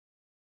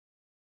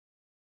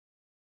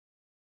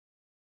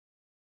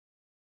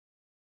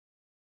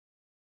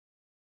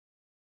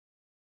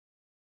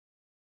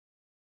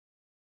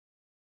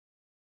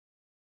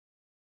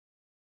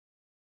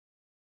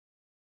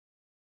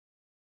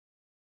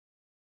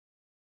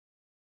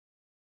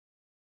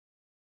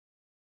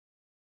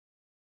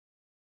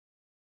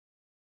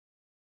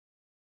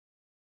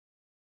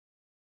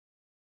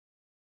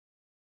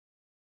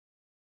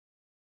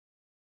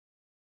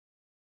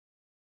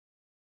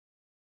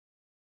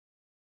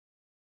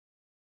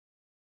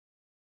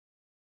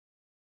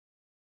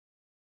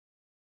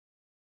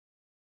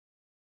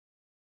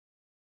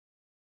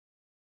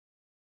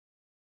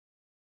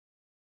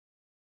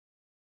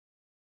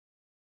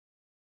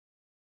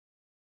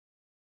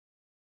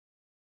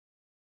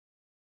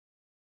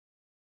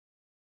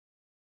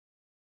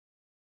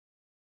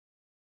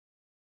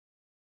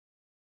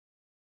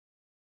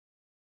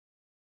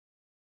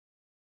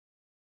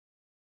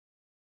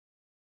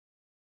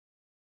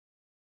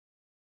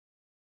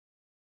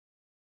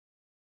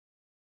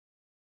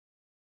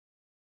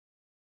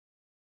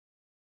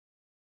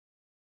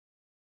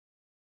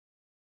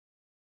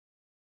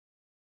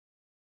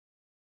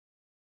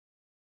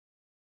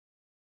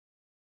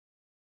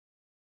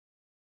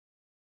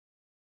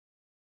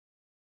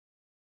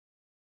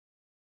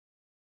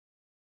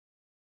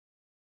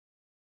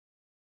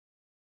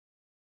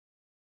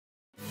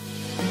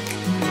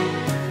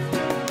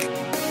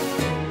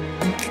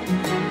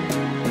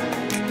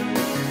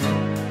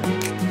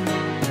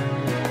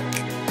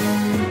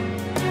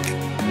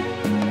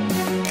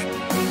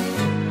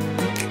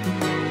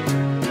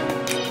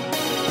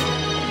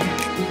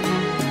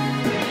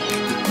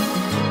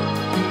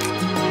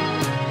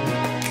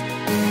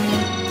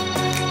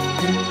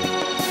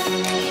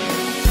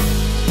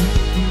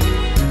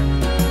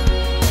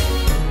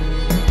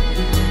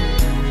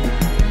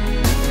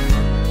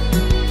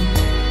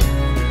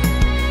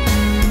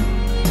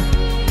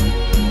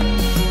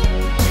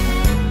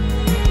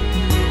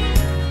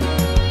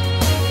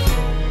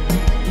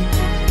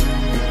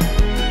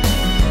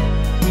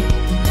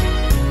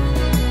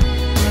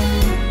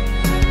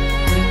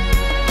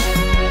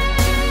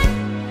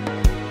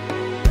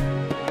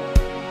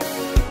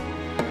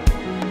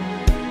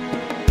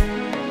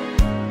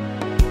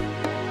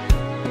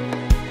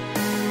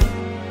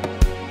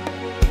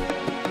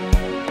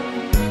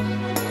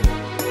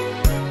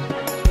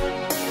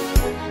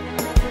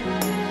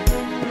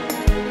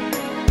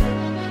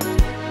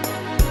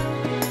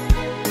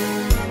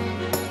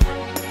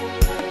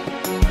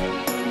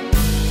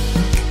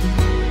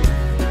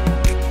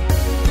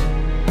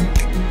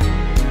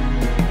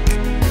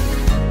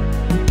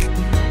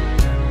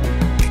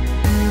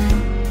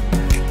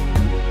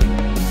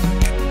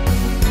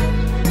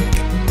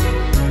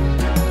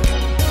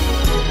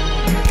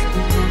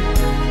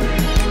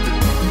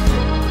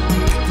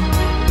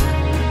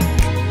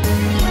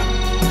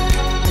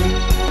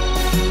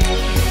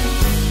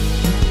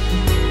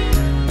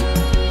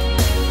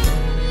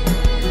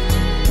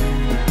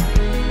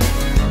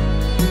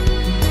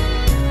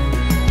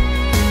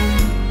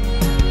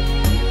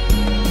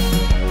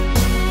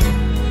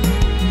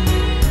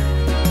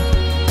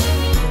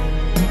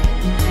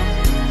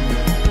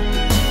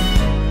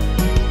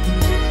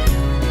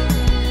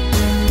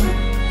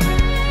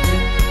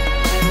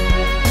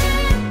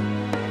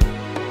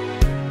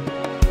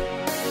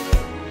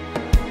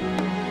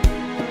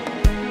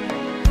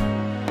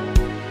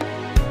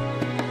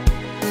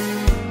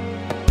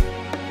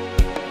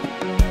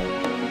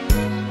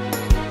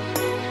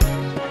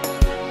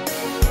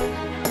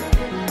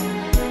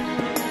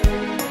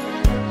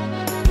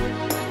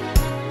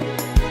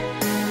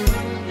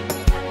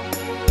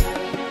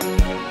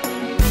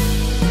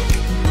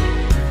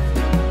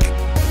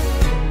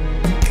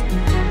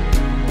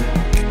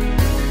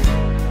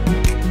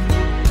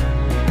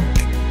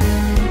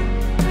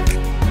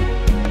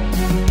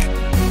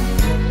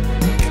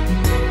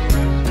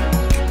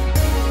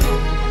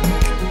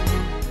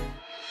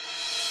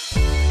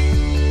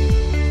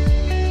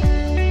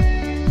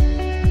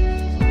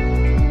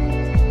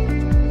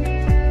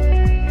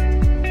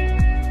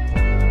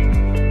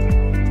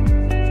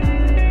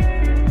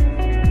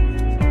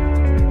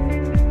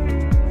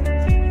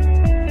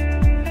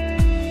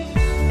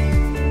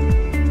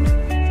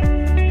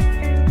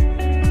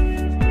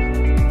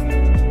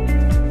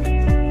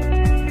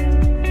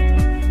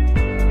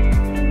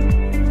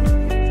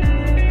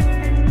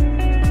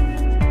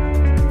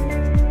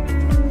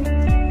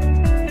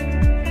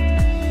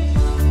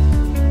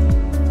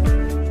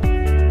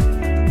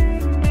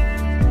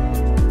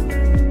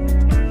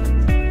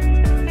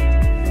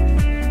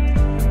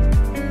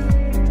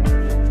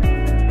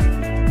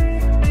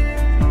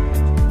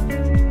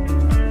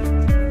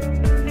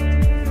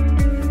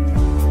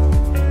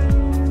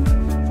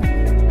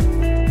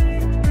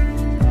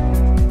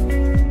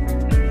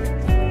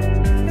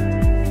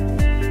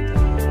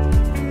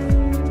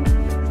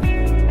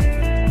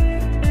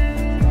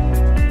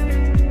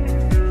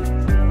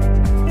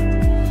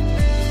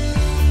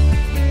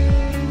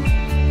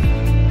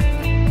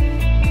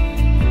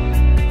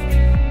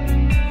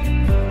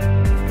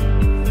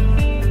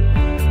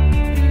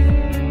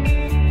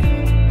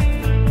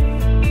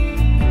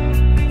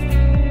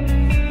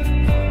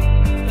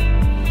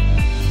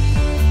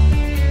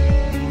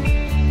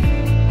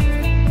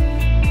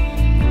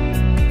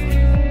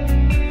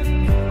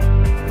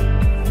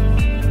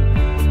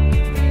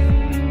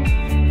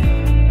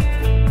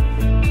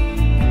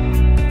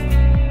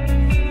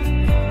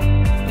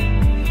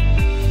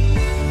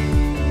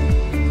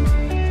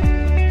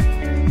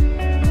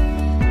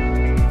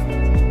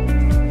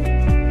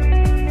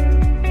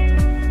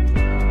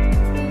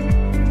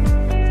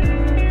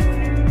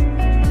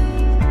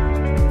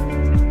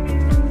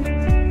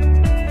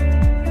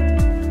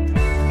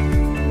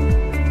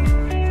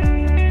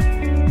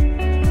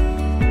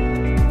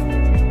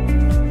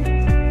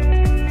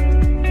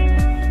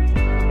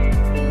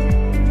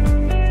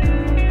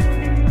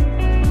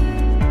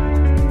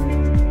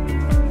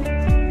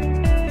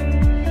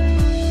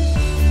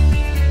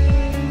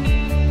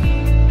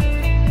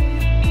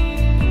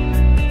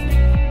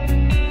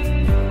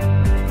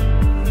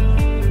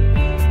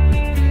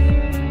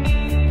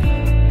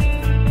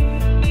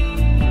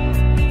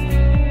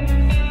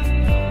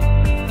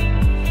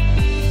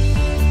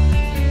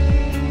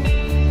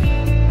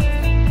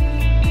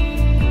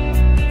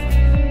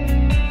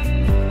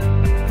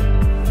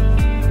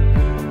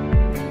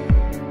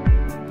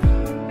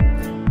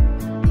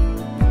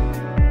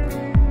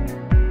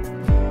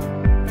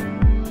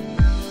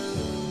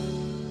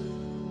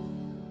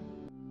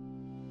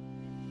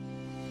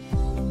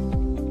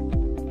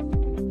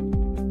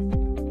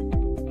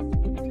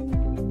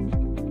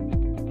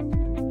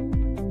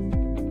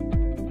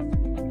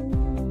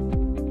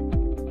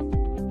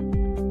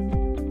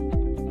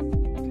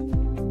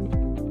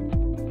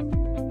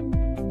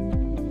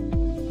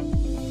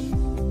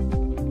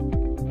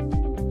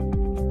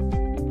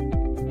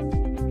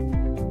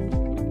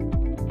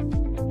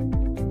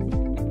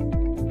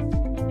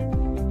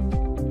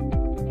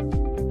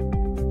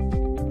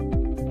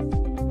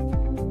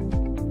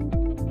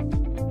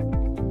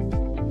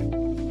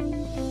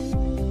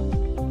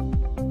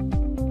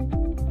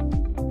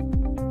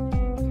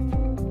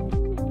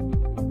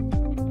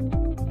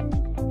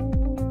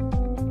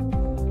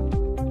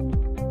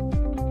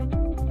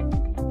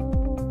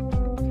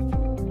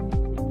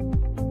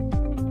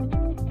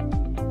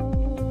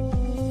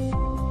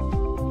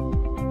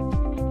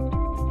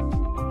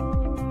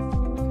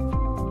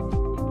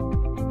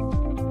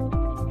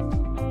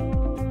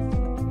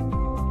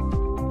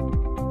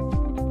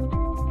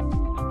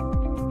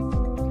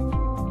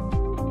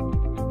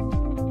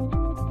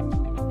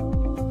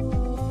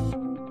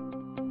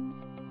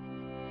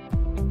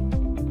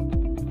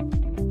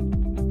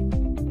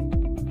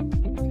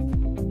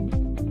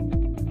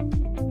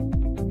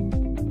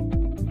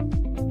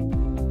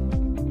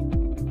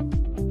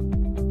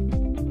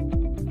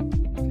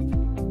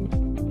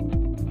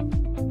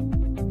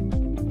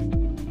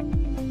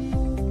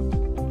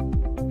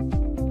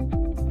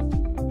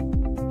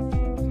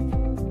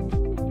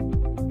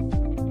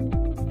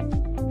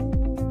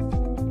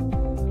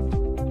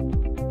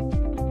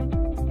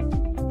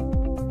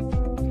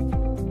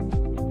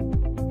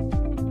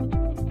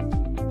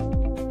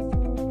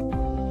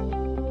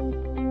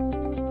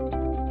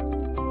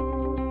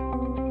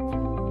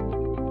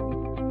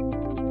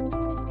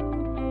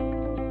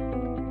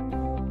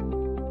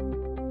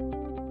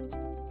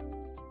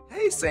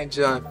St.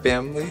 John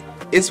family,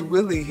 it's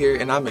Willie here,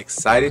 and I'm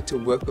excited to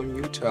welcome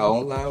you to our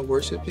online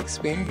worship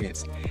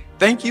experience.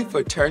 Thank you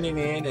for turning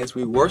in as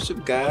we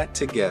worship God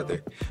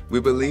together.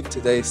 We believe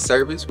today's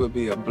service will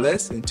be a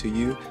blessing to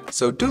you,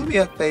 so do me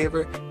a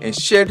favor and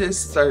share this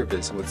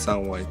service with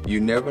someone. You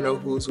never know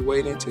who's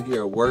waiting to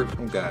hear a word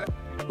from God.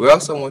 We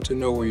also want to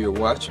know where you're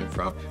watching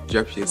from.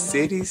 Drop your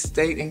city,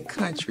 state, and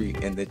country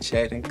in the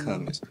chat and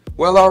comments.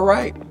 Well, all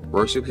right,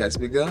 worship has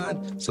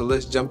begun, so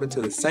let's jump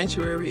into the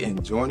sanctuary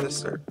and join the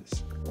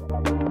service.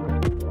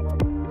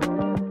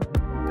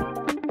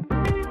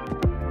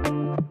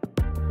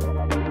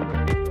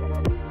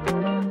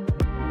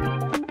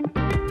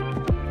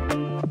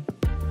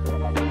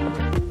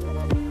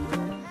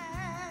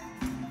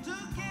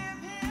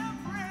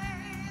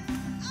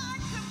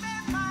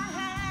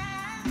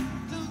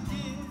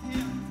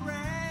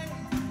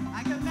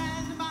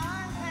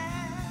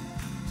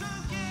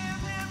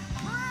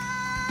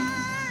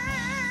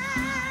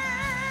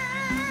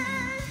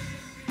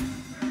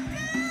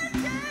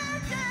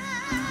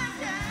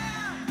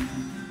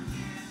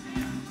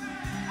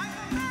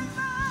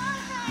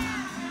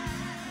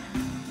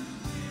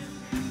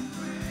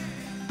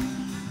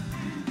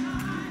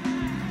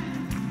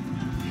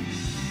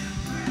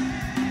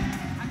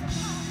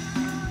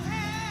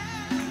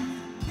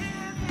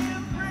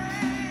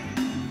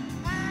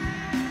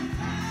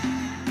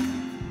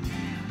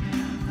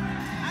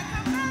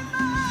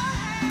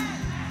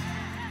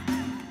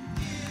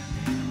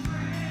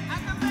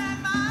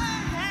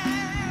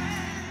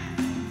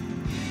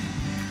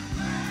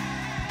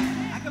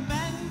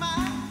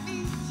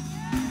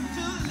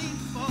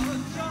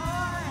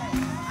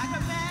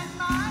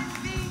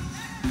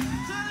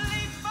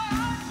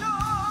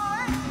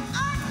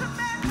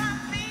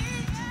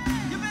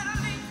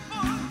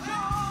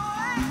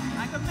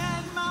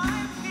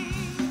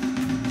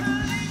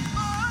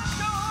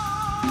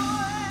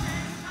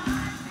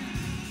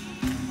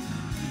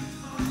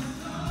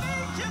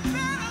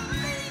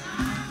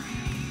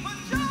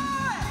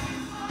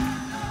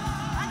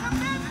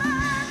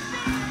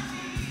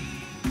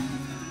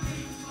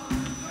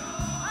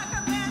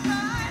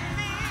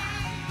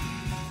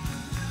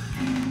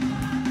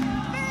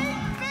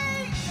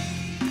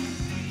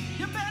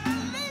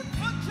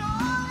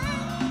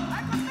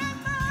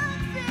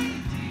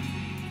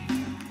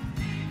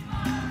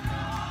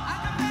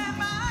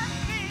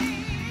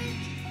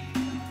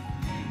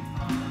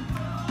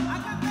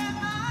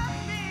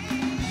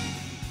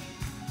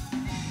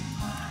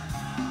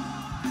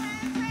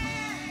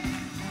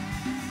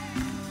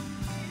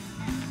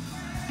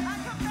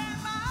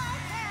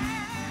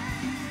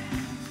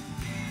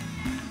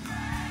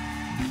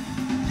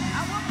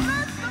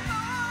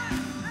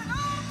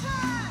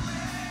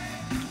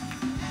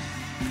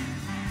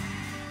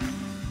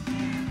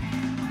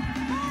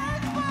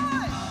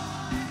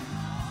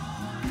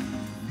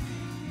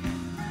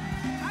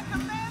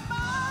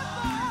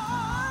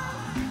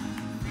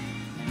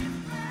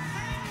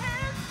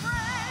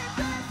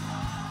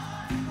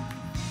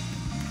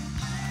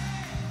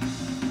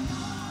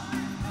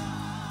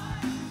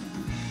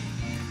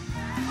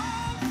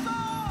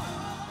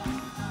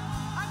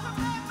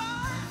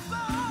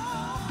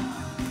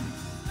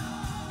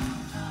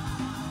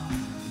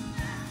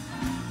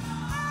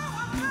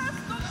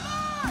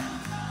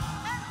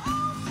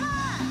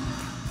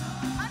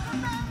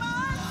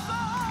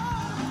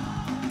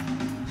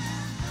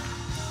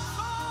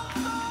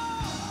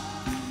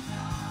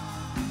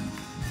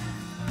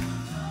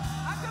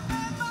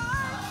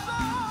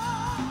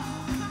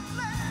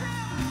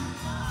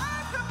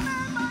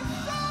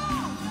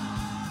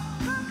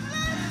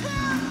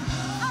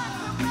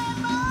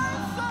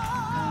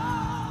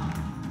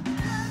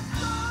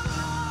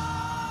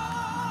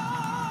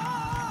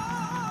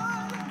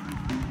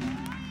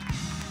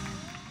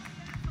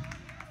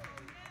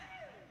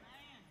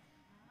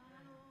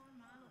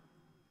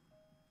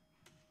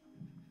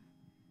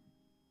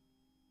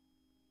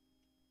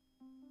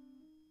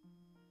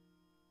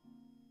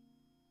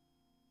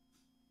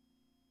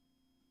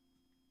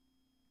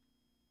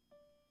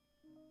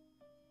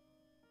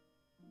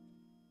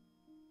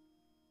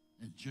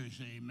 And church,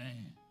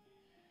 amen.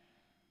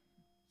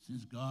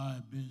 Since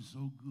God been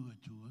so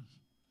good to us,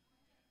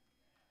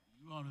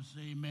 you ought to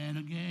say amen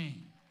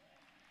again.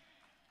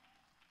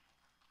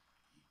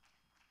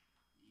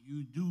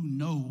 You do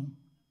know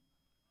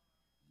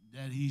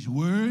that he's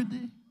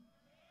worthy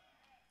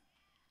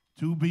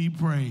to be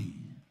praised.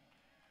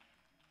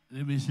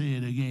 Let me say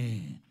it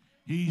again.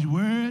 He's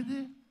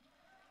worthy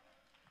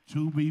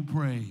to be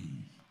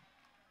praised.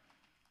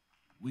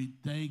 We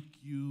thank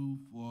you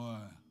for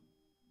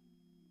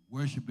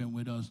worshiping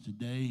with us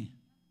today.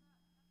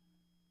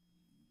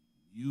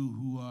 You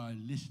who are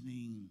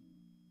listening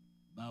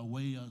by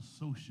way of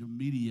social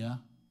media,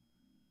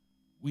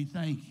 we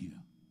thank you.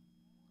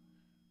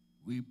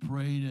 We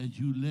pray that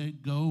you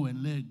let go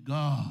and let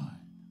God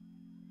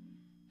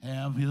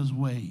have his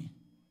way.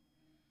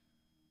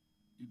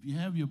 If you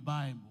have your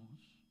Bibles,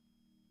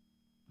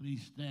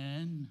 please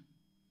stand.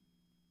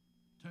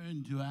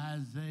 Turn to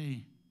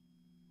Isaiah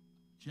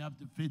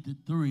chapter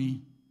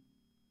 53.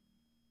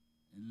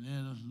 And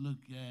let us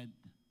look at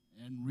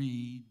and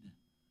read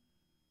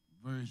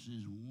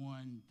verses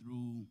 1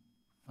 through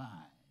 5.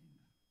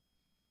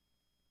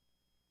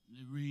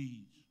 It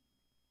reads,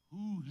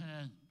 "Who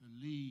has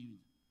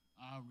believed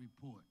our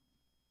report?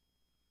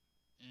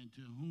 And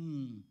to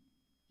whom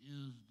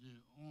is the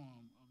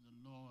arm of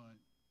the Lord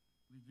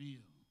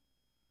revealed?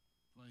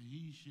 For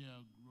he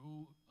shall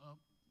grow up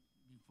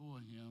before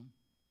him,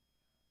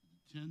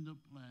 the tender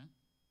plant,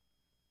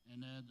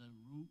 and as a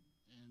root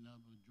and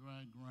of a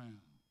dry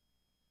ground.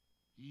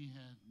 He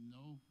hath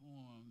no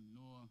form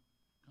nor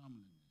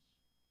comeliness.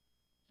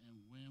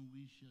 And when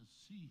we shall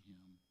see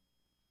him,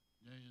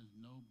 there is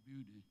no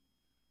beauty,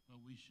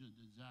 but we should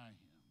desire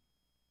him.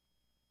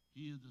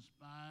 He is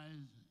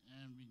despised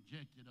and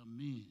rejected of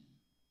men,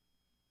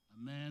 a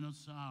man of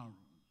sorrows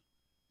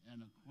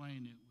and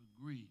acquainted with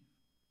grief.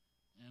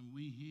 And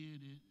we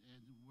hid it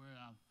as it were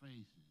our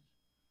faces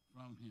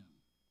from him.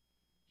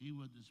 He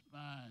was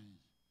despised,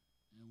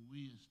 and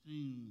we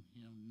esteemed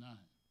him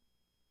not.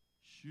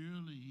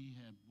 Surely he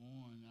had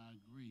borne our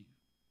grief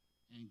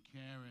and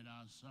carried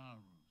our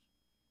sorrows.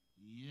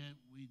 Yet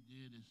we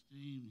did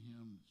esteem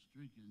him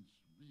stricken,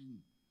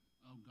 smitten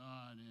of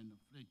God, and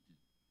afflicted.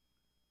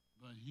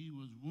 But he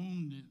was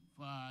wounded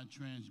for our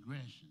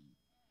transgression.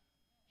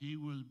 He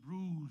was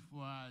bruised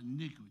for our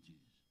iniquities.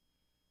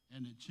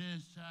 And the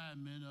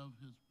chastisement of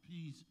his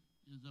peace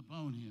is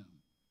upon him.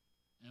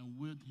 And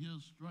with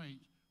his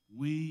stripes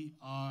we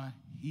are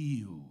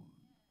healed."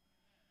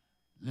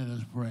 Let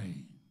us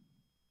pray.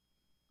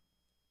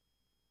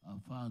 Our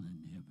Father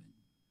in heaven,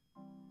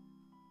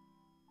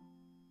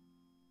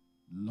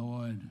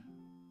 Lord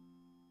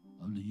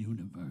of the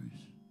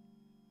universe,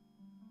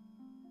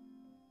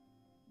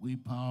 we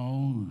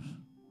pause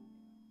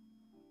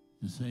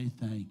to say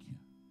thank you.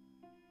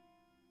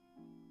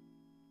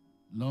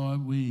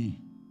 Lord, we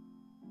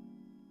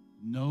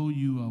know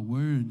you are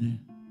worthy.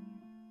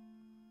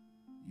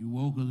 You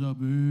woke us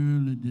up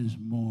early this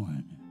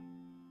morning.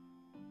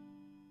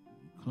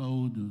 You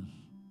clothed us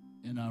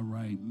in our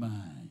right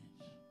minds.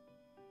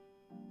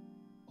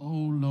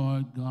 Oh,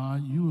 Lord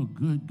God, you are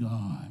good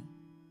God.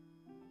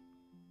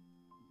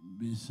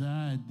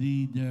 Beside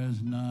thee,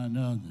 there's none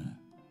other.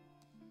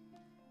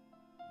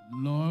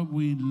 Lord,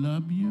 we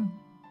love you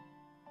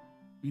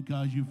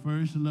because you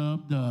first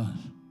loved us.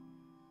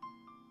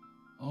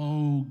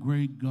 Oh,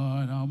 great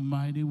God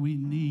Almighty, we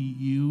need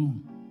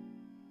you.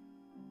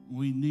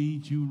 We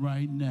need you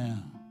right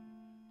now.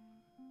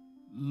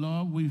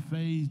 Lord, we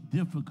face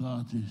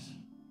difficulties.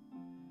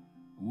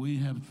 We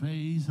have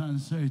faced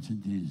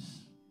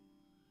uncertainties.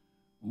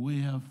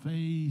 We have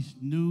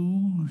faced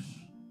news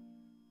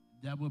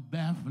that were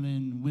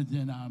baffling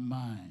within our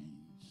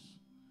minds.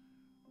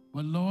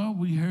 But Lord,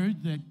 we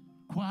heard that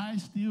quiet,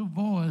 still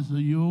voice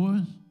of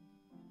yours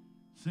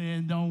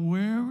saying, "Don't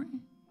worry,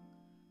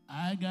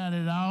 I got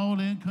it all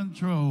in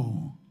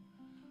control."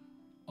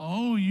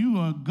 Oh, you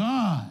are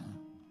God.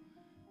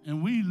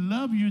 And we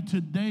love you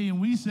today, and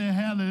we say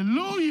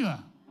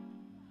hallelujah.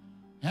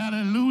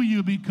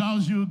 Hallelujah,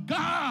 because you're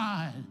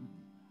God.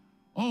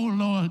 Oh,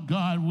 Lord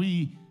God,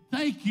 we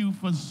thank you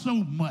for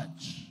so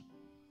much.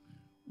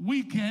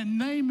 We can't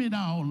name it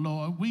all,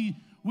 Lord. We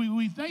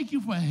thank you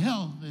for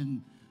health,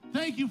 and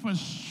thank you for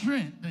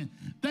strength, and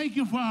thank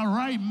you for our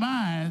right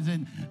minds,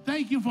 and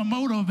thank you for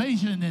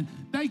motivation, and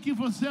thank you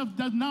for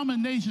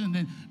self-denomination.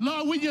 And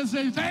Lord, we just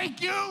say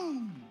thank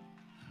you.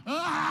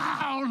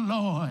 Oh,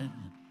 Lord.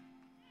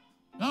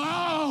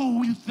 Oh,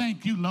 we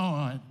thank you,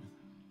 Lord.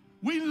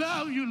 We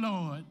love you,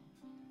 Lord.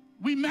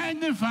 We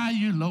magnify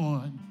you,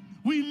 Lord.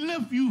 We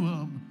lift you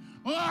up.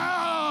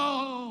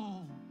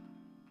 Oh,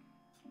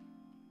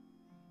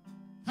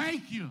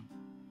 thank you.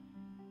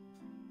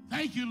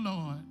 Thank you,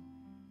 Lord.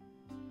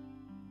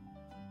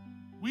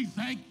 We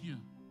thank you.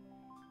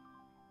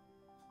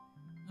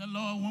 And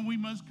Lord, when we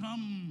must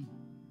come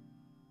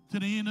to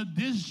the end of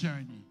this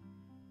journey,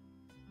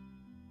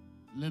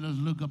 let us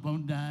look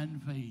upon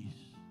thine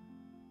face.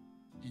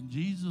 In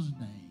Jesus'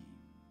 name,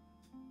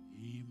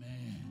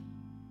 amen.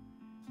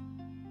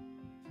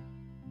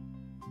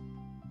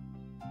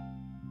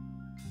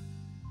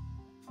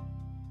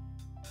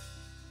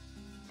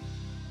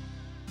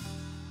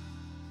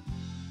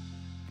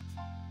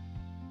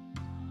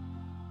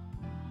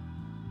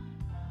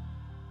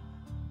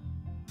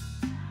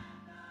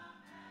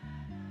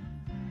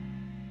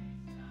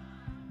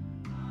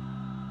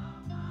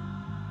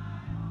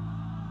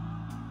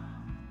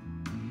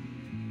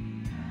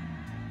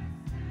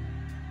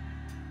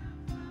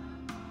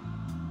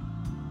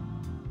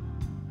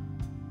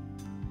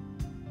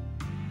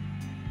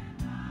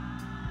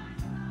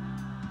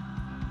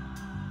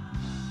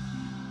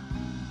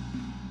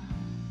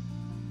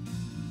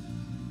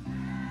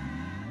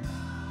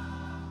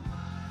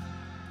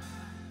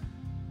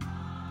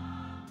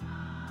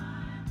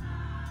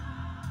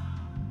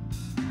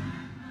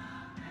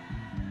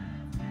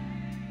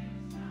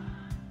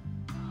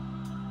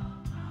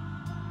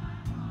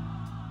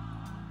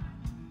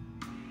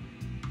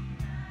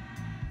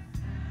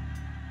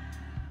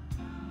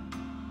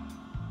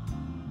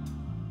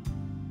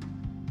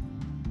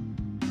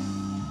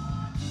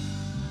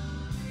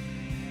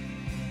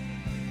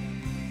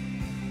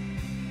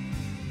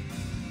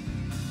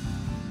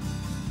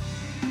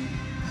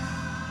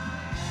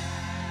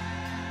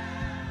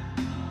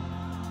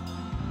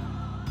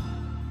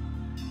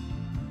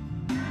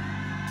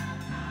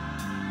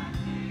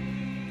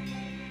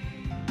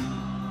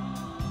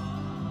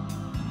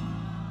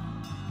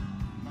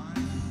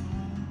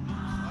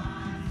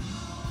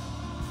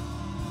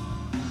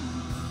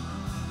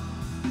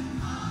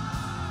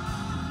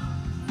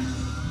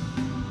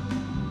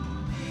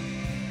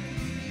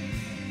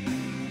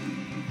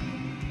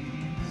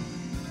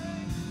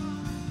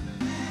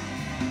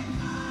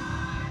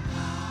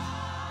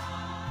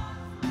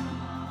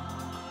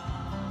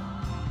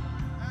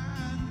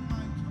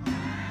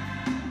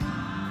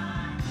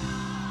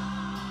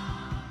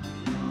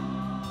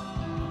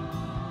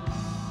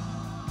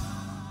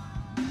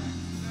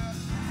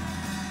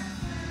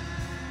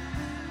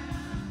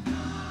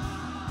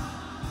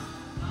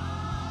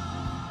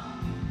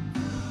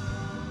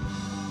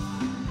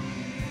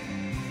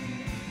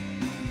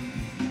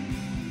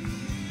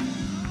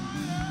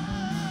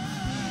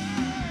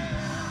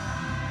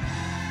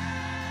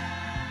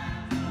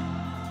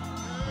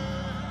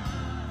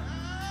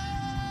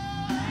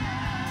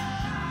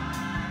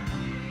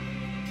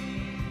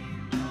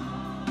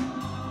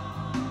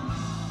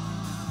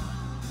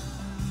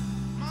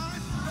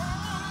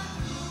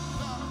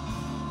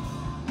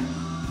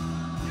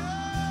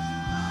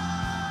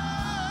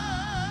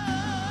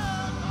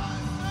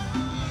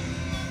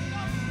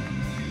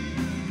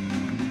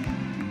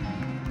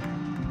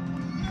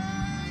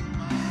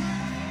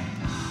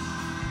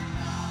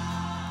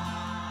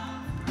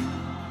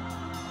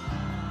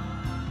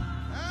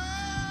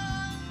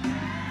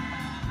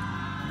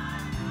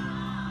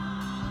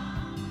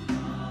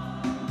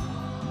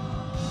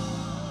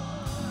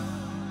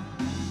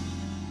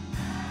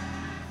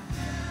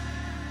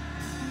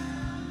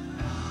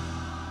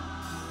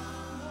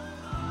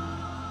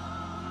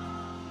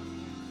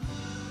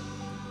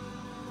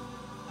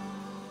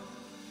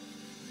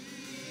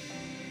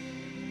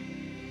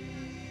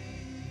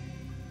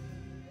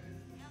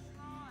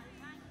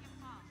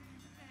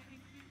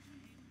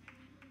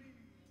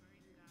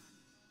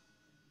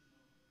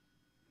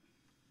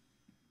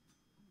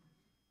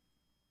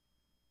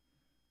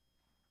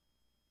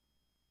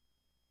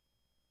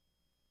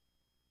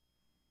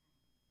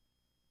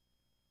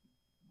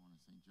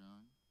 St.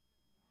 John.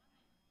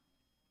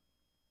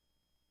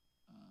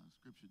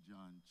 Scripture,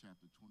 John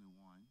chapter 21,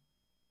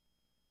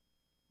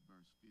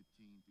 verse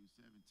 15 through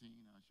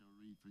 17, I shall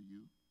read for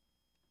you.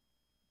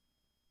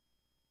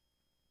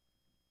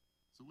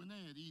 So when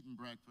they had eaten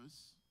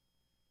breakfast,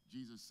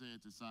 Jesus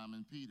said to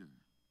Simon Peter,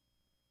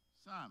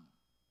 Simon,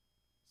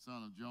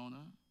 son of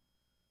Jonah,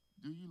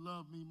 do you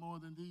love me more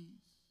than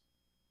these?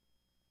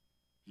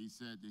 He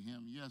said to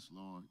him, Yes,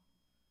 Lord,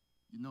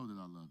 you know that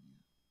I love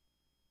you.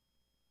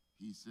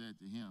 He said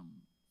to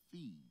him,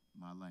 Feed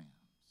my lambs.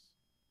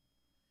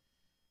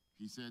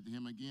 He said to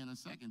him again a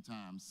second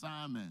time,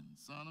 Simon,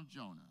 son of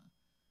Jonah,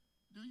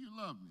 do you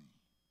love me?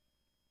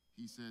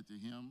 He said to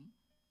him,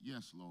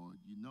 Yes, Lord,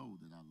 you know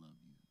that I love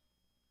you.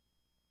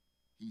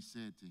 He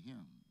said to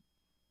him,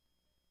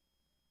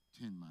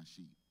 Tend my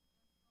sheep.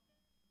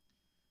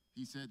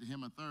 He said to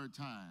him a third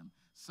time,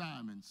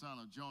 Simon, son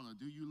of Jonah,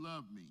 do you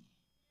love me?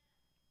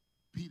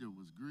 Peter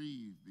was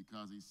grieved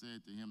because he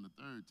said to him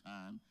the third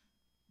time,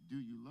 Do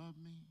you love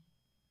me?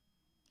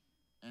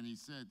 And he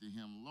said to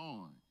him,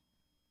 Lord,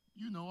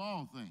 you know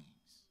all things.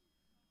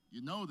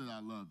 You know that I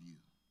love you.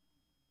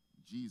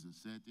 Jesus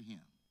said to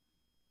him,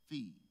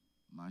 Feed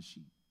my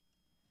sheep.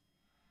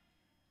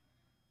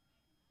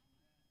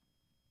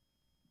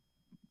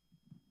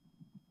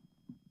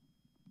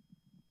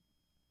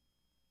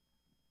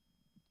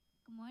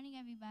 Good morning,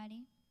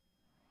 everybody.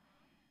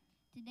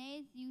 Today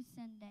is Youth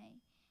Sunday,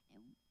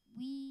 and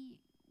we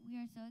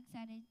are so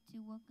excited to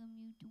welcome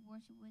you to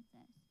worship with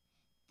us.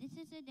 This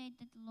is a day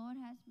that the Lord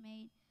has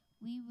made.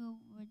 We will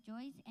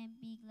rejoice and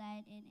be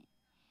glad in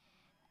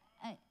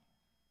it.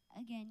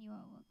 Again, you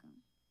are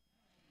welcome.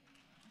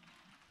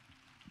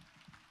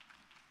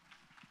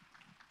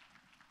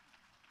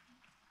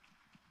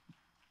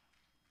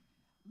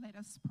 Let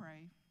us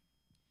pray.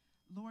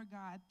 Lord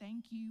God,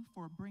 thank you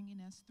for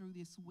bringing us through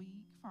this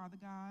week, Father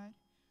God.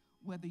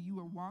 Whether you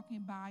are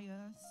walking by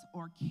us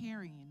or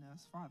carrying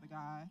us, Father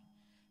God.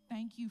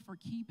 Thank you for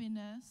keeping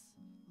us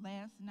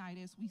last night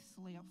as we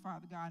slept,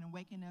 Father God, and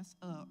waking us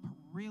up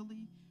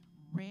really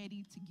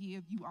ready to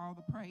give you all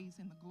the praise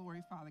and the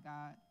glory, Father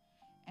God.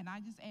 And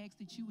I just ask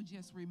that you would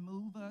just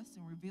remove us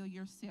and reveal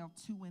yourself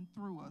to and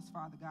through us,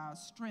 Father God.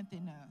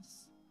 Strengthen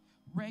us.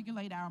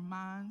 Regulate our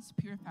minds,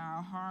 purify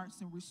our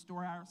hearts, and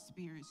restore our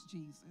spirits,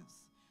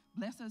 Jesus.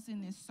 Bless us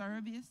in this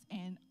service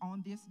and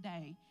on this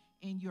day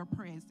in your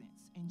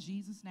presence. In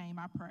Jesus' name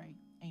I pray.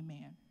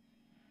 Amen.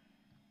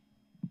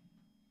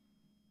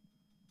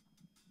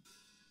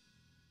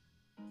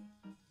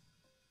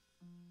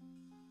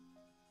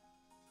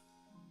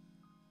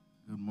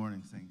 Good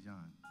morning, St.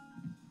 John.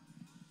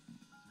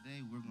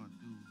 Today we're going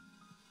to do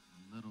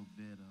a little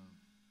bit of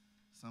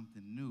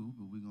something new,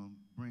 but we're going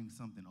to bring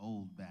something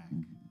old back.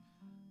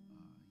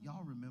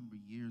 Y'all remember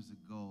years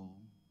ago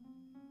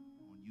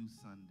on Youth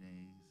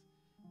Sundays,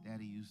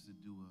 Daddy used to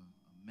do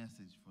a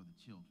message for the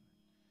children.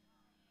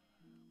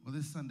 Well,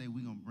 this Sunday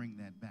we're going to bring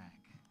that back.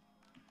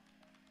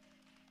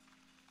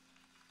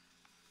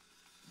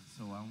 And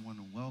so I want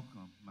to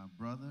welcome my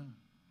brother,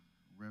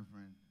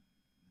 Reverend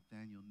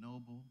Nathaniel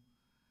Noble,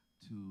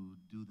 to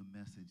do the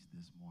message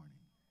this morning.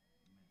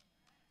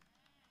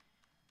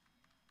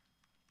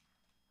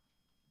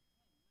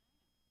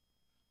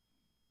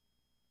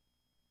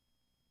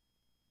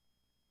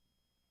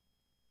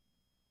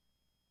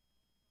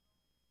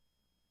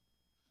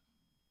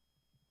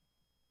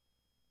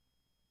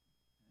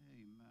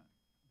 Amen.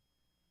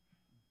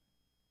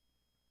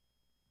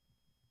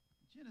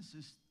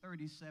 Genesis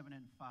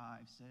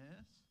 37:5 says,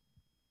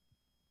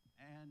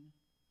 and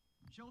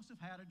Joseph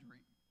had a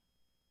dream,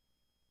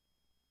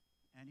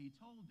 and he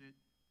told it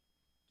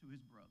to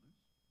his brothers,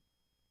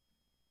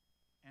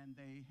 and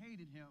they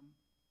hated him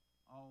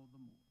all the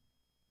more.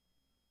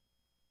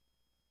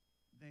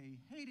 They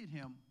hated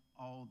him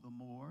all the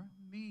more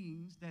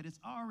means that it's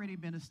already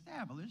been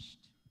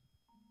established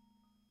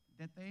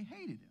that they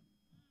hated him.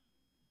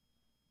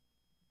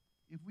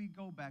 If we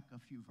go back a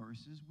few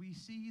verses, we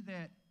see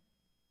that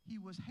he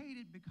was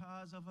hated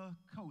because of a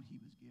coat he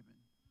was given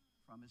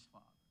from his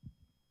father.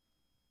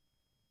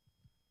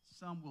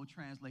 Some will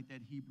translate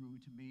that Hebrew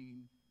to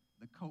mean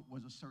the coat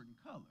was a certain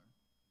color.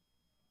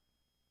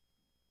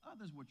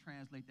 Others will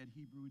translate that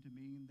Hebrew to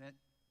mean that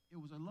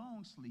it was a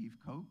long sleeve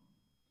coat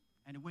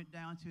and it went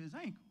down to his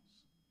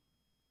ankles.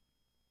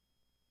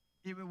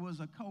 If it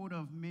was a coat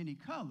of many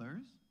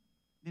colors,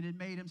 then it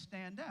made him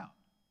stand out.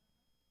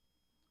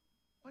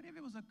 But if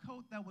it was a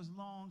coat that was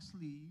long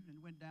sleeved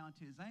and went down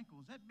to his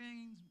ankles, that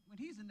means when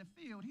he's in the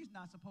field, he's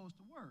not supposed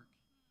to work.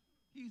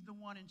 He's the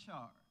one in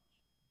charge.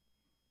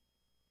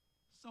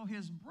 So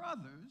his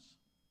brothers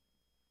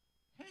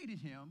hated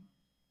him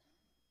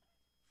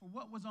for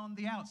what was on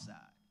the outside.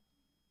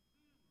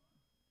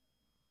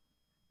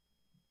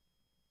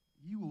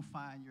 You will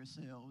find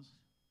yourselves,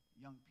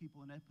 young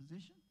people, in that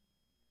position.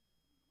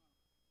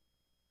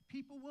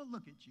 People will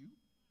look at you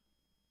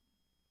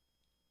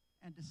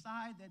and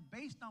decide that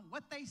based on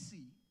what they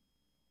see,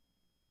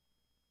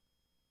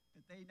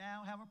 that they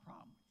now have a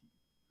problem with you.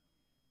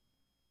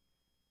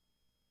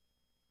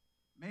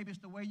 Maybe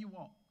it's the way you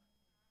walk.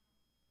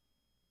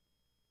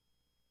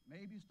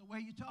 Maybe it's the way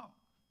you talk.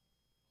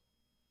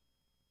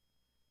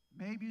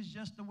 Maybe it's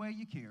just the way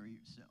you carry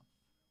yourself.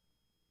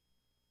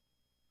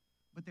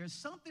 But there's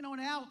something on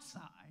the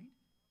outside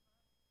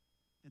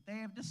that they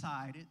have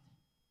decided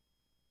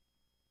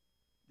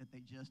that they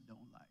just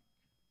don't like.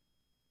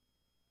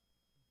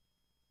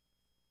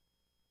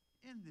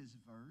 In this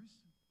verse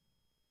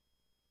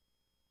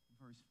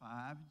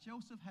 5,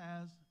 Joseph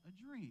has a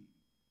dream.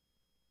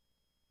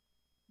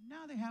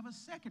 Now they have a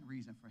second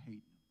reason for hating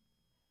him.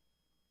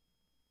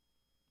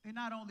 They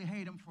not only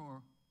hate him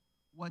for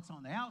what's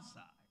on the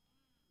outside,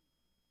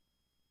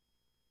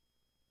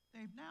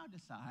 they've now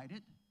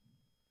decided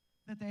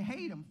that they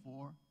hate him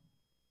for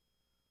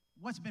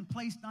what's been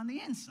placed on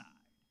the inside.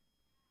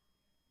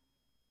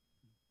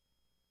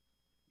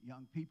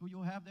 Young people,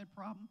 you'll have that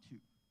problem too.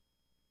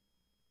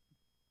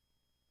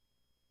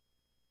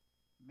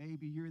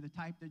 Maybe you're the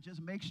type that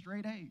just makes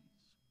straight A's.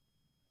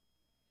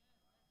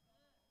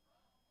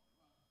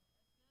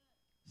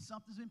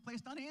 Something's been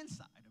placed on the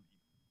inside of you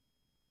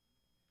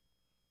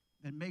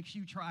that makes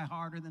you try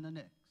harder than the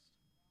next.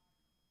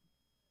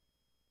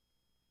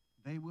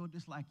 They will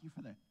dislike you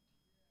for that.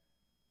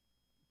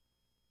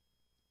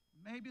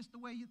 Maybe it's the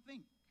way you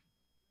think.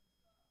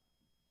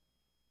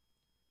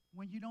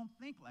 When you don't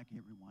think like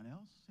everyone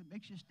else, it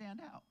makes you stand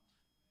out.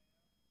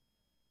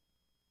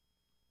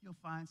 You'll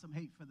find some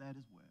hate for that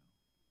as well.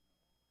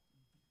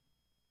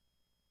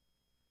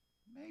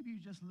 Maybe you're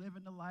just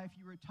living the life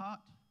you were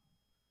taught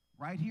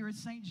right here at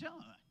St.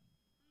 John.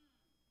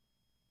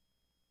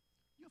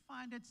 You'll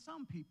find that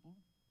some people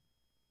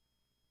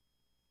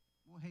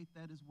will hate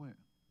that as well.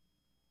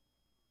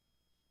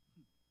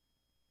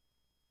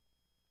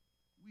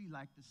 We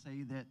like to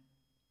say that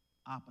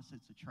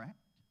opposites attract,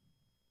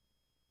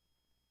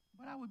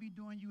 but I would be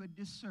doing you a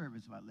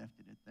disservice if I left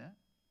it at that.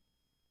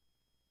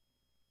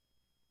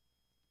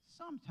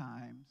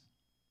 Sometimes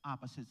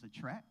opposites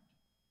attract,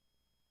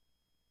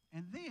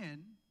 and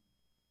then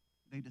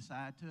they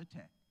decide to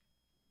attack.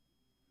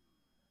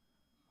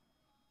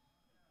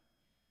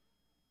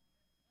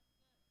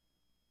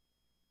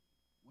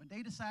 When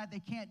they decide they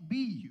can't be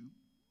you,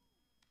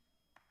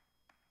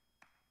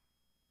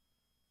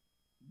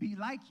 be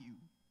like you,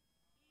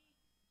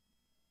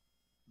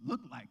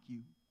 look like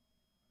you,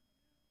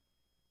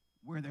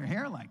 wear their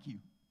hair like you,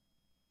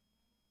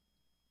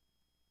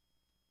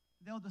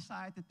 they'll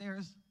decide that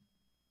there's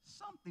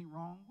something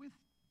wrong with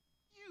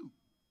you.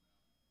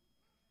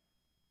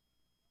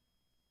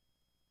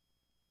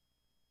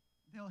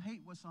 They'll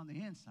hate what's on the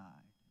inside.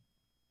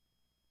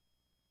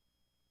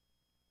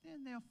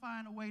 Then they'll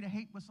find a way to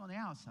hate what's on the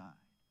outside,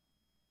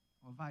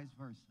 or vice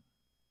versa.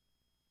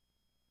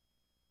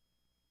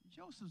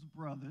 Joseph's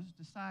brothers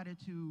decided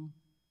to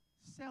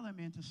sell him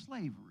into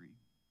slavery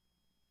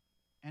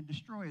and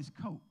destroy his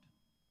coat,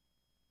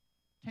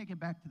 take it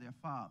back to their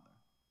father,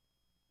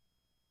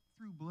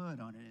 threw blood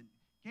on it, and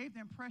gave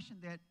the impression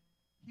that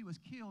he was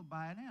killed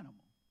by an animal.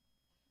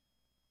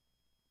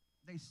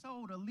 They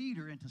sold a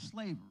leader into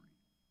slavery.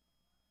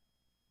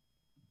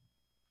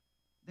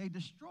 They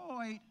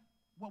destroyed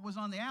what was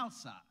on the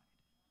outside.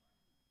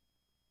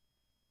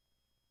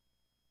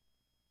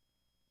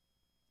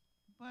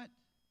 But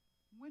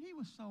when he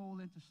was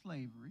sold into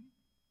slavery,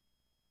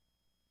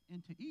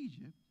 into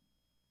Egypt,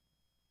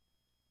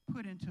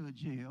 put into a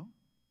jail,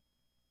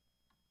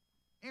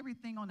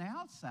 everything on the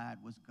outside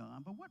was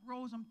gone, but what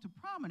rose him to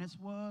prominence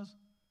was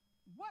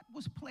what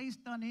was placed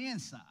on the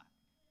inside.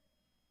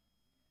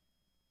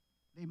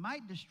 They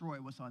might destroy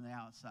what's on the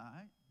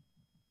outside,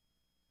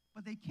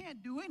 but they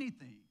can't do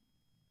anything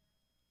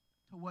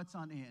to what's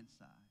on the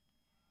inside.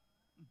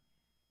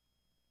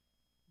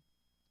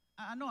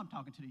 I know I'm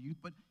talking to the youth,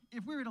 but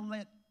if we were to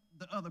let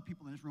the other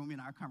people in this room in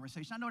our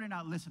conversation, I know they're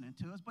not listening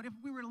to us, but if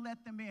we were to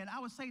let them in, I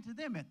would say to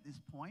them at this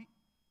point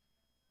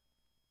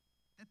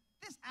that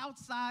this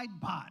outside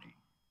body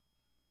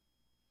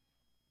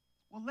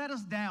will let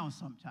us down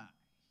sometimes.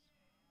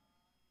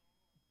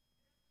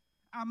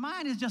 Our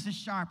mind is just as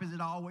sharp as it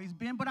always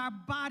been, but our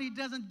body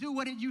doesn't do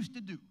what it used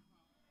to do.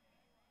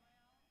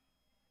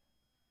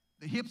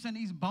 The hips and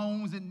these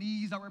bones and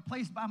knees are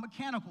replaced by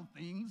mechanical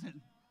things,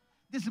 and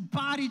this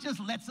body just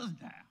lets us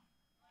down.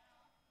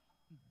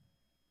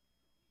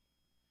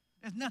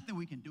 There's nothing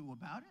we can do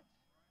about it.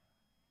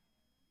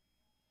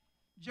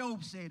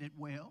 Job said it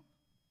well.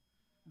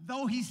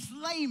 Though he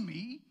slay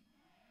me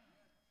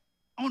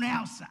on the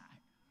outside,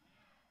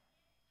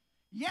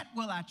 yet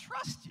will I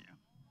trust him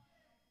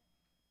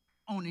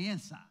on the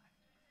inside.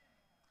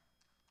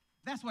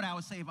 That's what I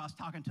would say if I was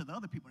talking to the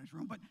other people in this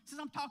room. But since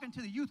I'm talking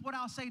to the youth, what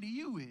I'll say to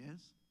you is,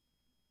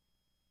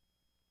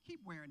 keep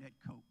wearing that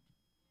coat.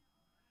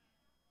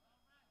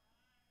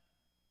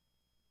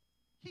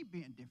 Keep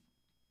being different.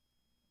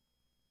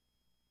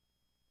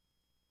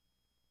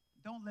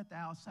 Don't let the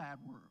outside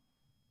world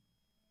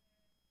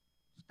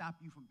stop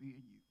you from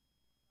being you.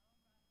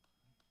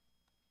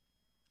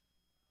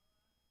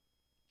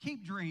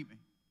 Keep dreaming.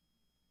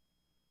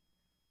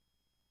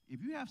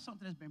 If you have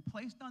something that's been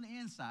placed on the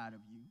inside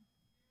of you,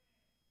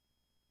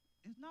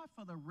 it's not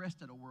for the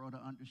rest of the world to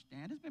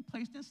understand. It's been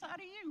placed inside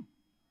of you.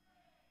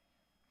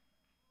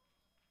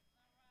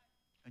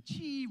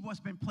 achieve what's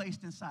been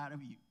placed inside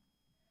of you.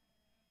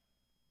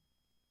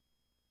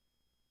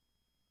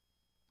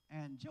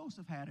 And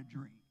Joseph had a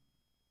dream.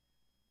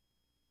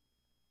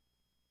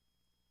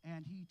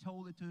 And he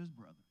told it to his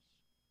brothers.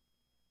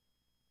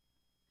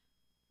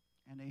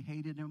 And they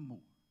hated him more.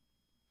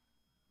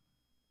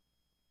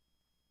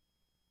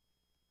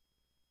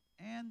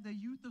 And the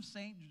youth of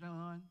St.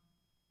 John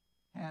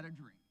had a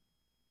dream.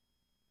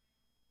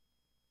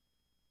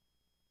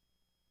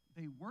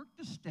 They worked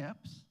the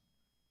steps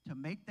to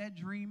make that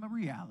dream a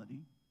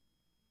reality.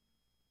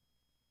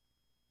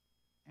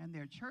 And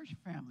their church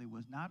family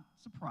was not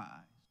surprised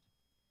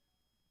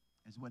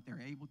as what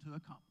they're able to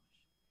accomplish.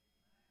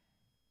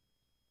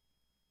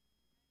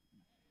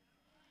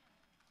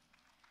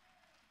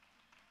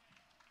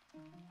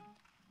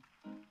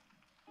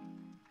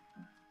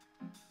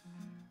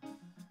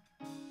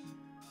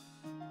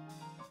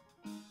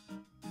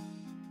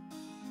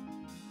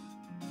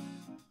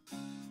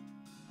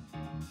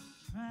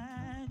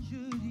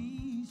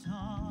 Tragedies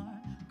are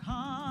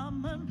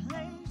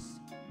commonplace.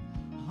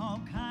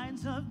 All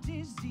kinds of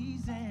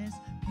diseases,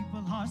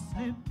 people are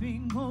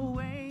slipping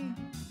away.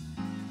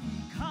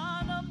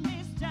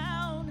 Economy's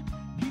down,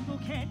 people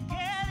can't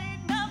get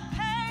enough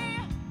pay.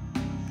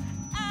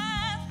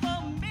 As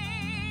for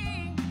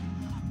me,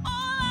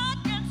 all I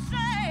can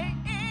say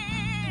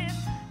is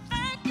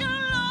thank you,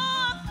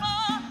 Lord,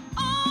 for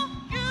all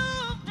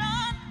you've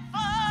done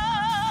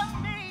for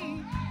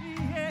me.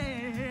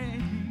 Yeah.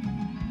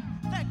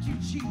 Thank you,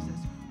 Jesus.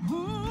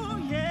 Ooh,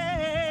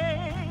 yeah.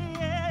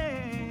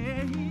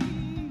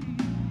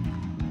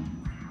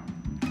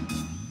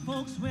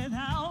 Folks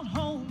without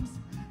homes,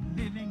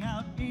 living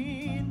out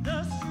in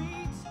the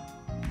streets,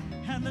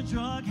 and the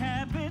drug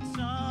habits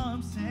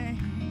some say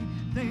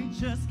they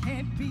just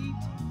can't beat.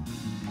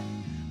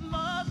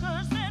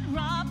 Muggers and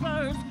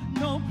robbers,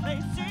 no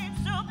place seems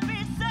to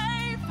be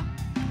safe,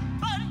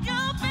 but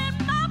you've been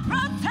my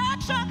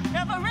protection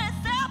every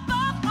step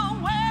of the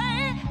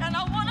way, and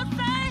I want to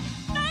say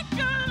thank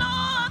you,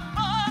 Lord,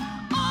 for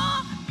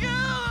all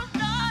you've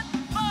done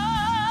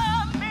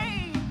for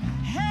me.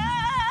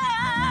 Hey,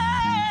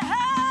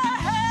 hey,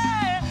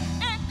 hey,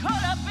 it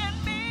could have been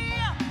me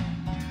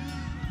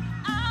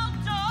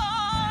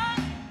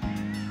outdoors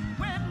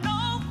with no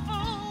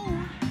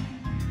food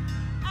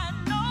and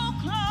no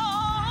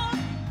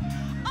clothes,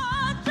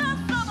 or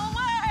just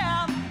somewhere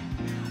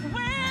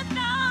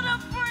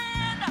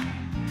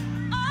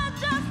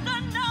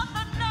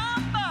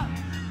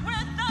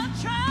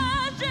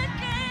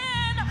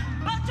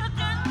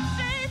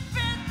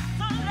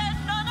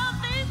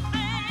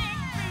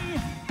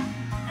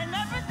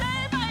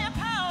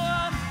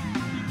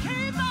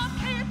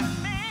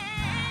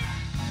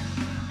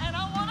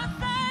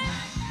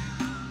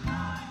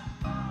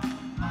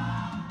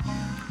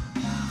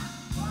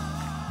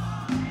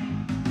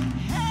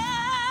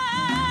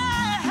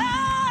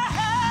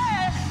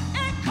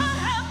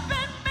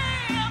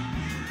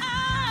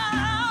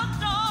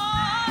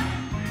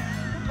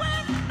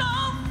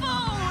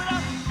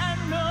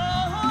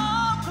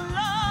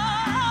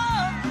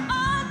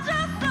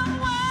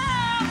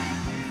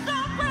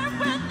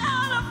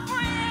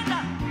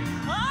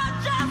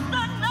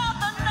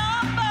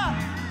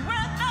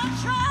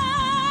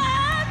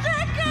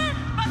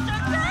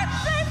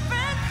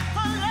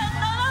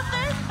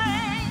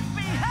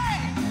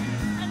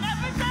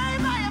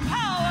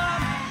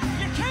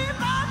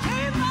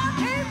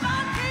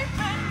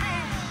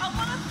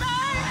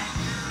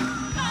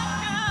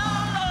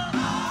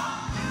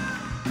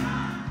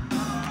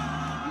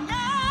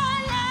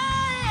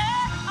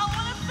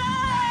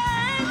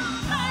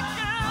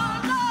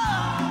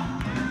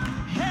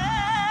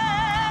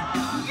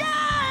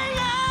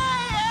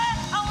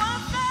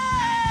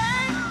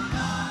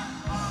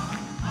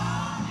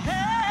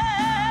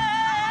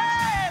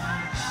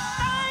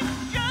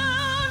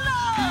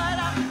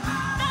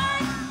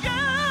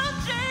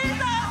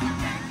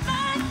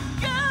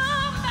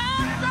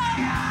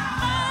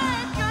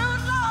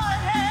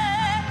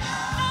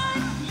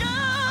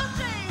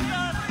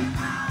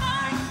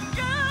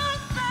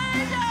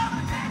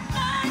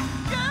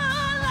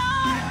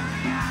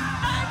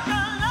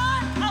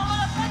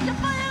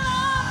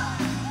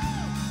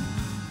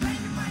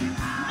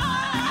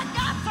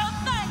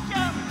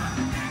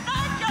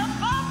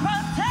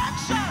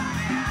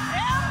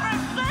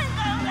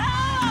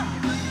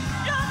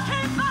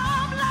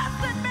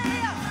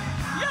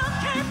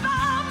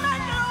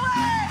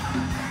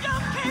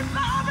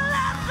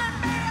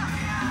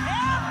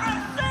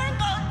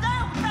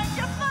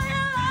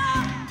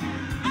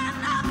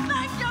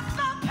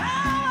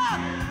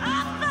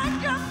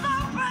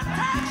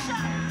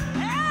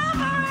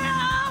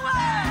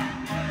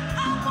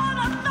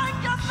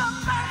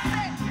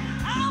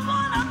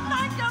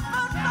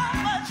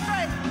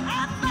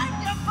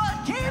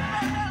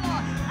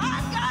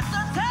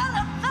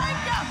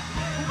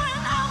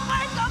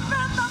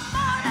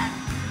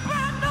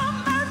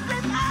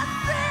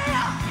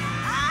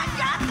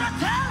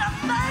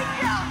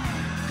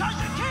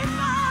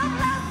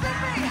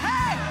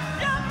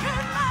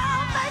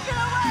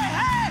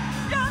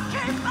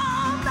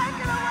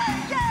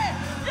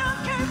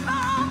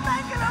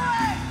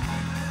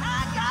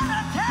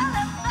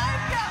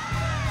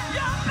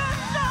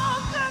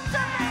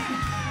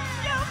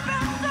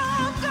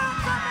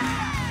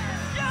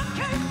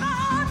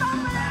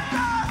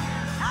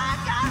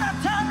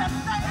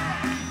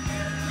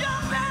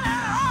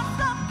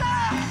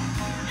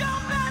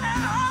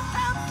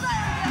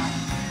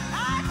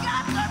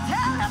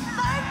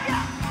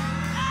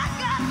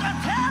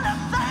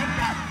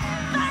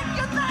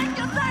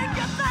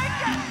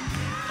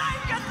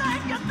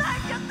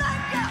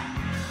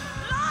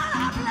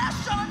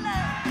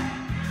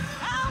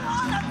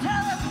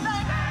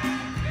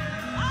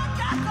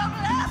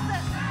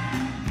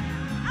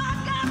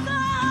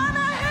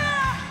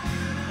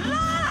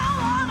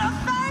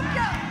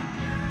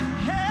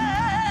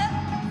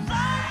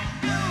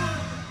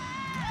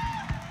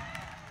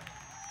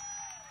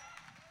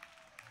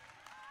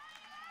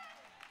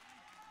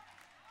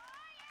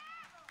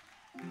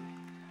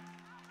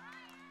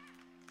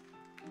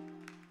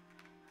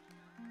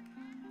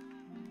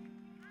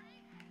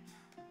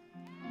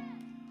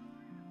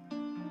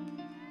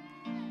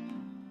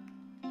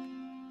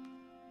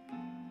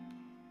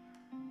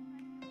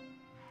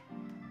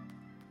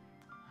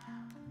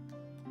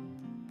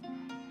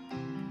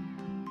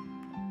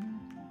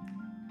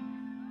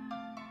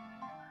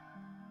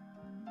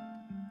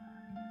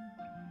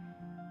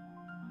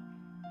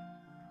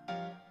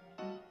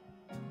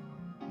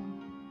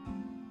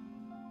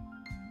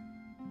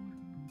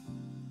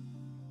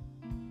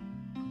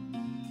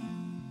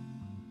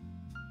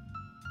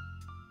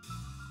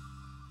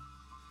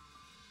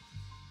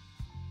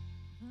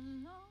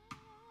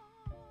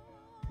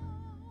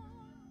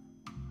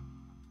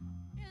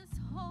is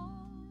holy.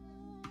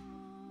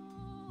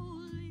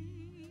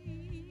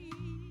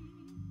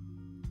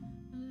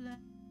 Let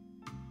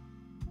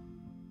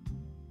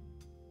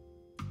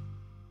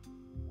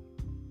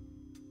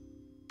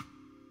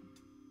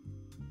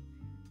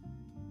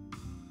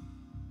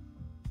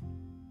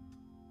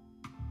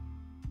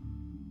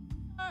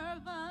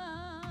servants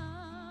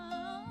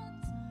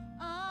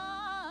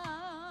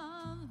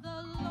of the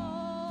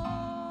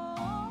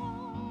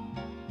Lord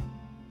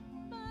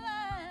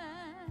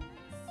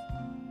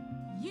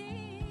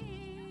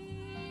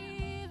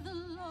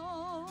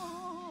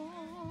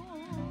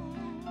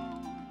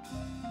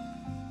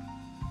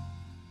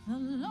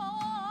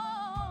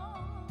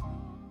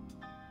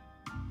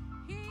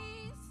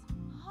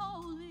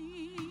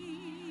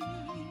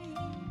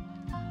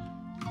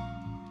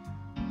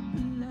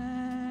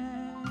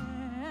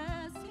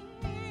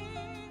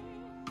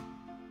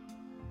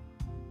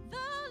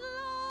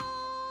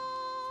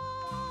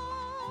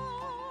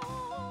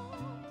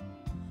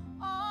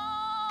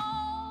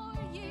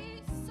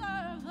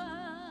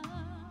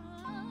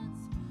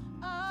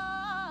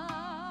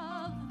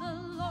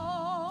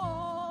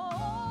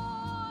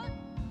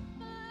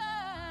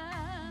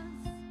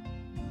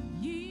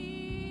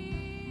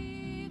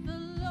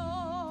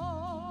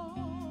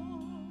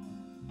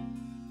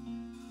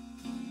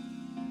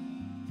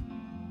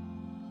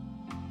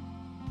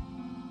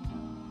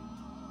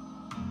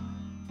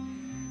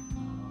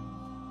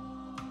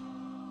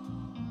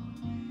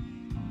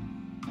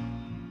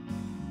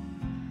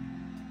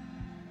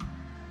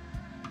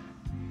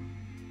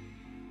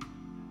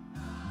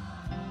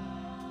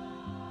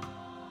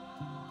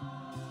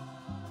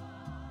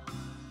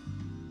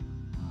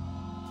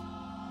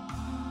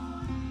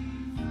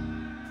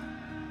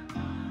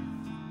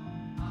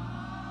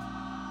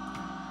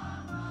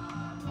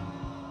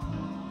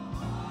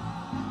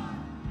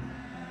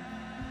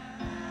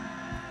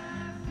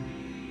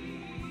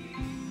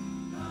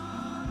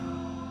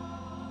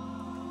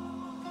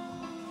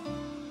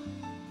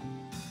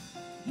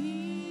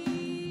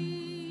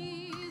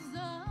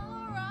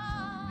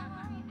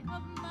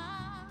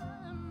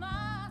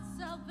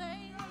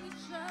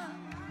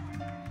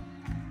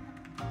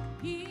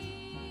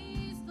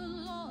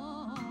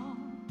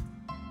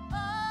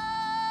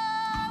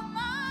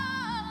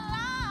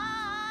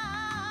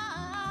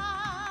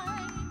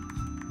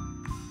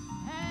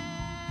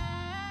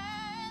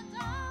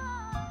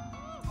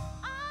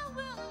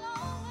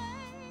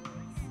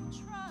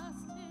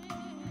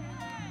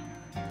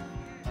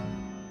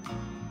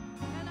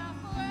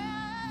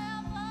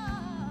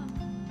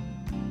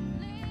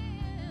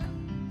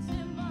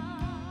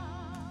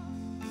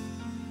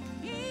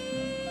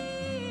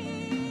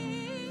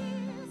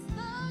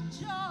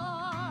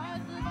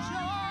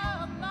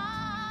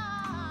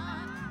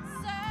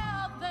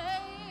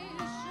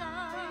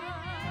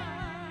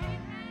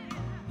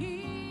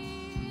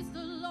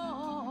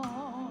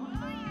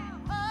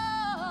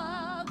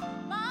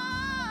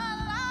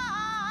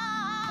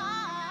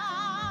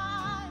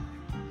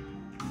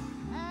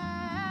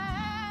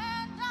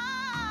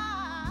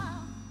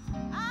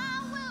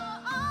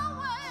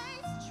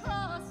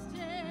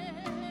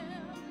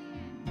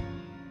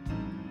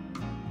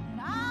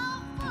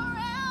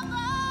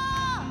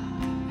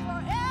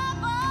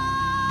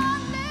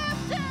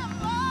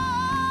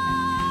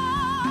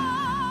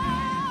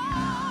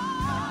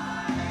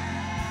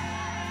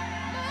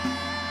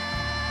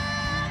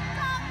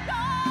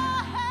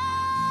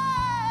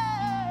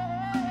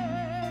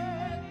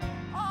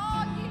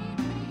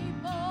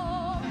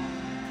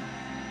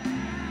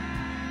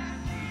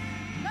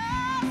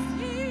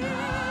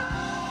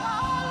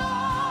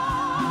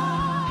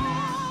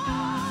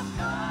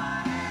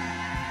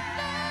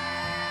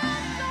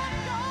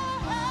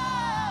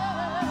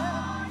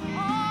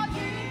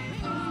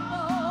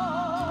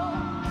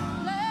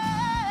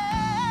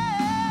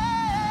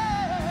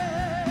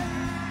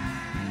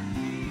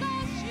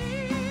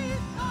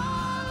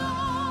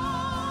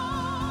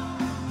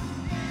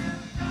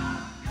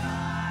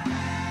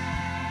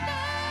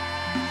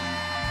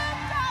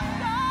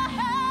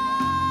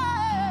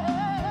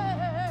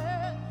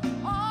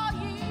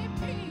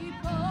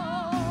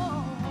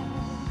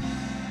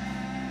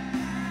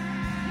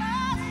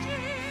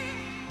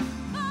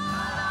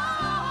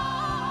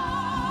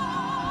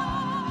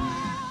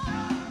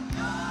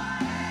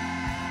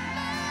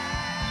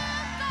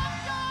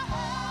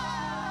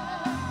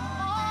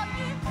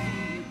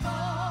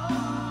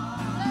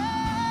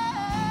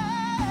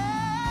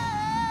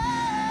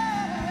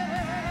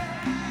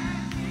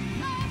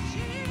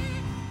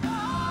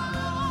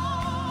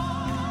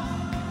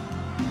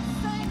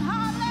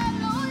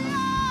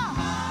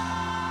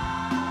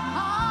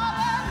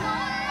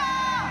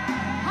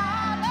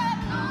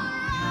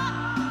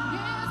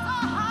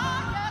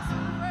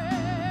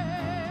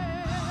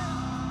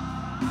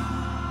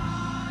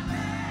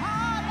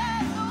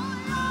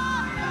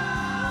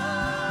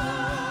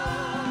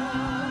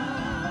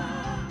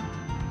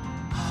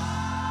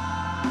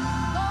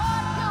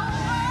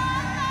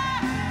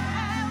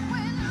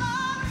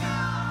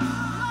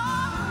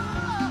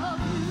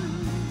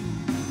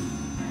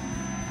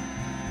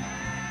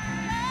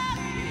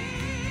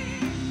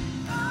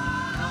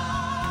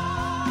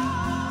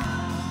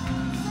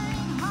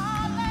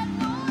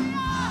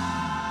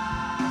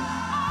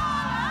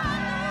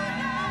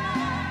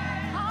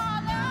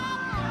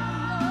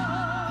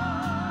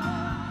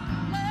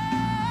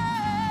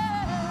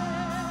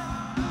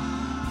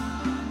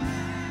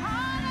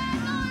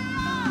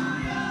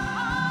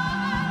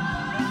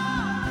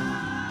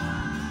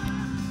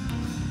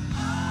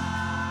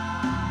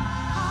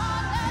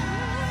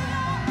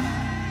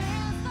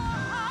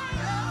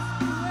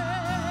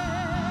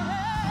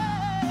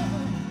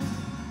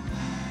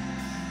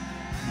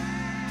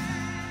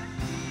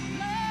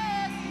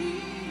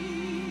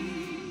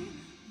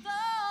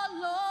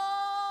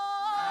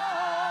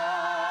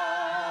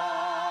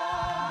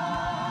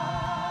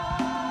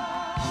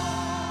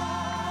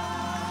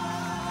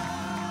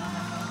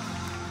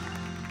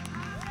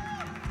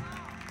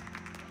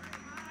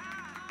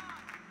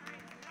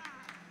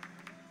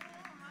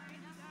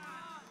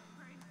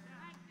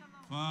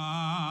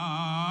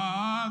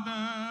Father,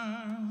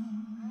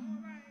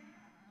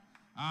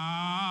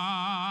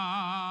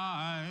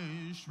 I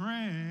stretch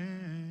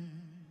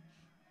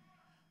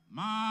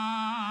my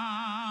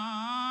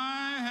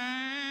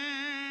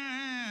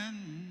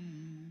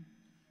hand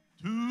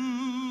to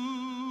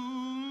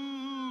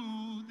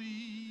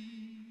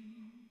thee.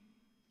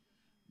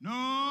 No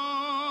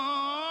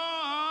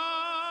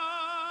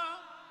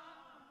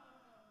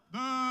other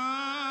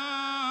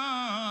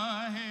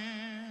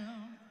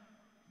help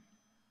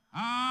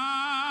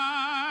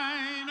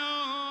I know.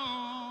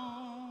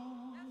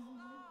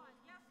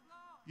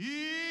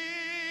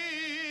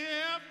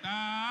 If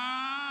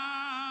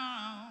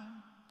thou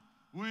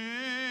wilt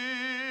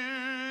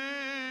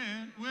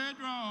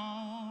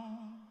withdraw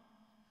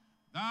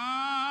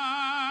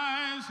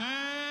thyself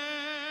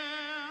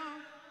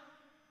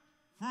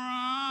from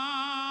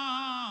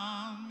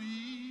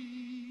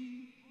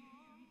me,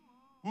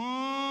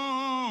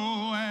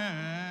 oh,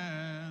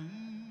 and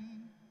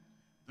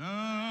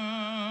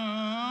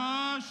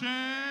thus shall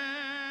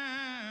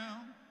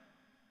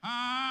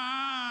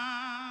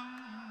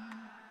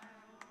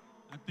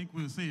I think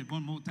we'll say it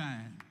one more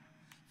time.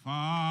 Father,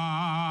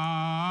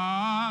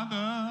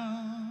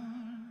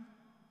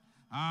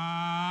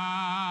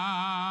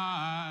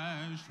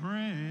 I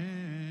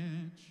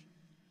stretch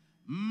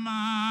my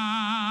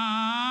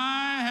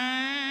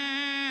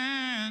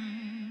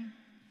hand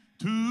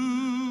to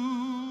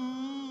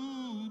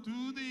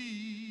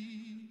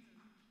thee.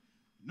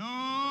 No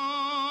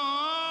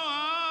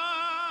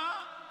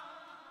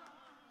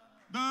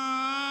other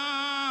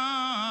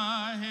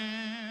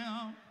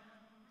help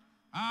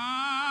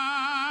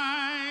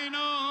I know.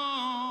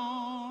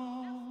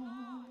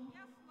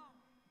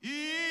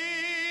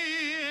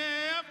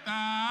 If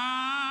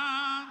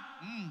thou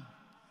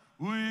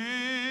wilt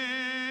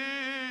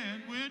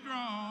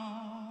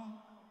withdraw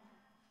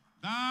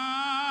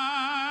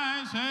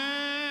thyself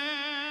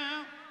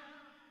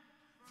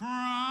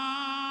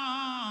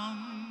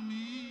from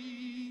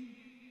me,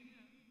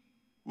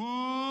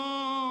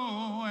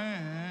 oh,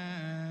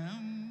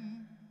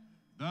 and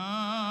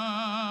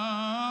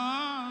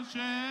thus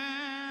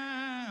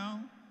shall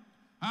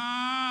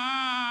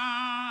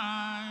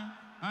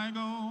I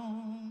go.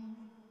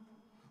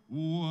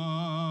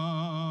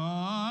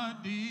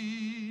 What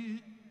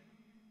did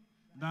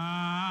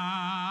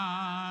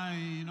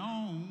thine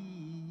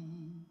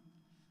only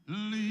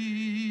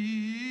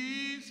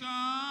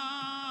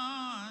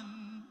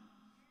Son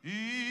endure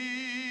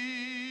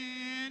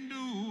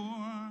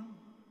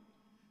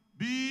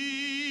before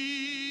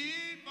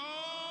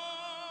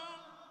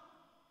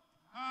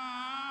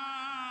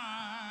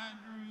I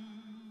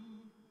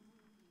drew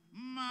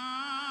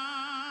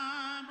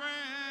my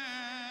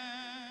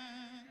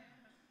breath?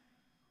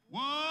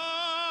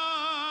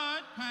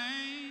 What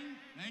pain,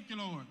 thank you,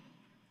 Lord,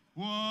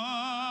 was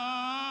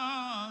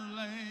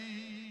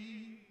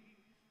laid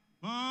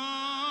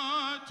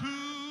but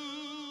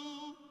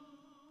to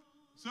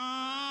secure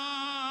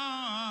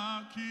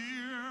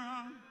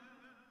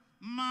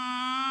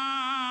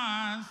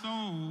my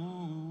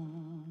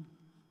soul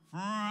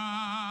from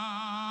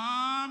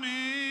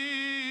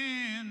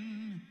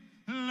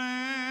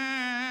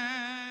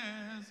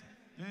endless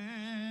death.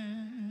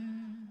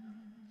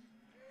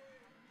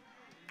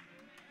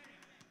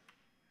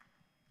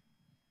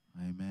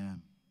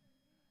 Amen.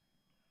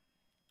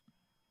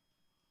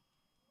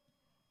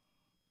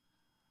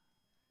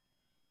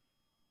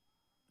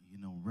 You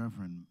know,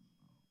 Reverend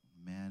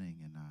Manning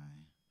and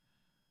I,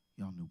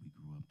 y'all knew we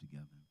grew up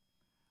together.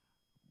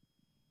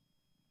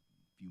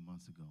 A few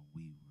months ago,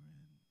 we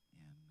were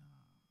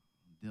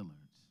in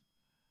Dillard's,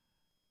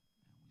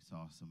 and we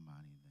saw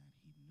somebody that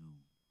he knew,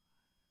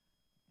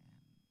 and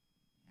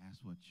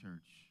asked what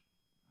church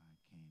I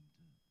came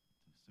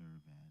to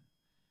serve at.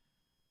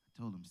 I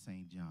told him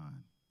St.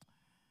 John.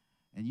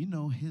 And you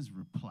know his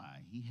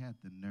reply, he had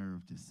the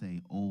nerve to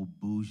say, "Old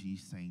bougie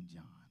St.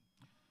 John."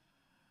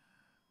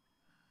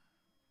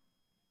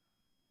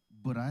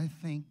 But I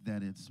think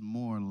that it's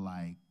more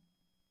like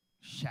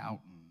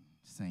shouting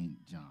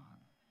St. John.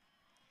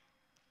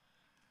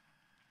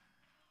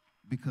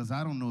 Because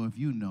I don't know if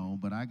you know,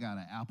 but I got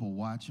an Apple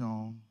Watch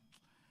on,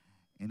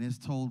 and it's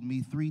told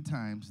me 3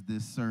 times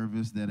this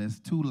service that it's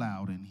too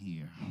loud in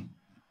here.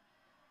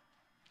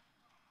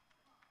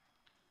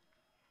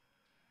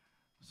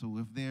 So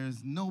if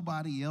there's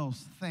nobody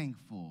else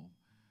thankful,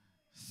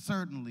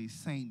 certainly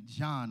St.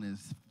 John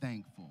is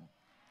thankful.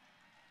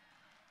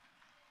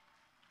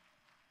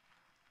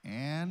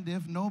 And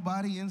if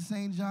nobody in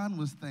St. John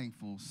was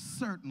thankful,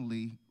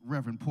 certainly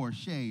Reverend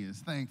Porche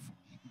is thankful.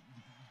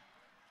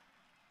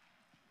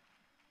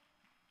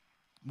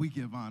 We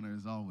give honor,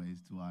 as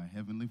always, to our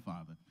Heavenly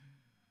Father,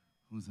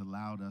 who's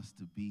allowed us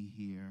to be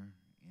here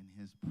in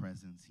his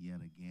presence yet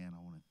again.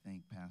 I want to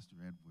thank Pastor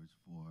Edwards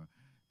for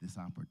this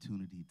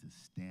opportunity to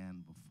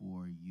stand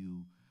before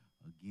you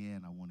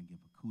again. I want to give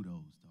a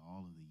kudos to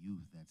all of the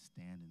youth that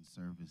stand in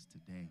service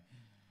today.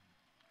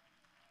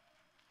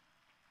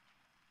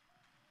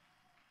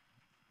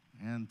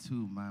 And to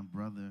my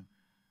brother,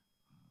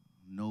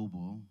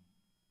 Noble,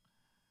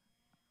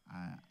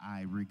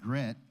 I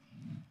regret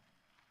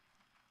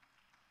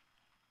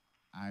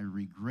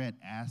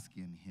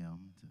asking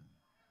him to,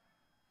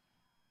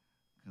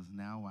 because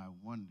now I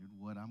wondered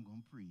what I'm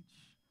going to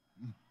preach.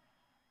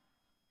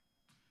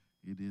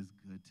 It is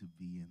good to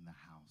be in the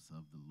house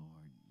of the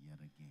Lord yet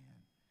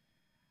again.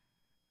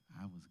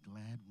 I was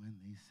glad when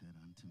they said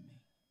unto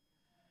me,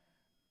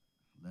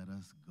 let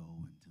us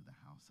go into the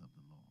house of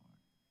the Lord.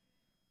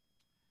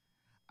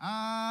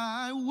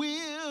 I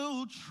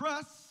will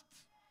trust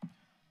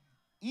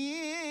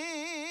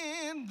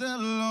in the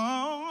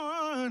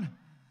Lord.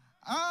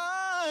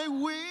 I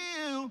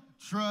will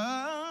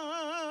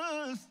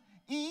trust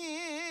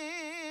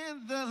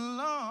in the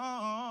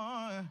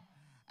Lord.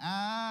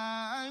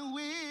 I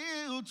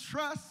will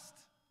trust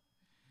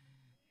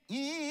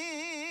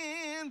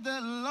in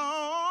the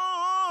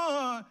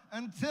Lord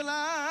until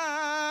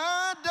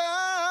I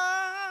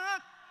die.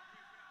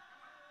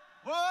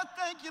 Oh,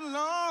 thank you,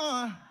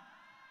 Lord.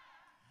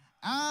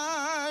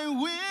 I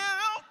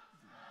will.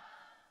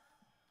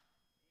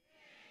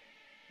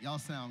 Y'all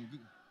sound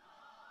good.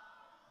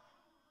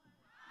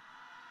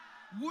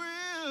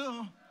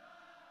 Will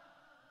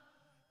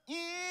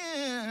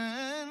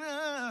in.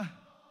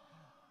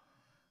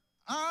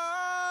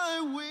 I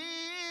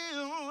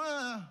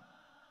will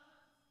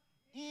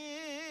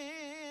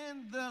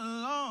in the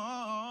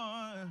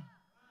Lord.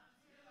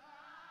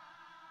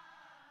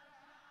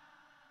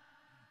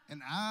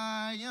 And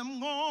I am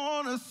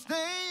gonna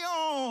stay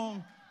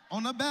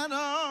on the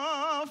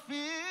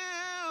battlefield.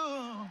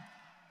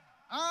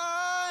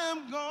 I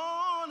am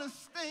gonna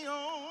stay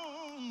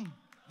on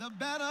the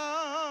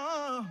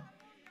battle.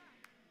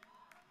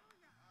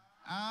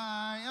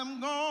 I am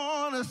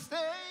gonna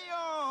stay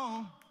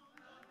on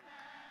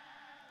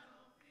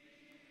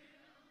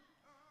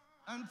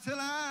until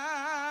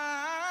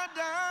I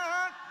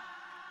die.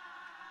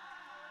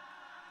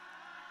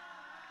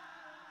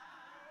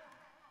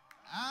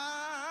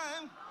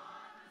 I'm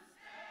gonna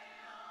stay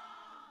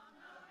on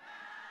the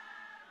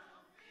battlefield.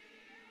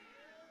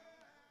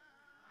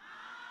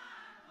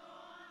 I'm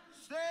gonna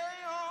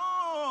stay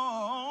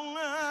on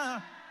the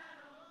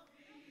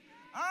battlefield.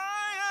 I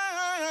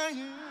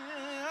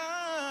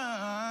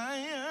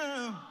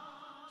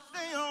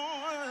stay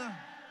on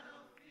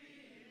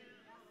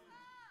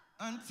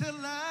until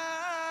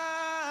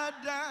I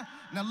die.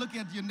 Now look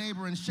at your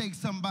neighbor and shake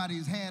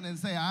somebody's hand and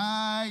say,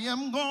 I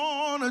am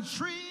gonna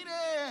treat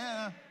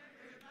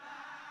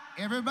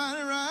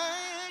everybody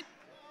right.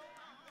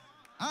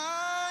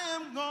 I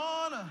am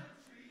gonna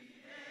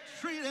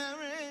treat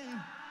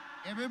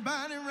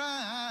everybody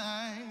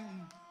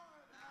right.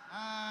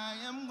 I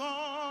am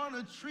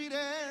gonna treat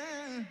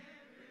everybody right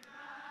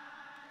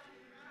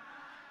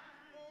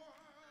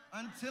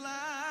until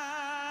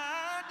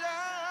I die.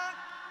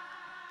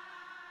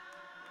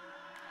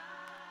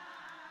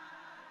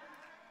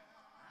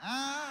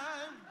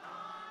 I'm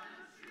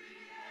gonna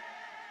treat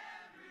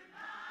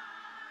everybody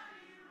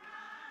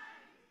right.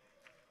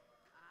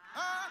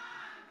 I'm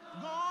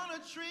gonna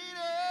treat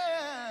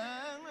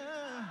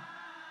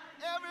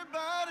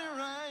everybody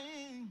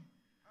right.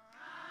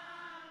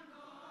 I'm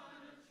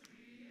gonna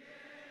treat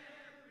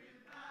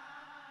everybody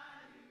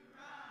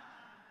right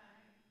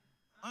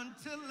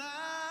until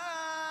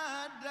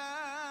I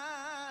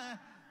die.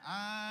 I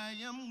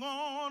am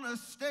gonna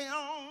stay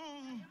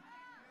on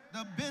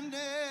the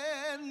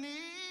bended knee.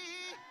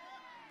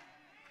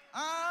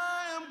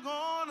 I am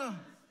gonna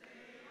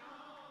stay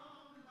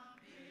on my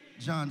bended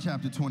knee. John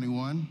chapter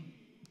 21.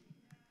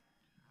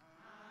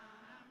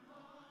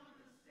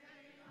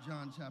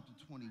 John chapter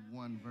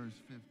 21, verse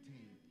 15.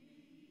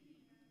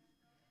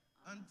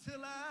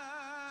 Until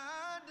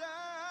I die.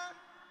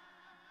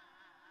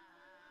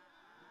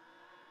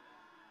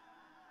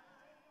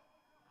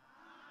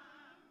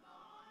 I'm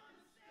gonna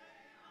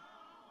stay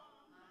on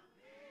my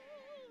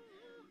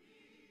bended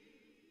knees.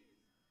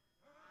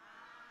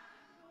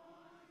 I'm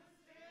gonna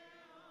stay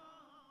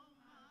on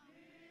my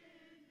bended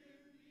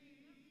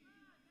knees.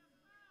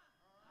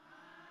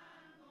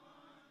 I'm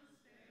gonna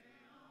stay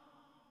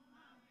on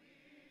my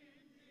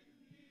bended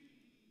knees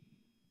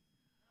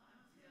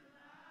until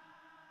I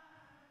die.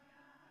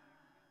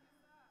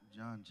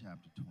 John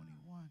chapter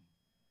 21.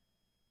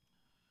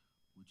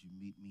 Would you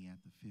meet me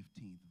at the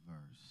 15th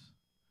verse?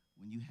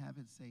 When you have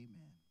it, say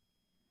amen.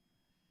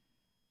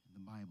 And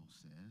the Bible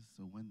says,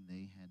 so when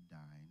they had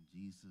dined,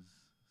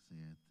 Jesus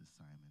said to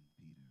Simon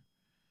Peter,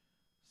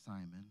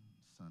 Simon,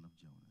 son of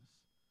Jonas,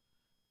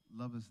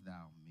 lovest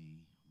thou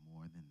me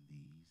more than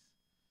these?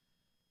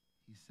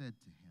 He said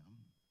to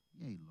him,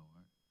 yea,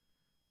 Lord,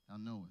 thou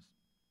knowest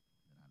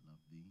that I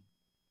love thee.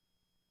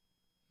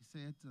 He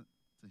said to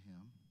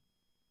him,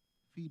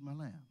 feed my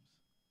lambs.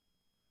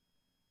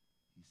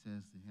 He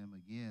says to him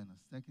again a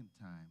second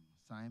time,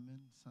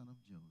 Simon, son of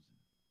Jonas,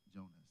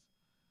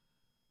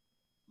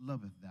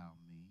 lovest thou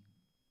me?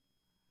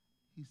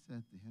 He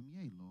said to him,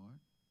 yea, Lord,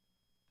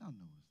 thou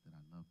knowest that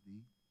I love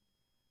thee.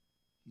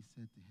 He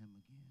said to him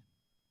again,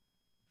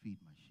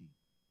 feed my sheep.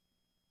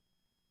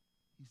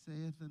 He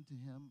saith unto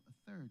him a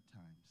third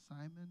time,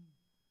 Simon,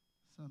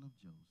 son of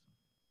Jonas,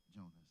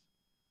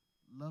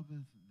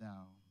 loveth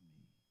thou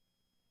me?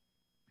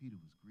 Peter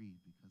was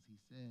grieved because he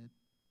said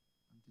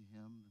unto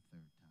him the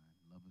third time,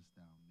 lovest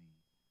thou me?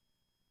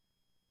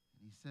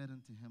 And he said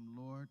unto him,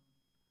 Lord,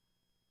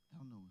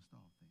 thou knowest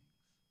all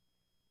things,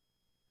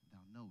 and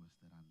thou knowest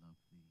that I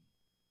love thee.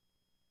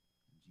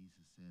 And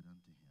Jesus said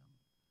unto him,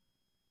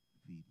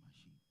 feed my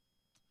sheep.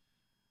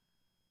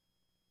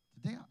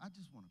 Today, I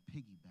just want to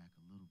piggyback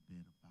a little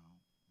bit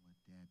about what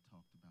Dad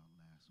talked about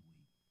last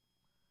week.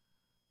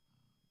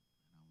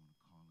 And I want to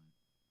call it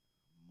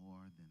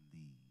more than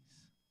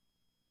these.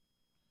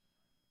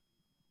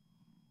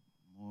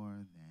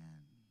 More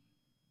than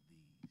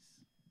these.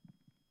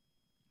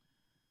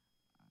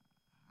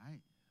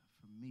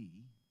 For me,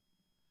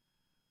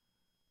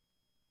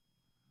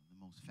 the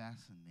most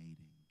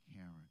fascinating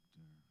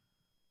character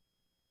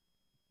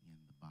in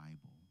the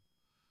Bible,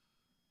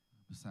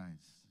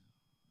 besides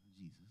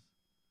Jesus,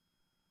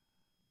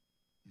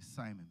 is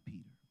Simon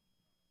Peter.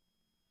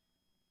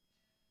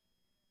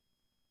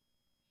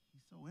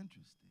 He's so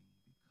interesting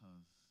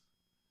because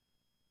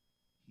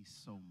he's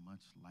so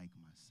much like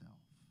myself.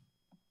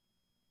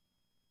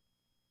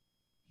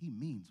 He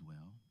means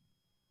well,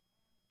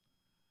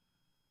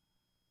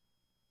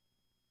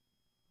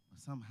 but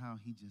somehow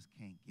he just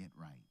can't get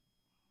right.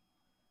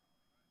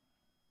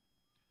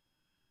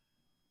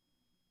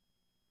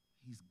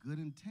 He's good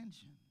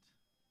intentioned,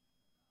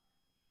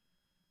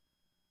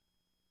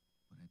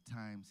 but at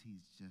times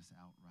he's just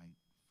outright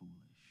foolish.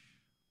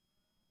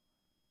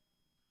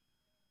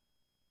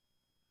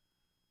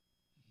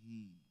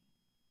 He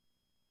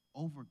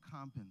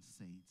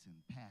overcompensates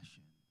in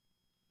passion,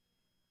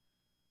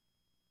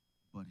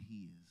 but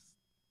he is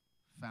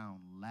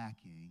found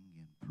lacking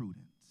in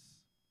prudence.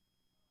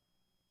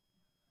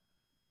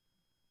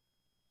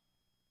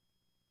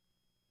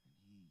 And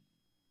he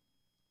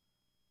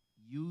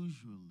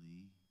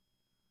usually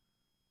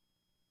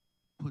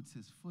puts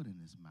his foot in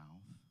his mouth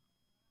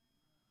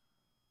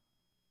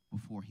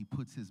before he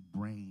puts his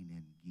brain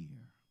in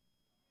gear.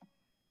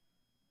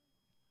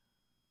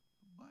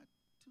 But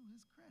to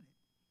his credit,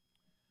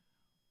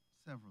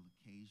 several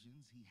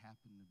occasions he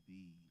happened to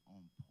be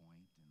on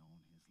point and on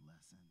his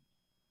lesson.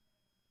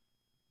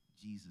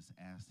 Jesus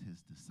asked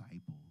his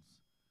disciples,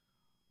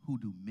 who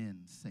do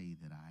men say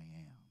that I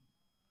am?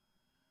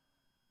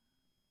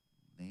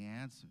 They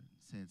answered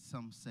and said,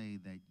 some say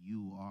that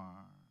you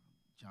are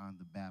John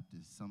the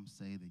Baptist, some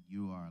say that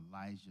you are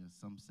Elijah,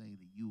 some say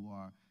that you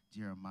are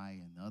Jeremiah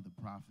and the other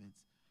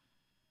prophets.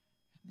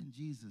 And then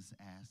Jesus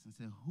asked and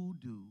said, who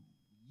do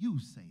you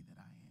say that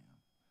I am?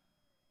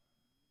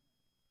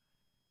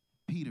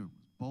 Peter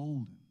was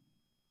bold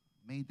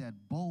and made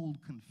that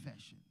bold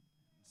confession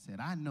and said,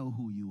 I know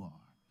who you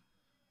are.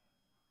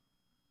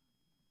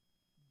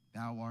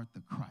 Thou art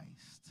the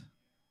Christ,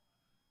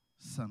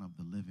 Son of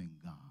the living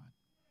God.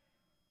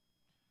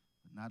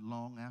 But not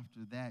long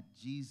after that,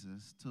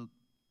 Jesus took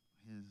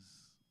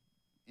his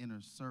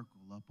inner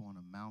circle up on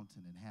a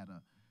mountain and had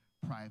a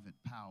private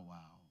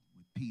powwow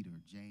with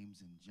Peter,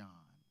 James, and John,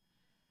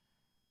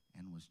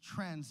 and was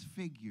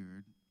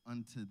transfigured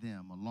unto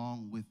them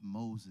along with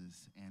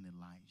Moses and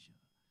Elijah.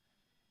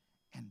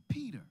 And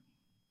Peter,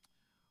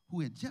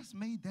 who had just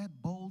made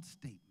that bold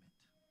statement,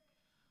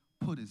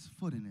 put his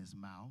foot in his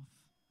mouth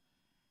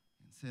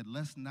and said,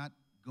 let's not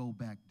go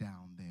back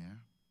down there.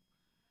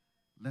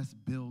 Let's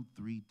build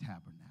 3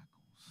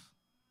 tabernacles.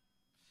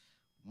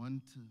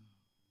 One to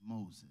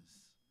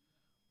Moses,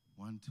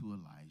 one to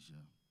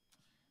Elijah,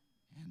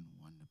 and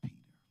one to Peter.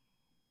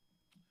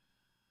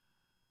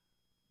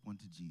 One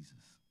to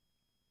Jesus.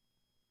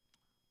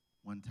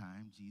 One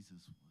time,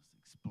 Jesus was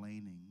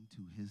explaining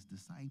to his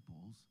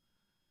disciples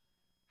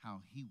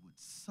how he would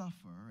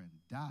suffer and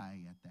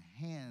die at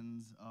the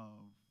hands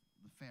of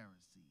the Pharisees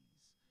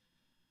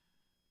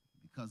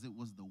because it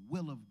was the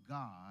will of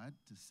God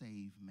to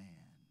save man.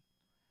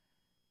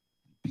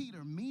 And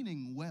Peter,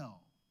 meaning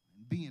well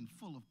and being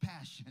full of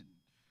passion,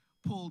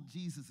 pulled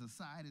Jesus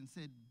aside and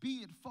said, be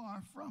it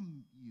far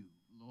from you,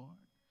 Lord.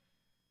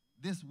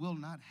 This will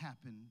not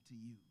happen to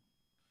you.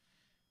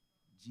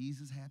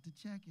 Jesus had to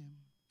check him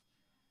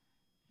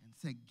and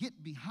said,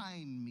 get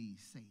behind me,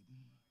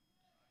 Satan,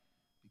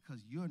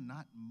 because you're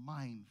not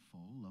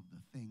mindful of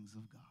the things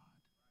of God.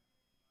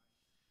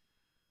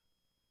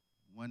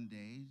 One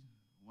day,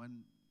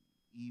 one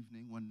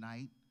evening, one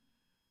night,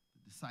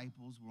 the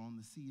disciples were on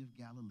the Sea of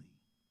Galilee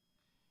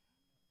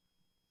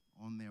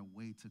on their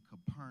way to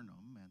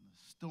Capernaum, and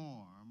the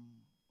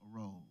storm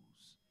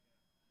arose.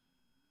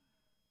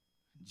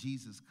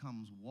 Jesus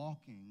comes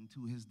walking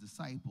to his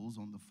disciples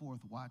on the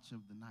 4th watch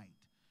of the night,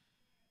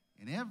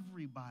 and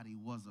everybody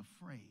was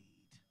afraid.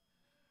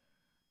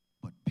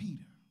 But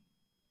Peter,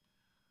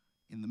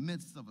 in the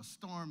midst of a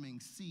storming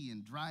sea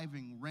and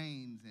driving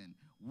rains and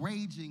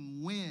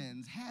raging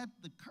winds, had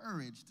the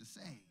courage to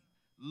say,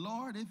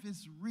 Lord, if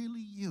it's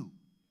really you,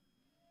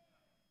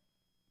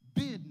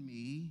 bid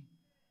me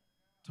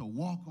to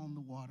walk on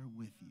the water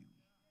with you.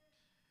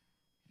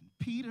 And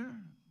Peter,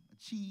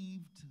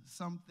 achieved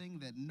something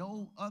that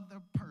no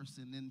other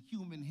person in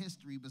human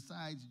history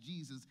besides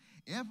Jesus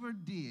ever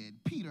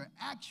did. Peter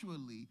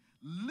actually,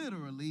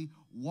 literally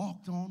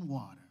walked on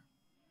water.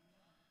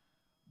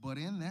 But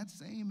in that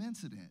same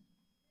incident,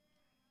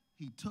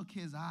 he took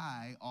his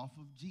eye off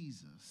of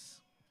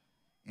Jesus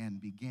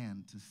and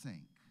began to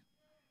sink.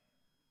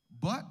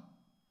 But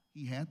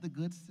he had the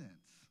good sense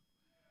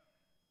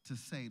to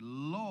say,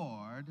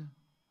 Lord,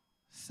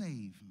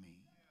 save me.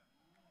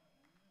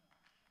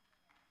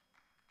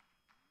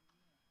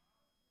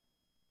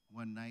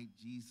 One night,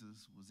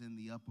 Jesus was in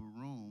the upper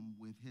room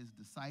with his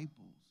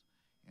disciples,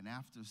 and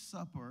after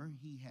supper,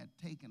 he had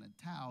taken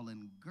a towel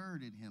and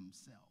girded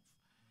himself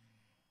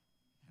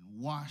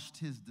and washed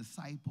his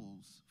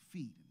disciples'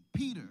 feet. And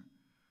Peter,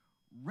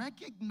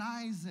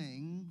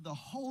 recognizing the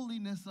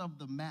holiness of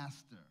the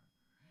master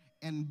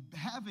and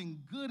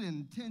having good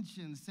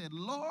intentions, said,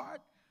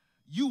 Lord,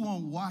 you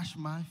won't wash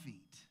my feet.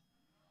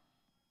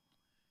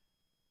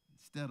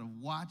 Instead of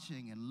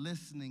watching and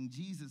listening,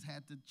 Jesus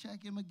had to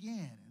check him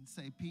again and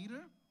say,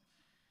 Peter,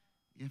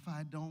 if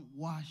I don't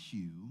wash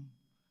you,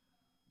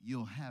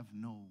 you'll have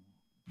no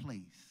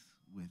place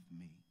with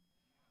me.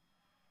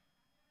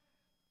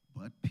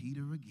 But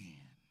Peter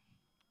again,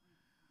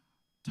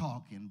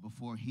 talking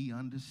before he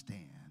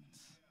understands,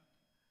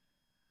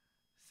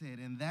 said,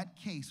 in that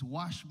case,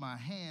 wash my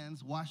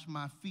hands, wash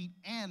my feet,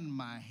 and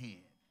my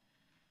head.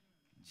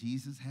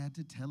 Jesus had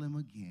to tell him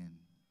again,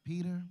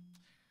 Peter,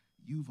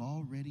 you've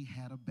already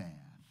had a bath.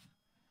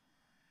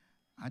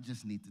 I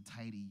just need to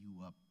tidy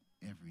you up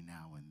every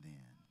now and then.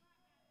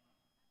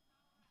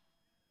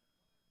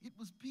 It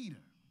was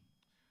Peter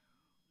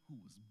who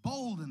was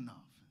bold enough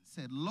and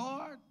said,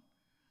 Lord,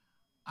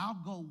 I'll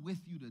go with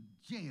you to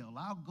jail.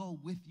 I'll go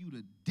with you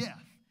to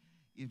death.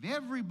 If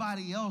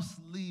everybody else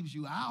leaves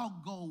you,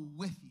 I'll go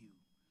with you.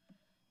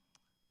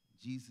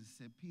 Jesus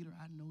said, Peter,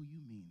 I know you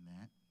mean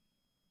that.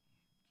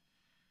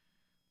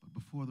 But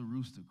before the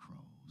rooster crows,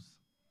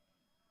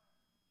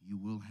 you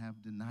will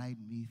have denied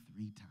me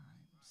 3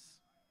 times.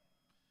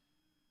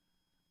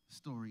 The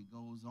story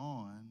goes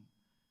on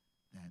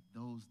that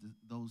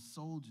those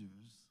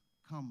soldiers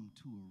come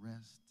to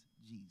arrest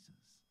Jesus.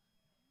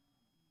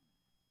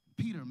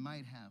 Peter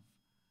might have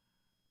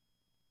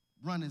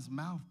run his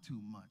mouth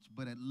too much,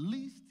 but at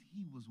least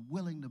he was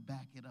willing to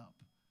back it up.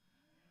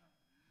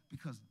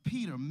 Because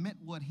Peter meant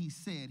what he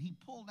said. He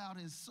pulled out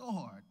his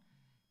sword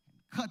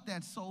and cut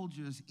that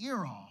soldier's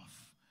ear off.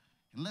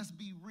 And let's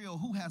be real,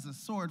 who has a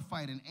sword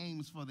fight and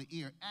aims for the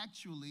ear?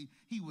 Actually,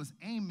 he was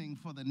aiming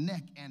for the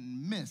neck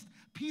and missed.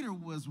 Peter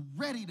was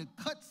ready to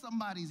cut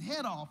somebody's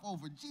head off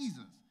over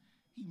Jesus.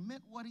 He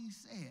meant what he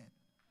said.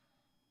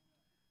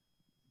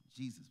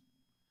 Jesus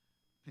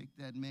picked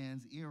that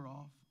man's ear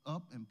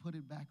up and put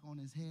it back on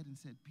his head and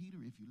said, Peter,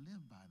 if you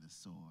live by the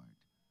sword,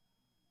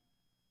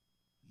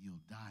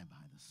 you'll die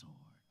by the sword.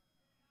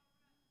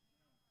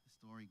 The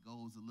story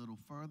goes a little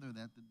further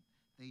that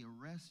they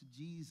arrest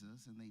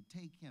Jesus and they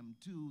take him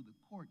to the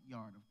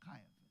courtyard of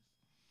Caiaphas.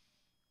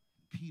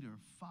 Peter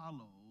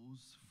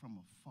follows from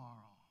afar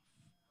off.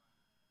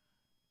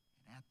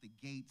 And at the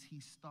gates, he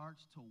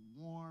starts to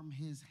warm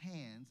his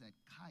hands at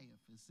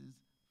Caiaphas's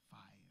fire.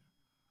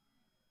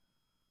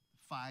 The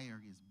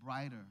fire is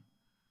brighter.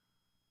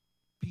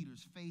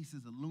 Peter's face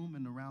is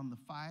illumined around the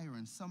fire,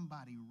 and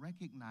somebody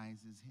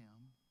recognizes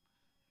him.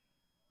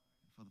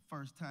 For the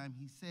first time,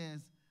 he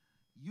says,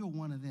 you're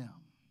one of them.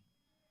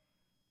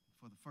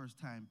 For the first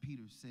time,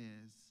 Peter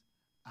says,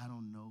 I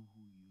don't know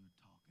who you're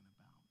talking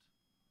about.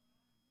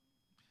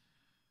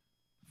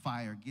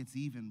 Fire gets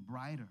even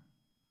brighter.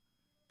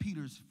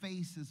 Peter's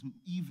face is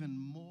even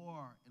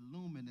more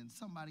illumined, and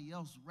somebody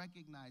else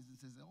recognizes and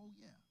says, oh,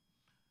 yeah,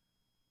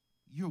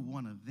 you're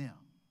one of them.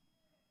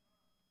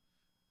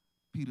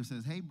 Peter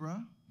says, hey,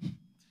 bruh,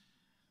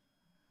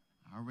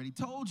 I already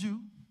told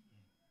you.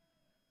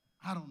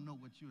 I don't know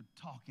what you're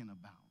talking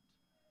about.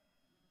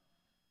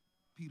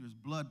 Peter's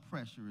blood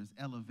pressure is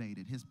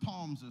elevated. His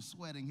palms are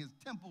sweating. His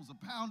temples are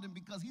pounding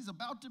because he's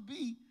about to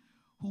be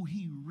who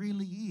he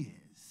really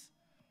is.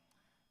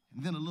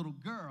 And then a little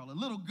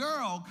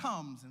girl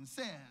comes and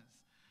says,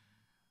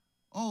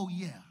 oh,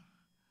 yeah,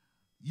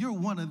 you're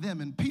one of them.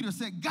 And Peter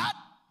said, God,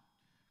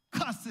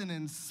 cussing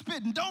and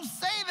spitting, don't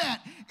say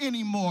that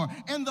anymore.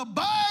 And the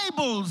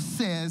Bible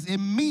says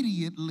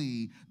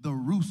immediately the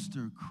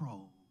rooster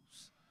crows.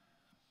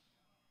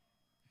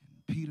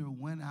 And Peter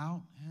went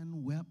out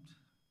and wept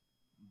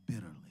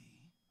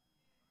bitterly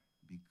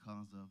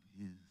because of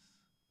his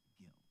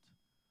guilt.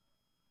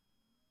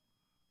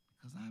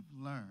 Because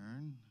I've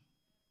learned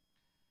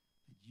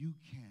that you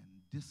can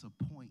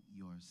disappoint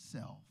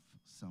yourself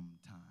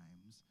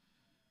sometimes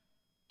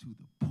to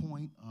the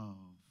point of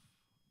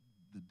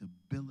the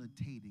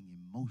debilitating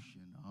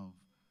emotion of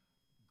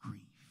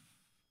grief.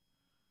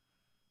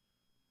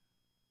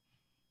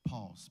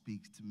 Paul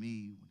speaks to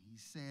me when he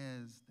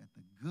says that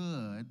the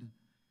good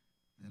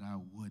that I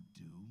would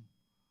do,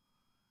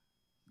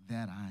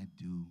 that I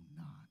do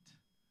not.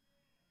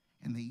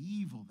 And the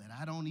evil that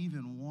I don't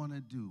even want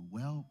to do,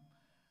 well,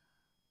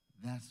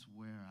 that's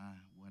what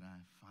I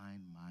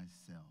find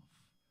myself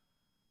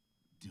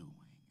doing?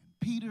 And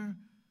Peter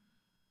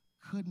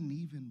couldn't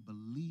even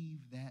believe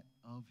that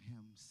of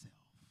himself,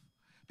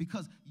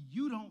 because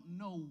you don't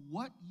know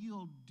what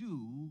you'll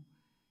do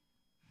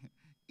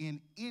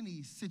in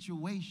any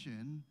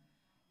situation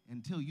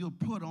until you're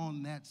put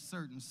on that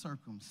certain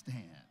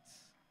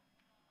circumstance.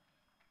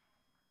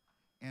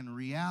 And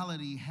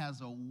reality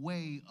has a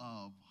way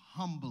of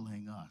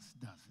humbling us,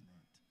 doesn't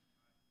it?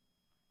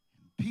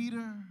 And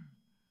Peter,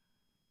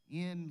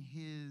 in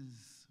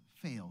his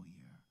failure,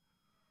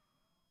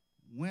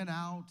 went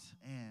out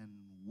and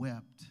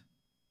wept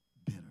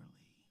bitterly.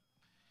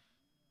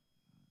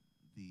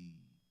 The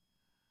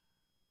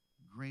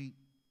great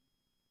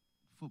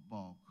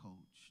football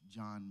coach,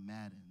 John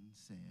Madden,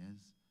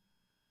 says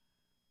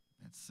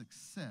that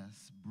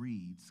success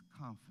breeds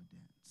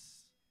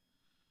confidence.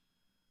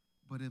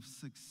 But if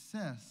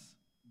success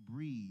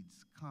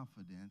breeds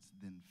confidence,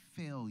 then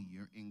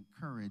failure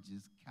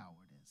encourages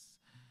cowardice.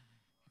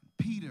 And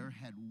Peter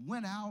had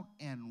went out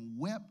and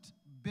wept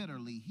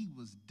bitterly. He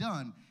was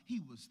done.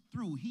 He was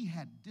through. He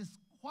had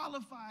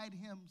disqualified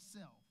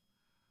himself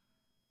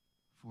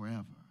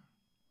forever.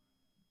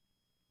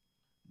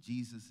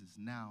 Jesus is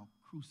now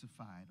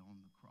crucified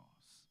on the cross.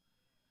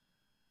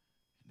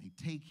 And they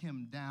take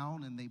him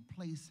down and they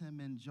place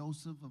him in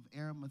Joseph of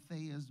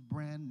Arimathea's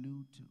brand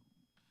new tomb.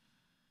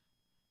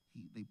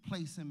 They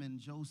place him in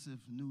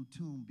Joseph's new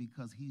tomb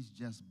because he's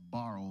just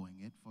borrowing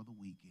it for the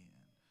weekend.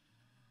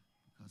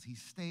 Because he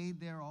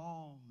stayed there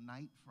all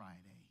night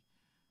Friday,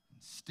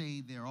 and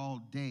stayed there all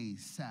day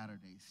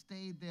Saturday,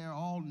 stayed there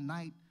all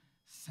night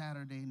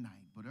Saturday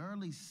night. But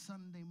early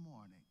Sunday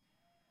morning,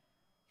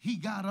 he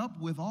got up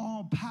with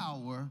all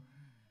power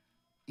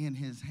in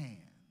his hands.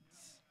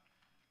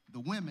 The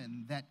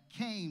women that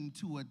came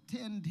to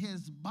attend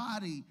his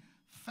body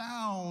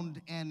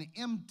found an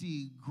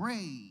empty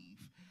grave.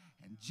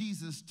 And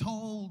Jesus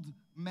told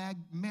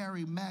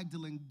Mary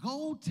Magdalene,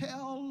 "Go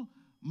tell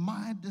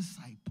my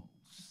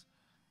disciples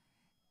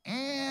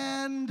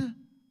and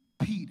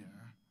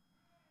Peter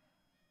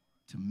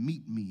to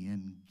meet me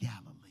in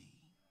Galilee."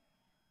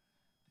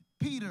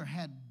 Peter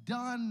had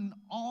done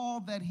all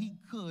that he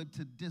could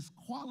to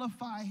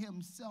disqualify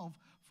himself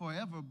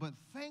forever, but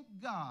thank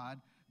God,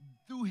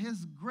 through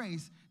his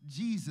grace,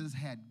 Jesus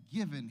had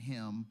given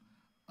him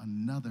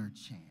another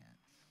chance.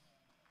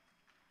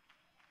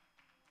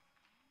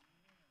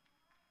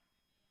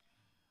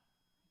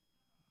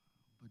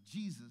 But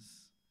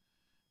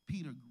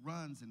Peter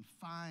runs and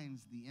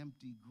finds the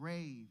empty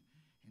grave,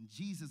 and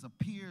Jesus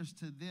appears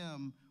to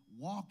them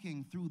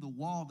walking through the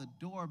wall, the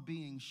door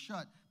being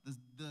shut.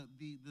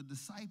 The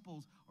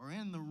disciples are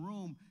in the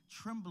room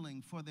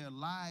trembling for their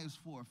lives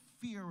for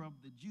fear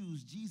of the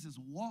Jews. Jesus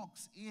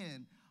walks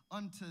in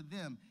unto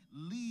them,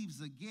 leaves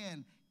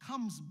again,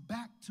 comes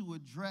back to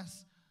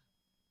address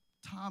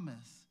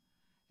Thomas,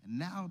 and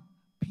now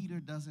Peter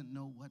doesn't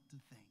know what to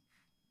think.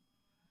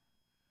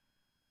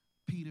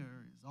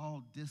 Peter is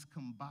all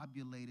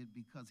discombobulated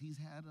because he's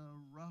had a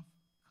rough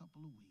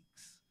couple of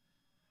weeks.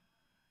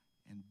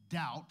 And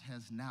doubt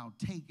has now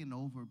taken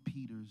over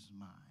Peter's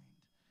mind.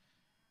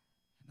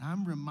 And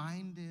I'm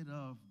reminded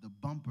of the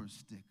bumper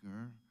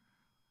sticker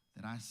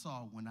that I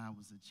saw when I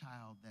was a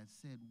child that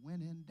said,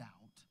 "When in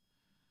doubt,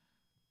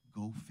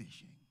 go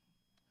fishing."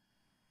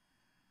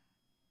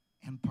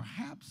 And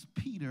perhaps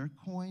Peter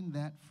coined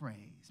that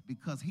phrase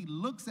because he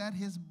looks at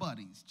his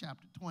buddies,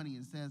 chapter 20,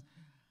 and says,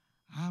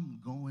 "I'm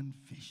going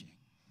fishing.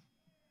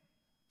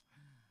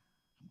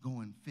 I'm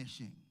going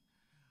fishing."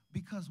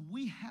 Because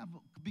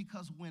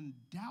when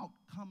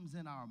doubt comes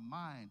in our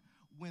mind,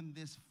 when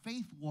this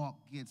faith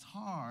walk gets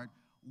hard,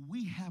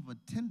 we have a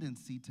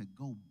tendency to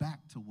go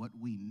back to what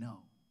we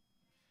know.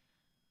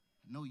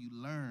 I know you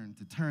learn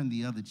to turn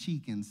the other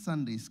cheek in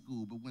Sunday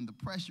school, but when the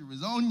pressure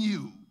is on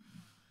you,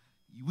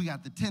 we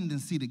got the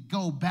tendency to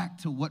go back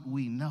to what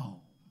we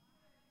know.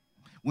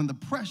 When the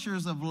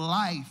pressures of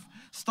life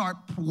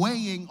start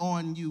weighing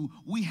on you,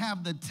 we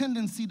have the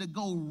tendency to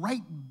go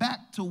right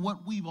back to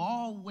what we've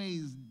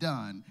always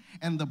done.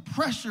 And the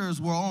pressures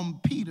were on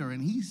Peter,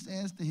 and he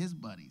says to his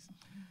buddies,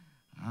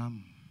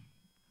 I'm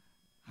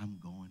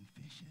going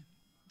fishing.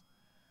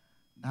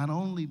 Not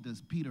only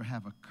does Peter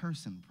have a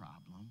cursing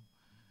problem,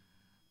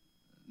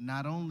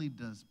 not only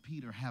does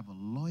Peter have a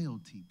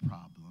loyalty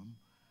problem,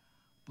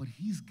 but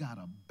he's got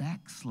a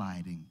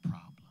backsliding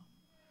problem.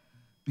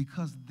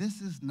 Because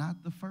this is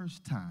not the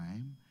first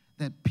time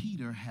that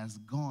Peter has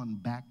gone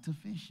back to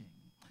fishing.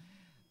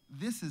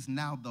 This is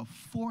now the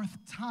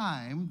fourth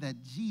time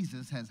that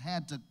Jesus has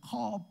had to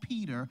call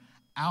Peter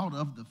out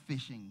of the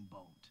fishing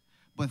boat.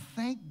 But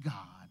thank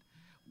God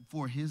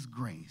for his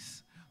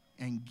grace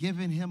and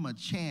giving him a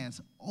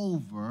chance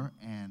over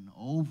and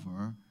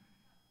over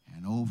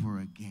and over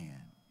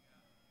again.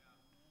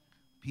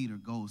 Peter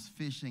goes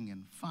fishing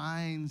and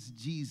finds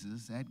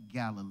Jesus at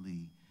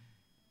Galilee,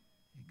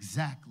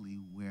 exactly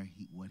where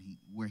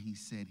he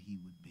said he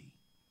would be.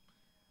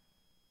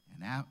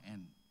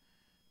 And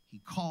he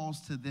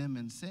calls to them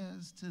and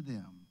says to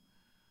them,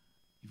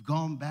 "You've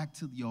gone back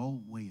to your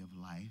old way of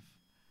life.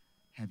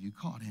 Have you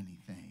caught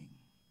anything?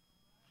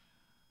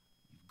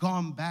 You've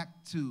gone back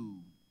to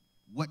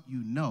what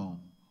you know,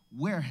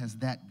 where has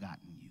that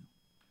gotten you?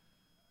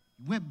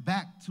 You went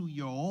back to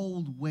your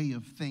old way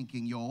of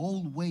thinking, your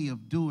old way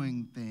of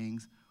doing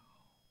things.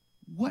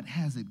 What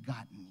has it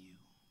gotten you?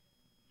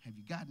 Have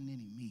you gotten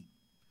any meat?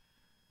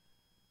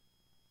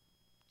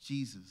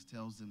 Jesus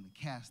tells them to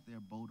cast their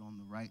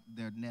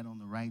net on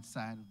the right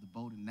side of the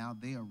boat, and now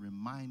they are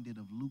reminded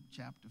of Luke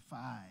chapter 5,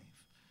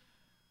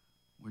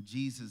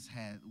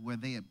 where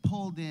they had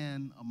pulled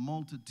in a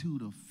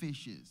multitude of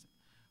fishes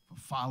for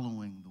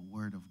following the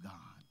word of God.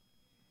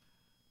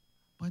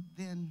 But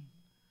then,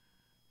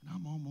 and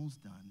I'm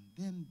almost done,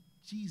 then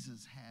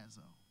Jesus has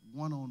a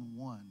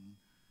one-on-one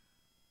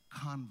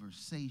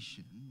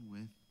conversation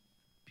with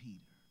Peter.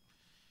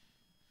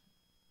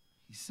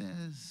 He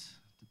says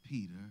to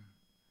Peter,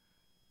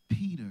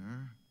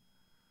 Peter,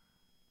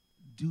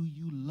 do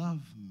you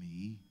love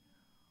me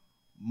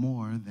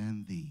more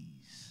than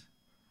these?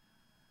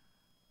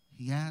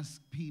 He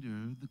asked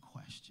Peter the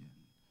question,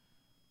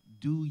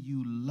 do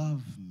you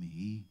love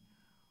me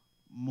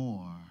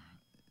more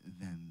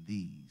than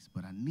these?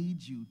 But I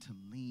need you to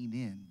lean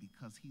in,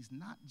 because he's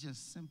not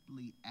just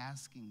simply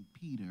asking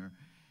Peter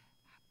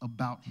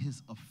about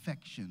his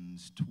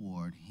affections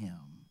toward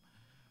him.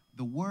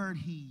 The word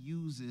he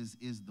uses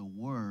is the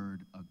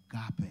word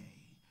agape,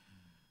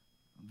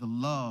 the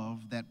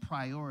love that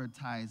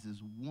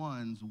prioritizes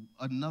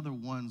another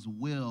one's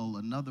will,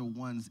 another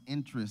one's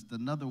interest,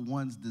 another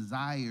one's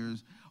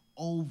desires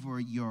over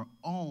your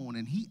own.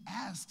 And he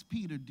asks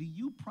Peter, do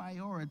you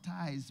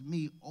prioritize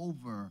me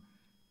over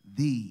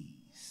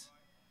these?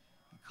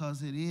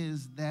 Because it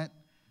is that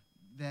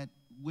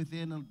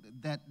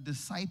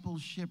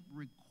discipleship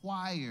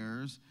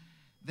requires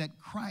that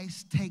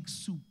Christ takes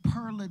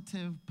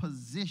superlative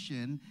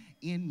position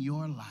in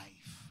your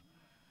life.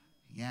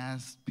 He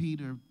asked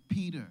Peter,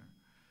 Peter,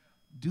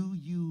 do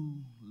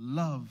you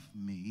love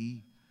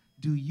me?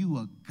 Do you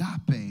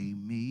agape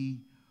me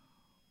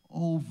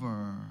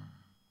over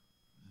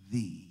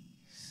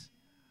these?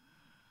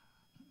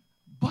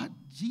 But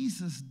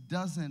Jesus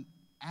doesn't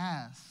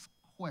ask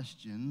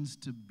questions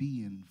to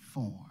be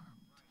informed.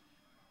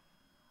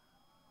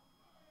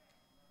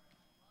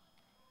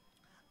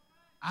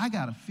 I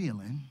got a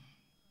feeling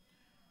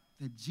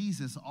that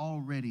Jesus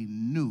already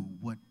knew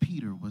what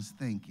Peter was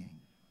thinking.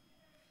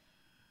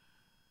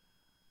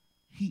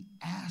 He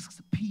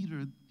asks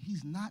Peter,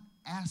 he's not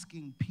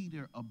asking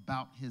Peter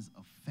about his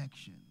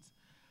affections,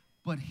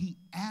 but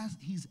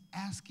he's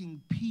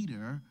asking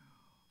Peter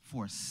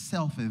for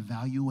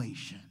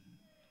self-evaluation.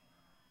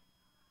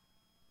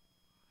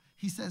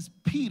 He says,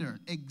 Peter,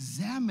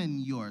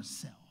 examine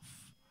yourself.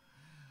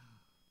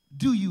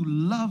 Do you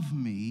love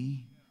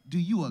me?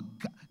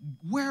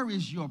 Where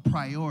is your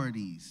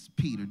priorities,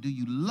 Peter? Do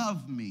you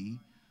love me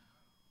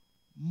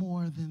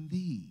more than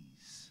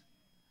these?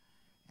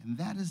 And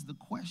that is the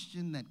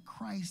question that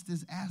Christ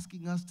is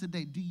asking us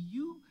today. Do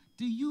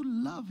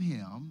you love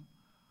him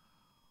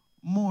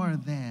more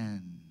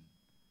than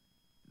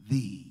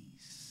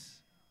these?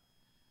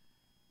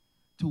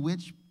 To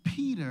which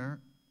Peter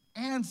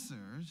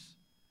answers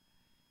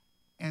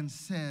and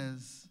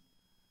says,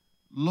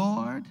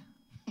 Lord,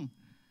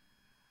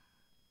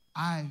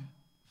 I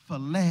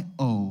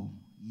phileo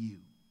you.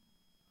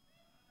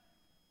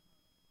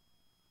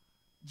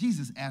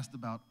 Jesus asked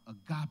about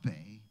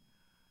agape,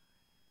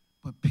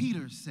 but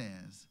Peter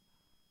says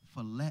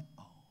phileo.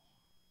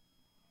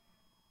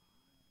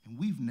 And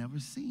we've never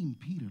seen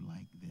Peter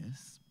like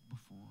this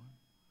before.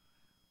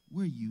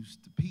 We're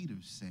used to Peter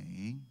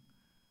saying,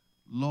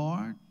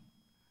 Lord,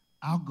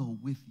 I'll go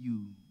with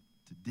you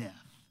to death.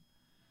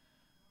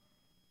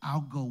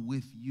 I'll go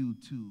with you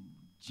to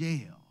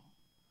jail.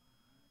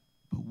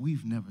 But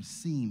we've never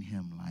seen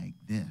him like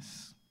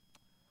this.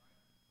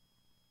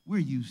 We're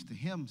used to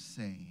him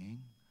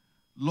saying,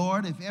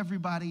 Lord, if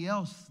everybody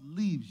else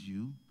leaves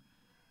you,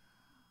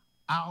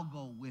 I'll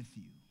go with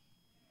you.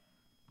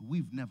 But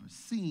we've never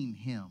seen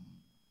him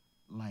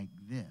like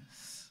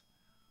this.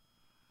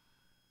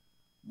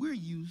 We're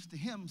used to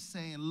him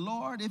saying,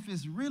 Lord, if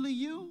it's really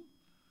you,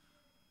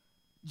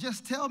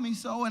 just tell me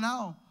so and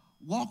I'll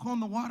walk on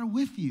the water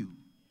with you.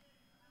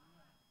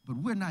 But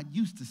we're not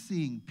used to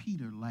seeing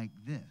Peter like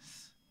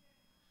this,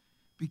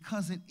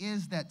 because it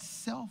is that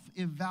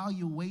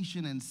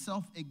self-evaluation and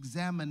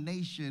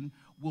self-examination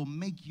will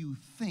make you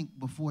think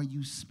before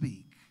you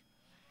speak.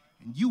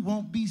 And you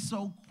won't be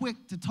so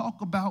quick to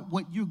talk about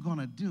what you're going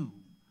to do.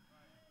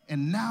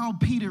 And now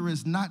Peter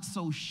is not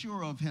so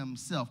sure of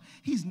himself.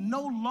 He's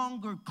no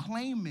longer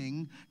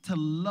claiming to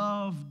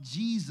love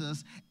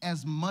Jesus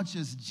as much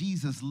as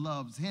Jesus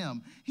loves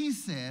him. He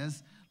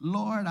says,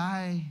 Lord,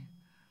 I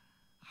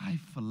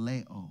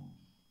phileo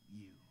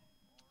you.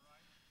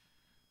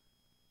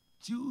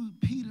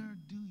 Peter,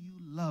 do you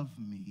love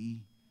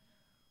me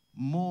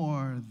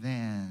more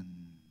than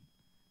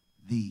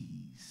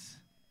these?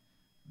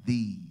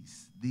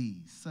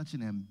 Such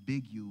an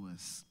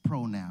ambiguous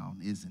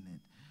pronoun, isn't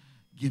it?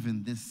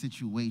 Given this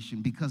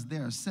situation, because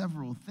there are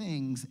several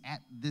things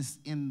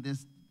in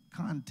this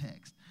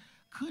context.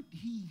 Could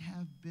he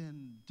have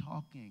been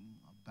talking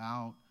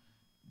about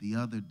the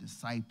other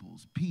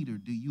disciples, Peter,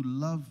 do you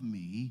love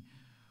me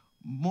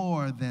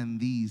more than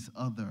these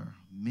other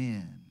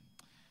men?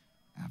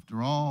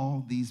 After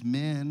all, these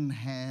men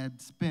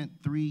had spent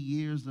 3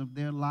 years of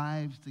their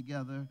lives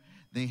together.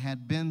 They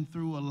had been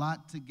through a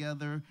lot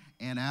together,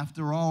 and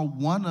after all,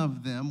 one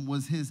of them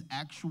was his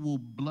actual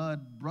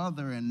blood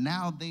brother, and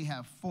now they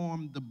have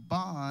formed the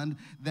bond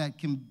that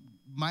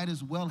might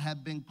as well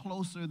have been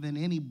closer than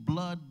any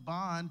blood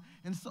bond.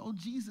 And so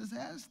Jesus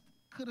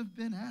could have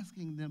been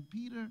asking them,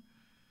 Peter,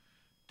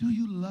 do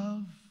you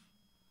love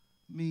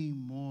me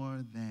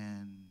more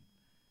than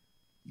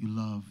you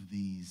love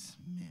these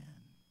men?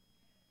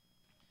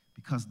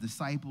 Because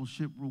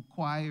discipleship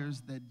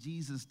requires that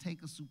Jesus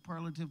take a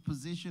superlative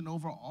position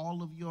over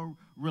all of your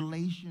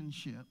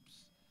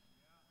relationships.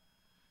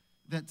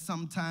 That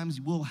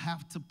sometimes we'll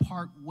have to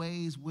part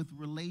ways with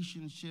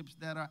relationships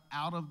that are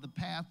out of the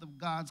path of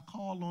God's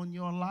call on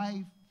your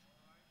life.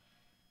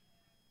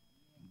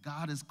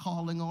 God is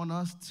calling on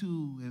us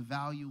to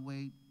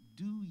evaluate,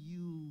 do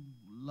you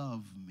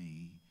love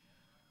me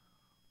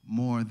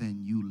more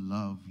than you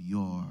love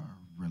your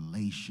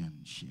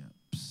relationships?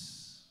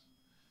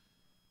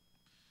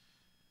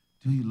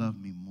 Do you love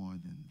me more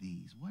than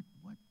these? What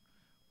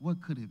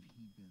could have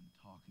he been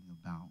talking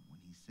about when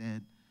he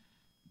said,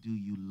 do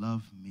you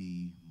love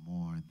me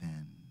more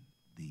than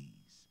these?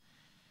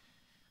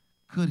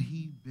 Could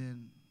he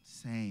been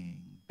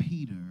saying,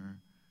 Peter,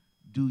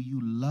 do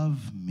you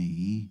love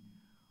me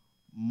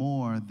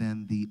more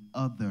than the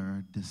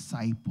other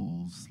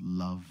disciples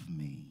love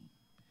me?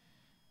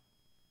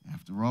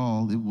 After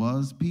all, it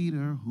was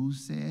Peter who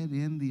said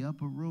in the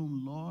upper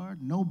room, Lord,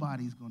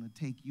 nobody's going to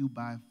take you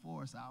by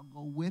force. I'll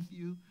go with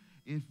you.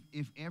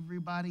 If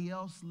everybody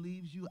else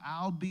leaves you,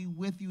 I'll be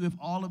with you. If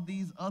all of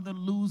these other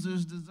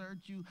losers desert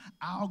you,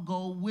 I'll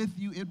go with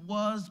you. It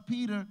was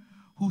Peter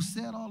who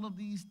said all of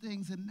these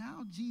things. And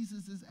now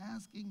Jesus is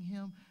asking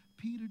him,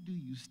 Peter, do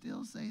you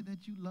still say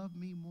that you love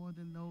me more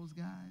than those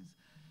guys?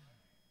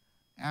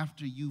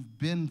 After you've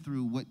been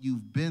through what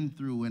you've been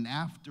through, and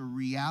after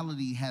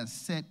reality has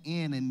set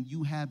in and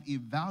you have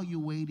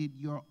evaluated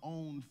your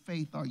own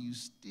faith, are you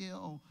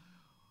still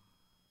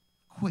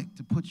quick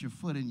to put your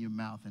foot in your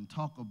mouth and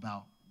talk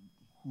about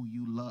who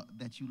you love,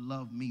 that you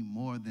love me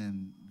more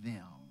than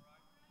them?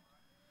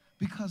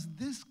 Because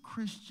this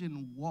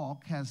Christian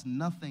walk has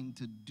nothing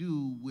to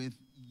do with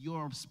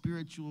your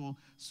spiritual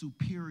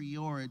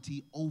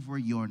superiority over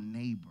your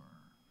neighbor.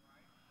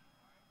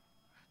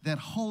 That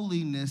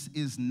holiness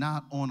is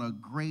not on a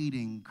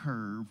grading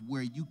curve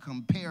where you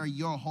compare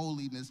your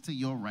holiness to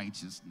your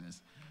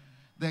righteousness.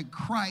 That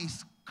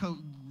Christ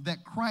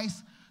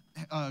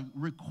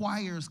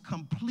requires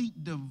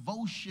complete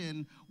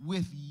devotion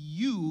with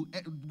you,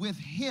 with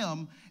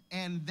him,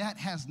 and that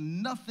has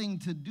nothing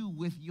to do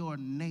with your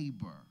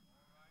neighbor.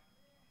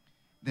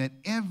 That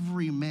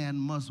every man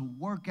must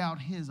work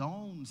out his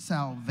own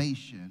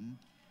salvation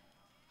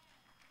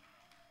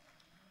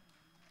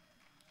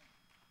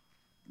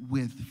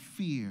with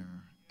fear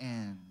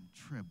and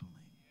trembling.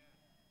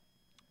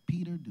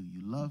 Peter, do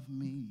you love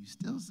me? You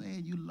still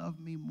saying you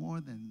love me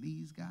more than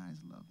these guys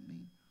love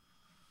me?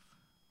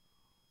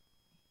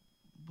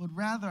 But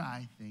rather,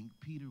 I think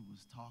Peter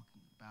was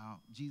talking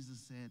about, Jesus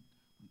said,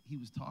 he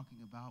was talking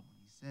about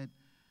when he said,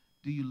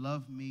 do you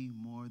love me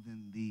more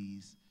than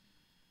these?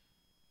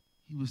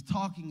 He was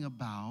talking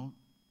about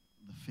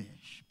the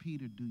fish.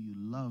 Peter, do you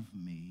love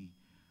me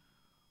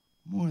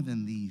more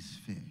than these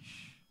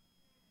fish?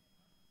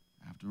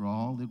 After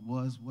all, it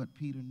was what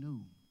Peter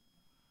knew.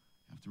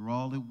 After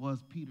all, it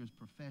was Peter's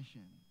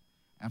profession.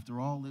 After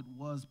all, it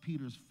was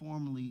Peter's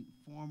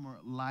former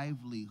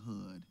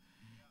livelihood.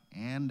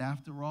 And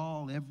after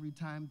all, every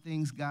time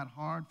things got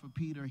hard for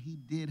Peter, he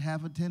did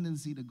have a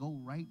tendency to go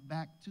right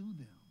back to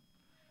them.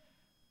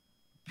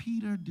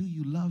 Peter, do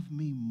you love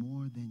me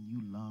more than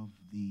you love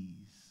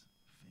these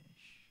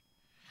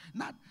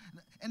fish?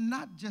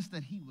 Not just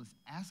that he was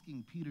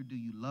asking Peter, do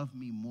you love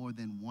me more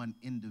than one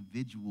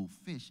individual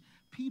fish?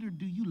 Peter,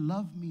 do you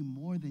love me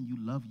more than you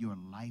love your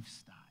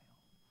lifestyle?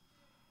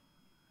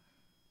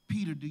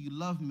 Peter, do you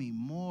love me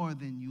more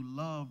than you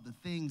love the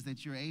things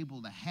that you're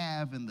able to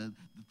have and the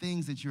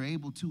things that you're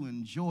able to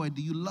enjoy?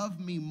 Do you love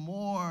me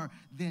more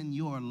than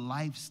your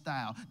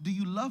lifestyle? Do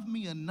you love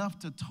me enough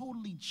to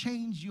totally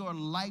change your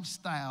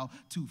lifestyle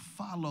to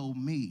follow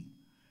me?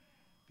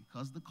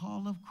 Because the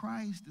call of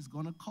Christ is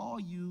going to call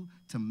you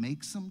to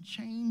make some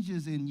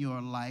changes in your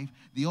life.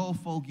 The old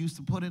folk used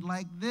to put it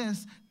like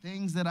this: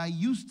 things that I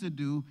used to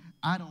do,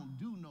 I don't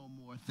do no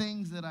more.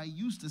 Things that I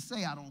used to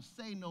say, I don't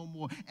say no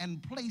more.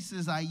 And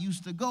places I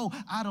used to go,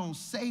 I don't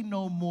say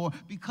no more.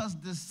 Because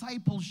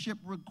discipleship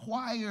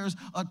requires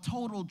a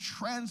total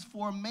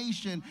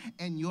transformation,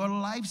 and your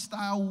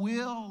lifestyle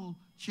will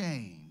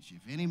change.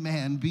 If any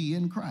man be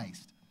in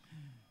Christ,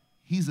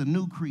 he's a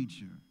new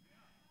creature.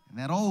 And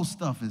that old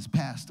stuff is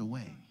passed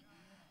away.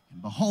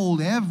 And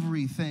behold,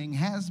 everything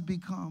has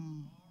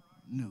become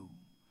new.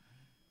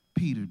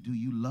 Peter, do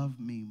you love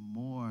me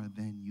more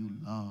than you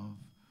love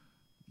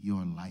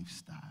your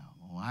lifestyle?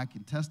 Oh, I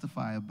can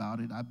testify about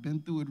it. I've been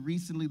through it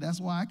recently.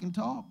 That's why I can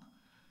talk.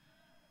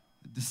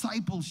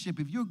 Discipleship,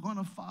 if you're going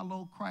to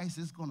follow Christ,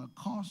 it's going to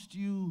cost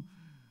you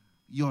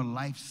your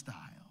lifestyle.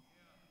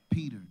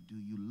 Peter, do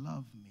you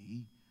love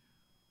me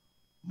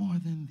more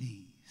than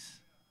these?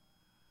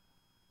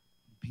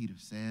 Peter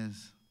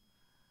says,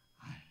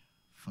 I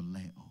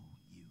phileo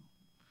you.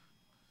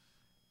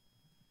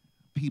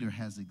 Peter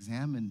has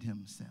examined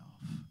himself.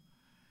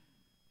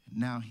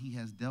 Now he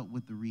has dealt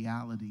with the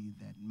reality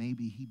that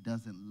maybe he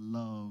doesn't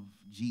love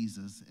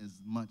Jesus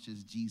as much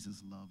as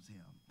Jesus loves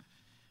him.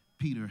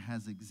 Peter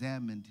has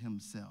examined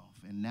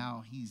himself, and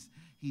now he's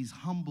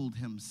humbled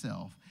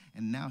himself,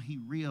 and now he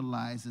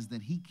realizes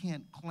that he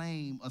can't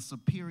claim a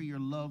superior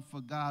love for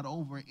God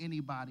over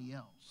anybody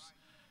else.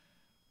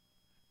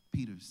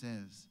 Peter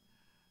says,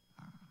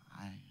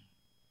 I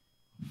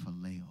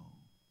phileo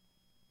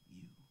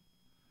you.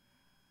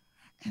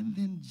 And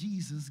then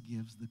Jesus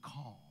gives the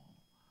call.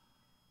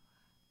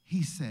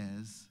 He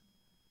says,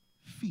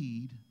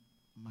 feed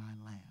my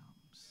lambs.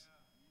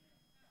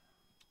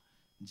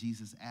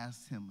 Jesus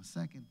asked him a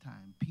second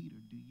time, Peter,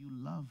 do you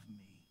love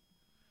me?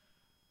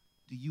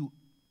 Do you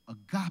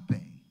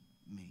agape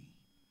me?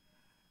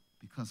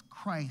 Because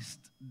Christ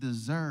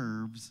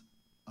deserves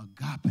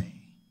agape.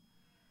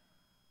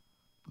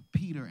 But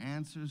Peter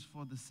answers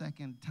for the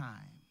second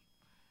time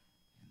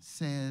and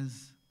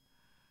says,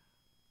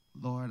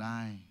 Lord,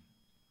 I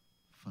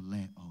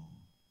phileo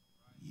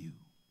you.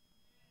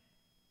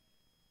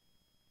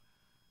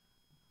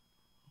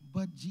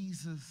 But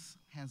Jesus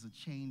has a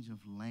change of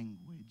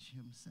language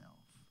himself.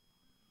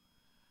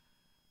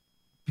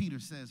 Peter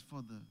says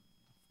for the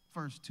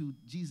first two,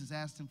 Jesus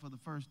asked him for the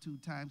first two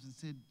times and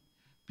said,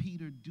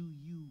 Peter, do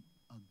you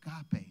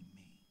agape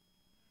me?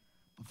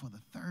 But for the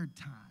third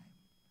time,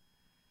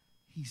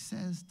 he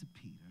says to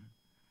Peter,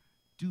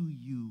 do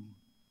you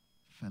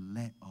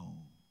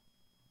phileo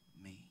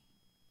me?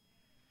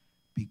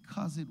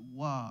 Because it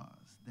was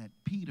that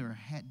Peter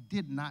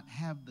did not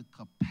have the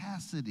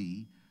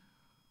capacity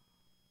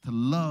to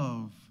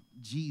love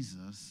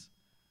Jesus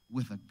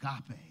with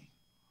agape.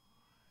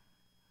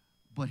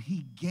 But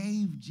he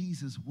gave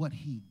Jesus what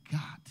he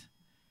got,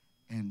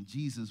 and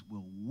Jesus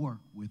will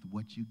work with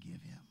what you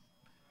give him.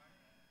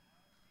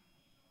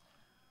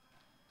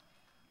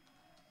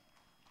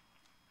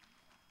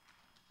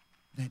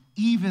 That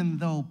even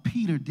though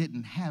Peter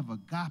didn't have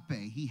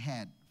agape, he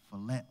had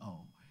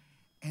phileo.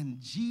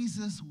 And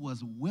Jesus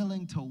was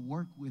willing to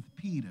work with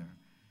Peter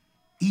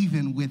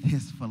even with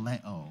his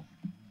phileo.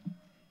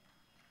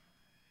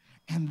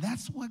 And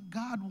that's what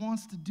God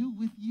wants to do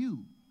with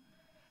you.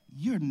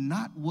 You're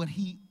not what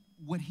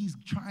he's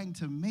trying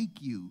to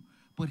make you,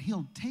 but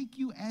he'll take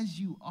you as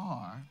you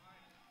are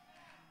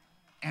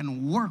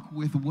and work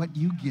with what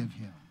you give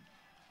him.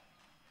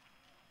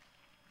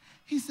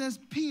 He says,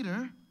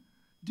 Peter,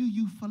 do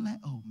you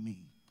phileo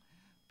me?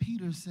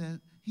 Peter says,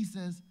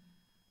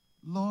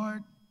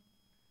 Lord,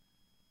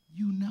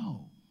 you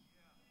know.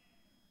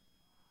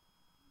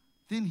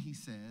 Then he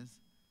says,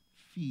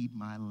 feed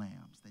my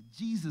lambs. That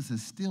Jesus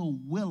is still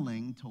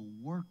willing to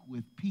work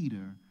with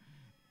Peter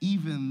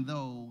even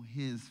though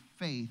his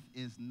faith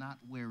is not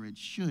where it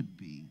should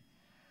be.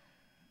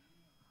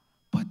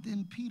 But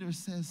then Peter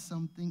says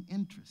something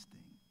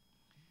interesting,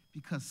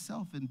 because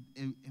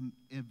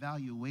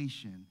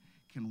self-evaluation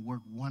can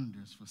work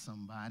wonders for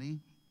somebody.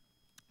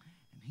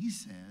 And he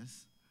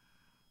says,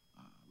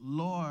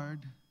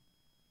 Lord,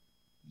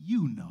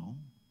 you know.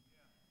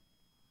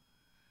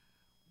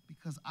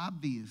 Because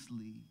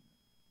obviously,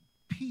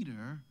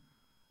 Peter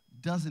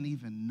doesn't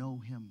even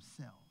know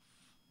himself.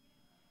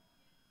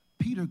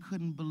 Peter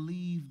couldn't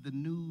believe the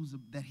news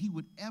that he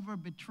would ever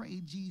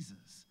betray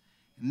Jesus.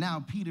 And now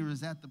Peter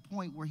is at the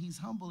point where he's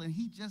humble and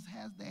he just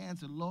has the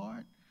answer,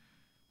 Lord,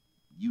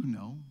 you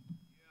know.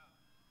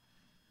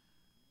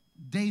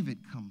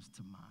 David comes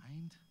to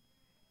mind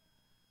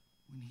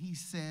when he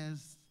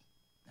says,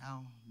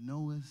 thou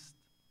knowest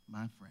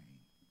my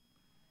frame,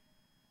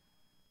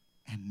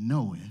 and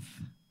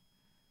knoweth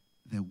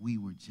that we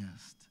were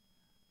just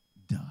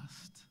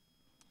dust.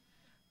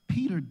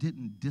 Peter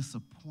didn't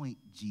disappoint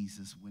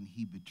Jesus when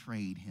he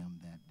betrayed him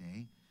that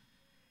day.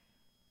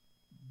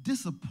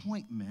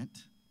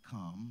 Disappointment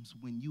comes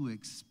when you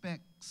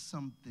expect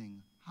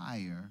something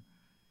higher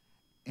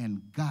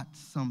and got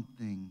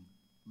something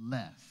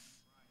less.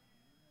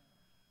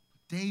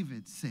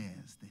 David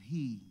says that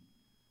he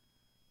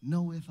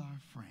knoweth our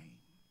frame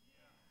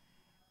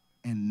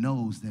and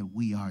knows that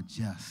we are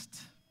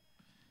just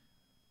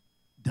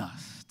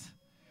dust.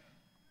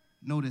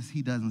 Notice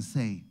he doesn't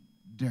say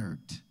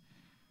dirt.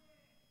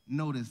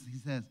 Notice he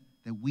says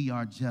that we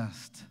are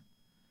just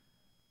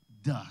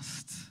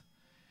dust.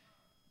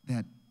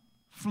 That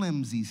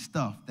flimsy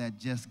stuff that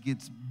just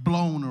gets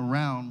blown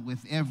around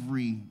with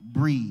every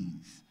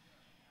breeze.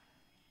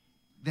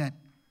 That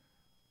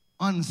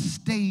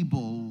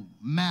unstable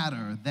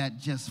matter that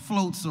just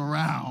floats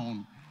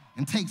around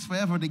and takes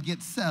forever to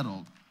get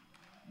settled.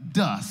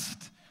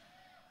 Dust.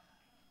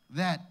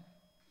 That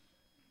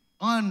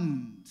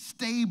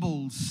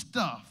unstable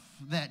stuff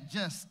that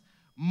just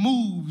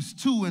moves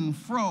to and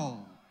fro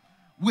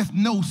with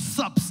no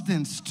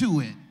substance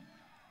to it.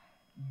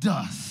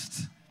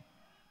 dust.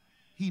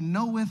 He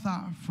knoweth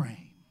our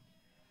frame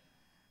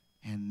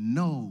and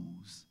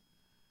knows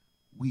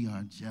we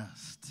are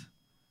just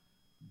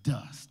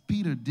dust.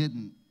 Peter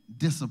didn't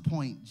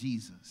disappoint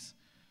Jesus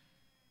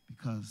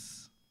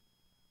because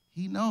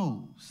he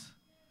knows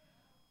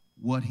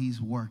what he's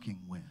working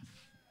with.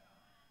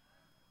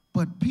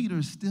 But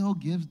Jesus still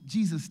gives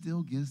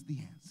the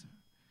answer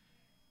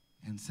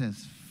and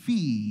says,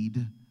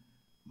 feed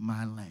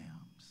my lambs.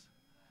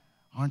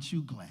 Aren't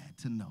you glad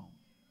to know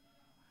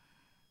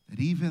that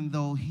even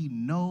though he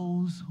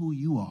knows who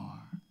you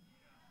are,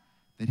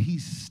 that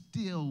he's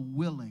still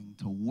willing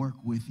to work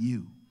with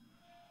you?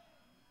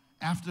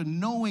 After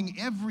knowing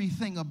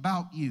everything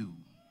about you,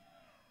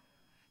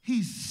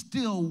 he's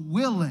still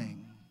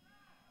willing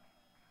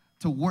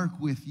to work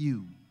with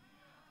you.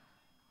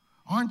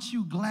 Aren't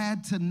you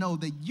glad to know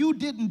that you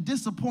didn't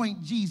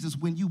disappoint Jesus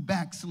when you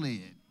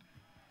backslid?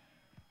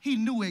 He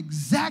knew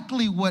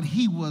exactly what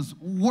he was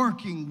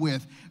working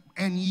with,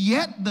 and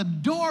yet the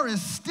door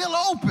is still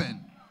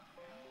open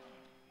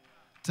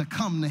to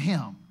come to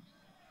him.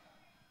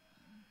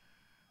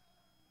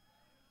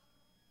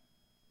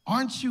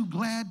 Aren't you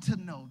glad to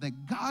know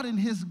that God in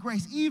his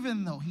grace,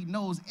 even though he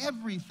knows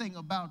everything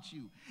about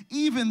you,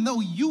 even though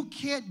you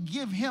can't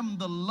give him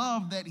the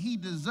love that he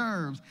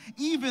deserves,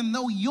 even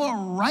though your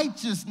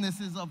righteousness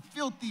is of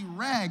filthy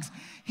rags,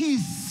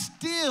 he's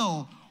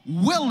still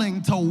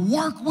willing to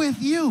work with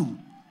you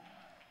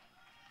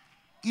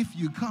if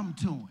you come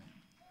to him?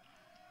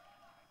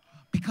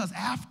 Because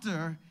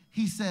after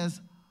he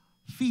says,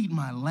 feed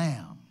my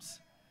lambs,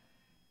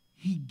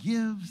 he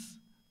gives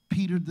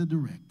Peter the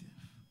directive.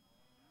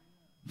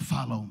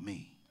 Follow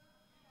me.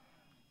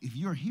 If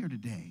you're here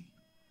today,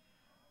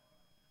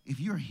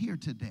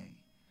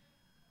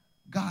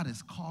 God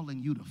is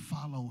calling you to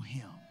follow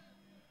him.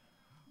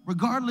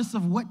 Regardless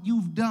of what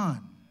you've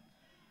done,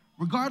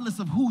 regardless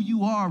of who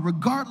you are,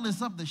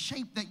 regardless of the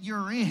shape that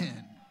you're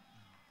in,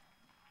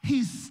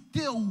 he's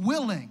still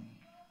willing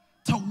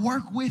to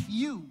work with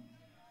you.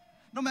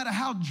 No matter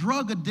how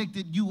drug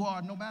addicted you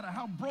are, no matter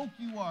how broke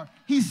you are,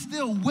 he's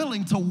still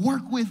willing to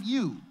work with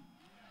you.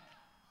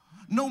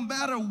 No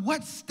matter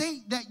what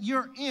state that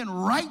you're in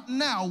right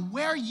now,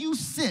 where you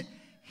sit,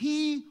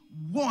 he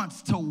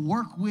wants to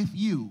work with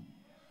you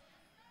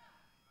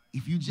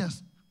if you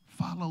just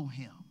follow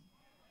him.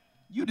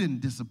 You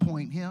didn't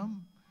disappoint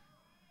him.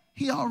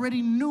 He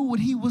already knew what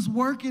he was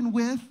working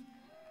with.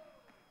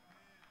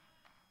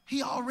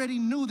 He already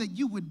knew that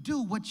you would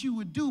do what you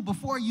would do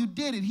before you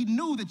did it. He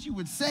knew that you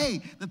would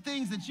say the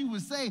things that you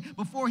would say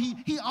before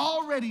he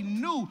already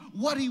knew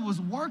what he was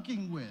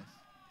working with.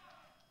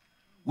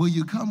 Will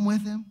you come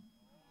with him?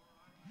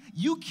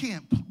 You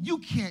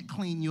can't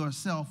clean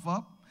yourself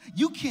up.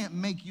 You can't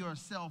make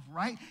yourself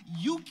right.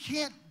 You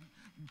can't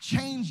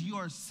change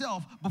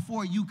yourself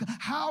before you.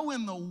 How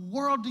in the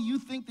world do you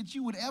think that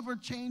you would ever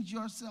change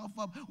yourself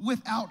up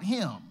without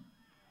him?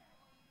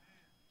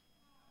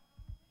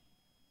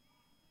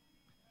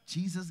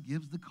 Jesus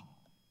gives the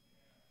call.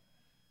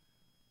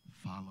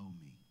 Follow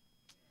me.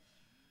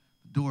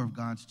 The door of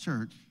God's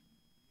church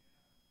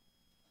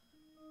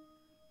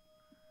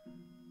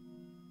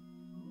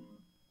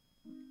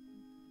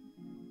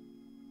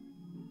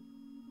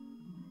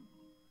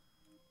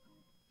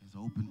is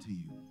open to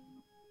you.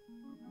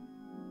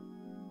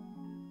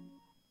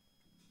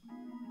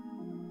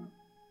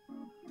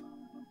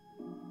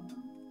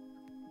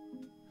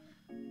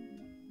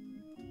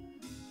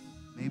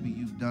 Maybe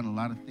you've done a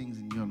lot of things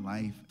in your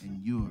life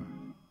and you're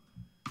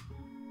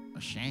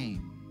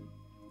ashamed.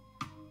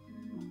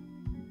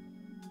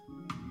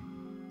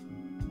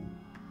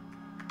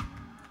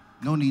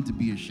 No need to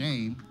be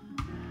ashamed.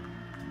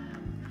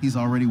 He's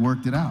already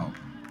worked it out.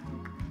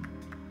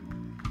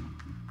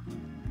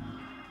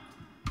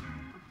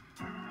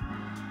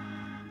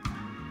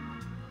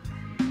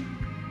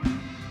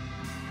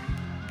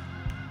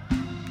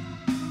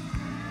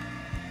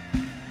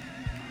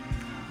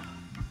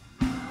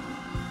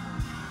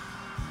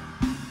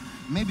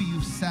 Maybe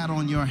you've sat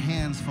on your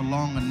hands for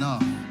long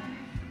enough,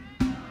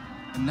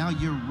 and now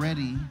you're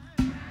ready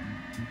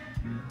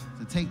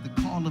to take the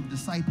call of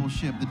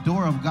discipleship. The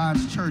door of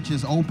God's church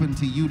is open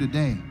to you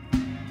today.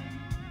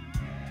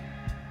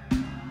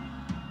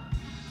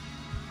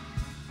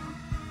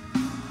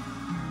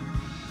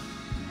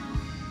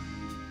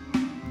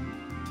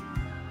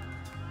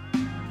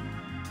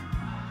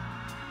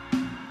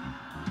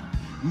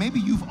 Maybe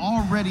you've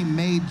already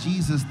made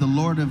Jesus the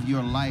Lord of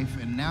your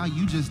life, and now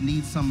you just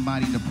need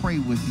somebody to pray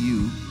with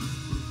you.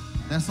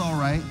 That's all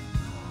right.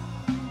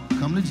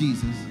 Come to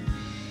Jesus.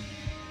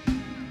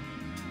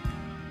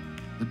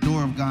 The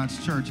door of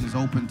God's church is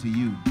open to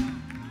you.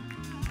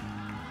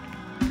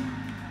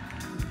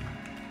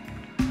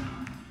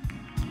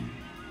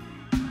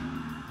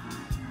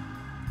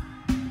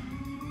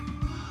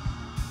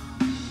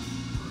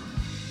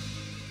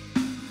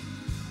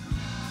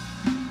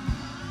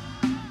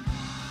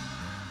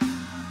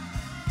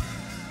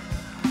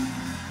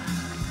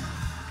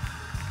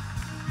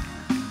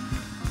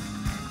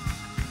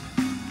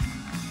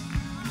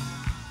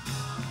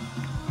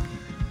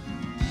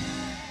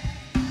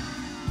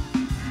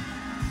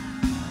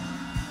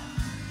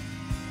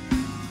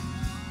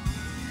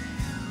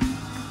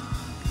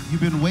 You've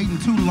been waiting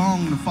too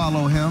long to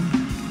follow him.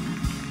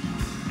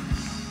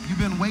 You've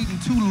been waiting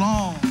too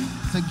long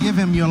to give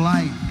him your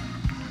life.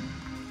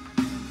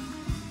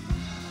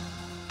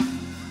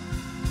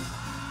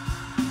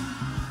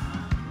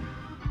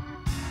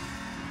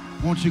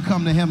 Won't you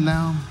come to him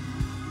now?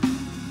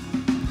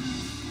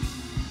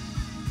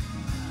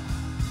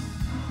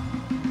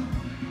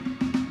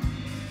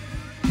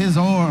 His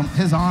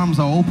arms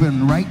are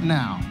open right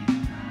now.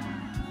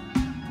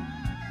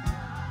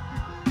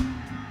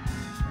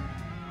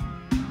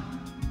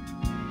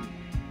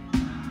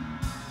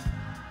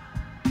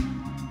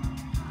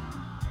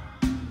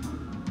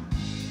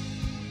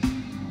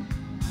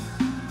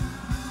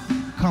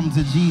 Come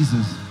to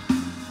Jesus.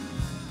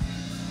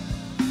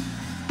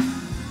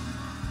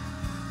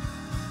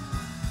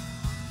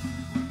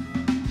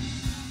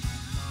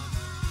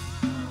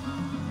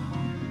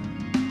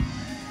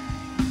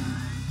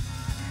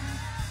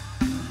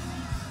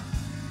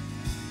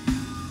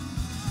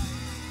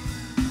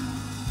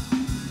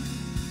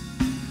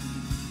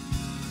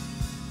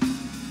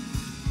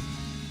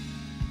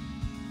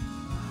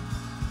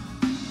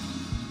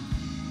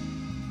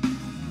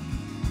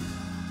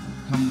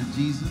 Come to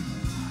Jesus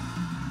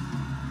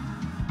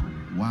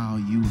while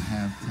you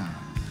have time.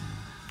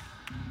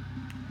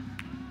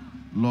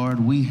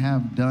 Lord, we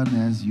have done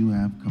as you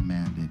have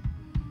commanded,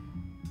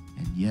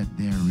 and yet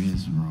there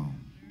is room.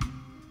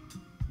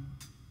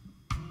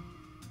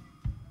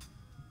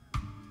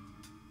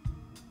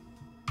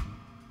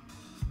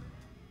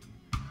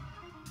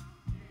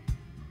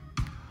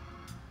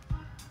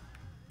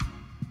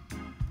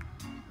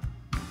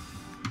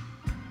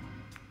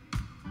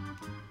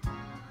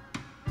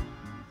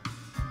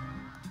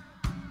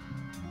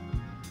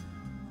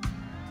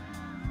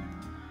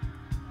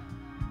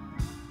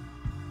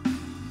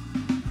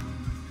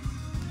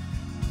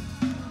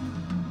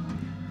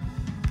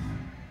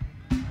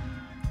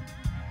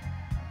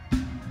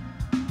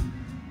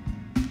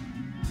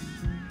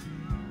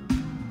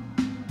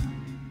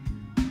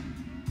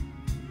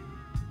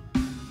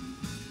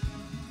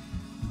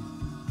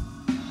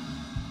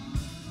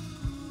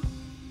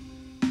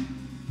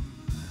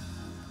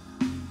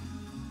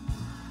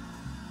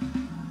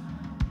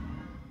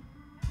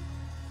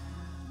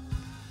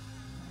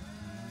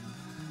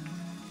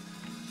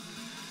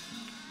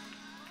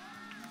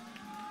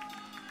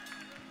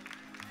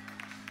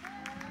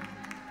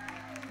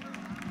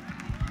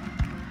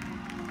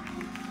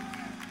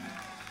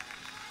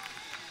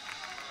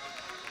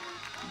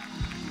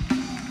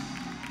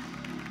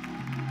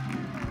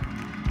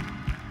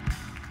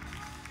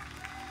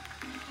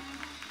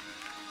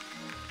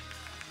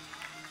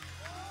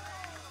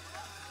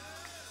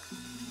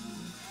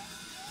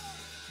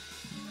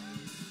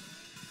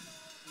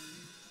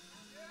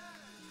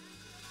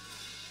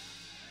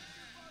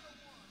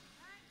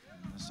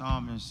 The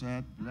psalmist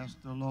said, bless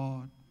the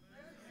Lord,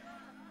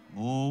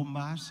 oh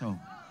my soul,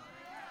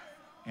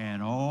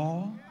 and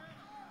all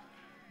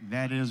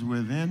that is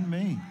within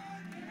me.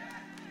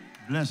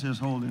 Bless his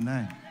holy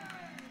name.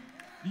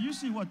 Do you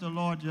see what the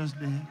Lord just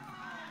did?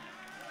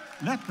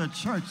 Let the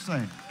church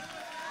say.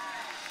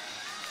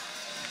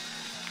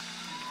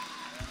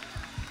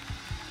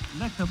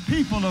 Let the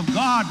people of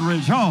God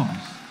rejoice.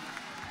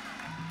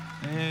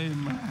 Amen.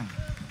 Amen.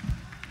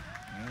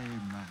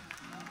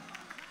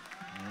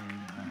 Amen.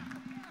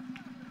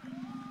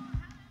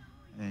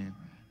 Amen.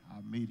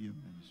 Our media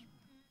ministry.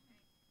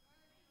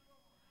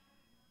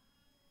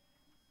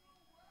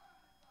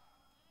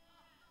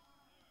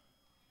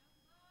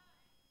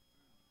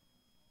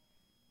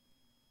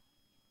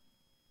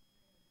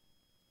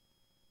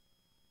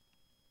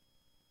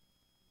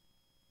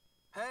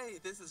 Hey,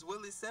 this is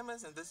Willie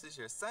Simmons, and this is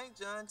your St.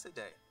 John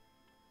Today.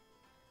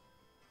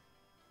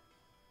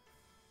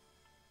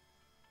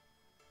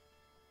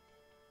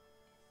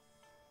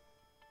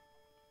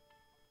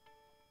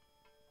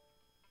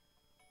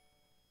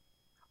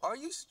 Are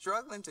you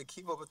struggling to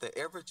keep up with the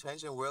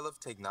ever-changing world of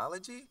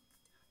technology?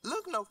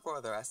 Look no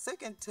further. Our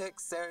Second Tech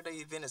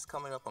Saturday event is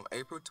coming up on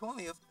April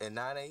 20th at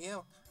 9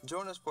 a.m.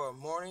 Join us for a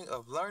morning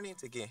of learning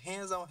to get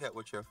hands-on help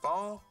with your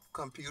phone,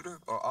 computer,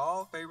 or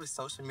all favorite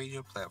social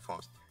media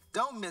platforms.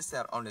 Don't miss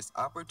out on this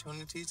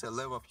opportunity to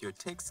level up your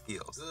tech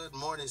skills. Good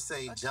morning,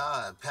 St.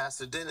 John.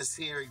 Pastor Dennis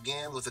here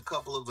again with a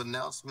couple of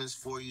announcements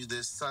for you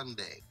this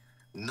Sunday.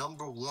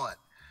 Number one,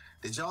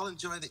 did y'all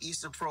enjoy the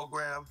Easter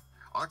program?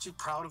 Aren't you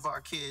proud of our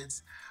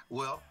kids?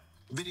 Well,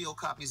 video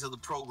copies of the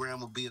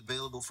program will be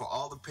available for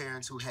all the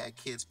parents who had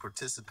kids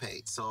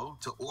participate. So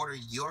to order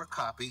your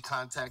copy,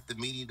 contact the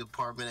media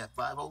department at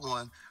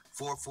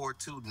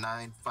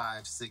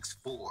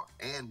 501-442-9564.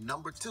 And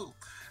number two,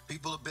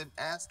 people have been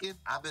asking,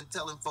 I've been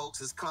telling folks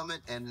it's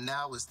coming, and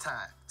now it's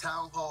time.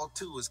 Town Hall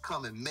 2 is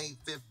coming May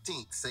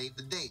 15th. Save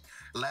the date.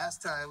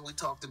 Last time we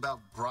talked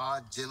about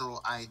broad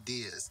general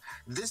ideas.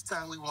 This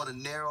time we want to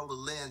narrow the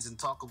lens and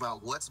talk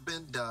about what's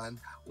been done,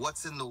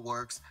 what's in the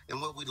works,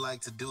 and what we'd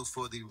like to do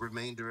for the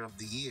remainder of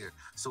the year.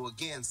 So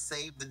again,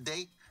 save the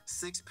date.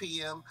 6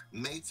 p.m.,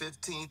 May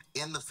 15th,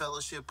 in the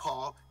Fellowship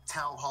Hall.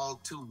 Town Hall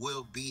 2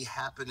 will be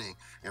happening,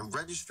 and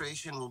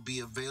registration will be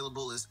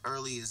available as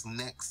early as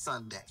next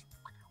Sunday.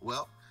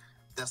 Well,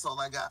 that's all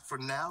I got for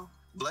now.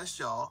 Bless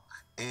y'all,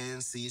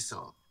 and see you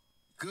soon.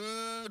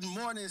 Good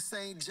morning,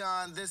 St.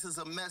 John. This is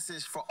a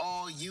message for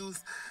all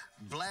youth.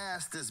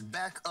 Blast is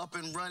back up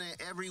and running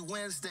every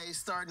Wednesday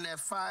starting at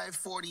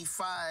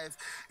 5:45.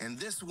 And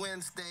this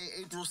Wednesday,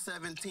 April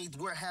 17th,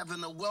 we're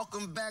having a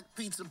welcome back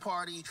pizza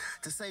party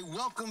to say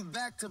welcome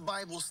back to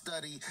Bible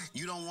study.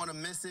 You don't want to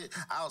miss it.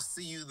 I'll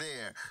see you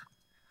there.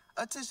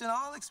 Attention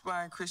all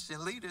aspiring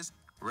Christian leaders.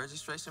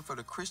 Registration for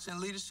the Christian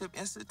Leadership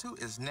Institute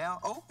is now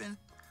open.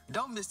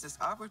 Don't miss this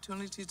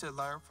opportunity to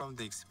learn from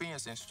the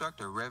experienced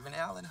instructor, Reverend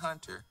Allen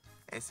Hunter,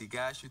 as he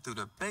guides you through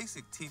the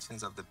basic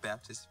teachings of the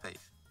Baptist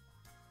faith.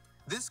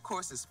 This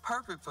course is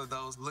perfect for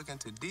those looking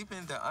to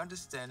deepen their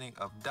understanding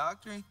of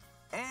doctrine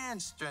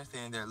and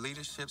strengthen their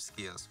leadership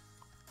skills.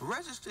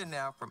 Register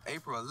now from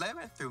April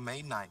 11th through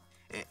May 9th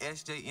at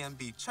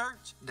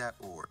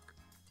SJMBChurch.org.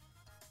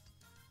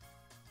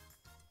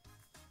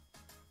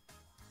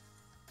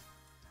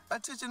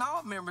 Attention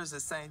all members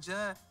of St.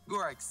 John, we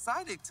are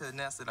excited to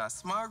announce that our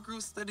small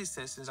group study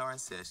sessions are in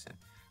session.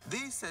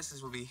 These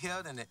sessions will be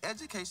held in the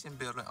education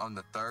building on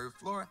the 3rd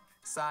floor.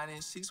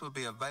 Sign-in sheets will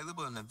be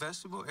available in the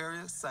vegetable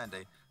area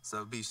Sunday,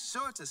 so be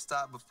sure to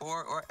stop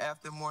before or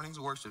after morning's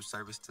worship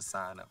service to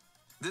sign up.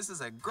 This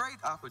is a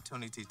great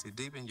opportunity to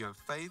deepen your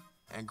faith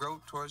and grow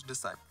towards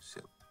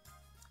discipleship.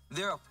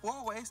 There are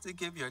 4 ways to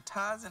give your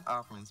tithes and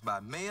offerings: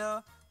 by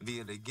mail,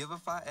 via the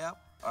Giveify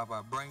app, or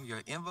by bringing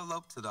your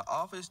envelope to the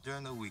office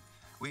during the week.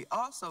 We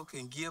also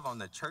can give on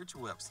the church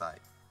website.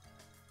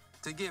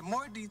 To get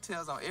more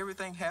details on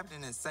everything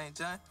happening in St.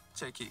 John,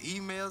 check your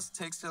emails,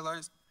 text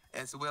alerts,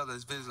 as well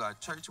as visit our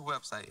church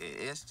website at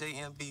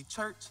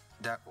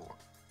sjmbchurch.org.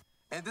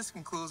 And this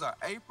concludes our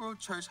April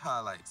church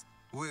highlights.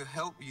 We'll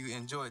help you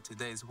enjoy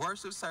today's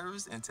worship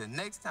service. Until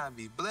next time,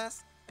 be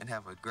blessed and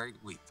have a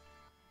great week.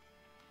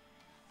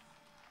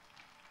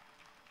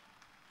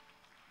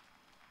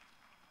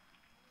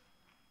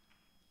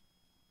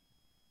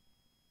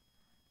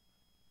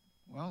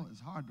 Well,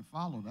 it's hard to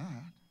follow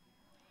that.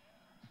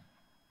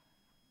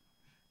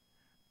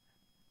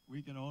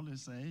 We can only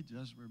say,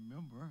 just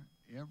remember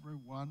every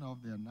one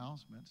of the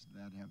announcements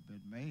that have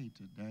been made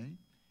today,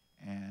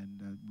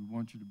 and we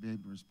want you to be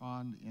able to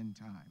respond in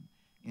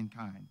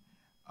kind.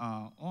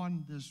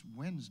 On this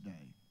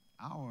Wednesday,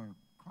 our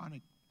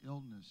chronic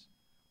illness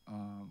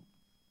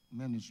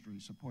ministry,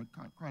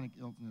 chronic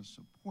illness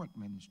support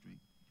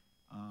ministry,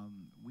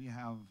 we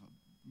have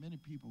many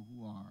people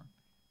who are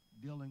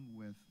dealing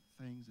with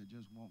things that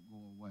just won't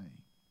go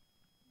away.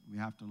 We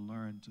have to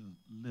learn to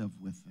live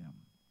with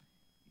them.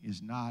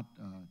 It's not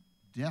a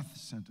death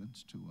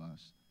sentence to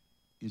us.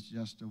 It's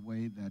just a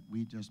way that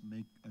we just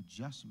make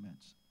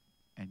adjustments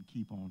and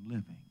keep on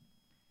living.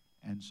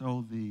 And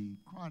so the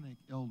chronic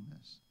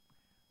illness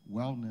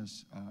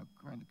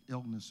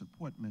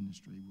support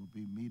ministry will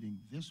be meeting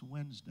this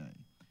Wednesday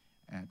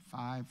at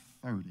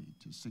 5:30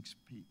 to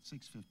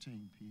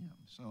 6:15 p.m.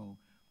 So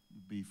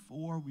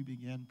before we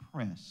begin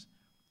press,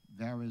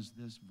 there is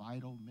this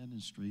vital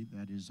ministry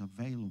that is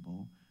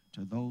available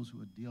to those who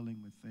are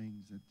dealing with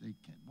things that they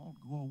won't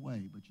go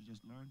away, but you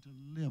just learn to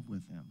live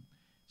with them.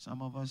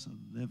 Some of us are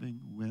living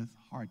with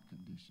heart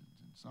conditions,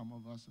 and some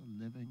of us are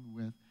living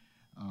with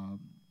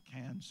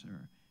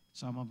cancer.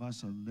 Some of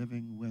us are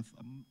living with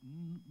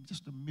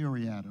just a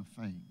myriad of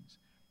things,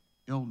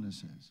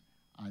 illnesses.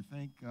 I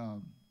think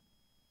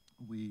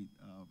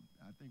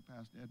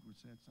Pastor Edward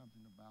said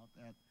something about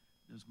that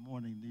this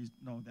morning.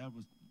 That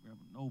was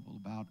Reverend Noble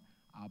about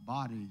our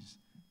bodies.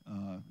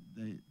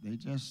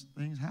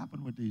 Things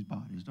happen with these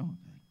bodies, don't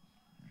they?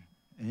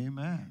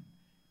 Amen.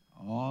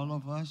 All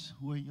of us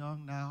who are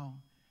young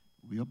now,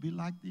 we'll be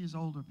like these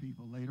older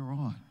people later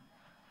on.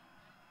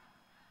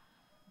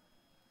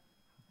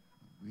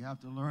 We have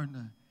to learn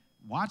to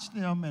watch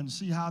them and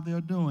see how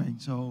they're doing,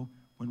 so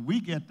when we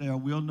get there,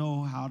 we'll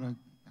know how to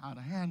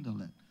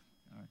handle it.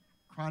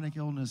 Chronic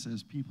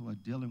illnesses, people are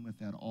dealing with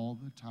that all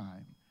the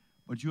time,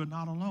 but you're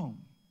not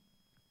alone.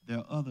 There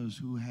are others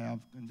who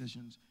have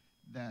conditions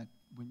that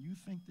when you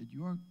think that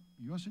your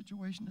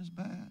situation is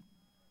bad,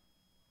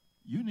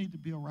 you need to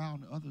be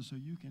around others so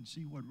you can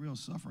see what real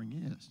suffering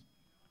is.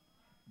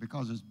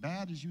 Because as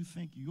bad as you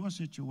think your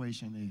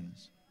situation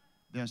is,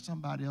 there's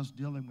somebody else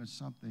dealing with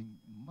something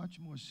much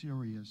more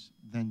serious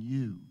than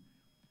you.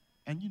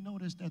 And you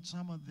notice that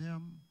some of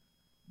them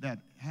that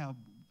have,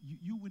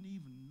 you wouldn't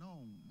even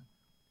known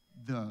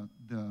the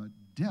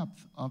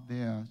depth of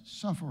their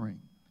suffering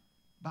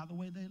by the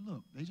way they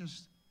look. They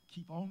just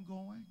keep on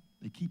going.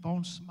 They keep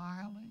on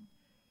smiling.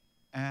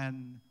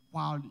 And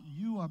while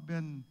you have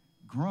been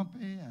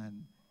grumpy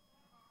and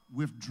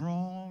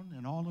withdrawn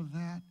and all of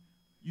that,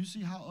 you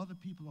see how other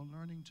people are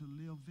learning to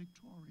live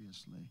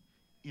victoriously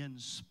in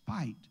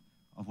spite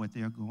of what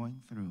they're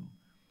going through.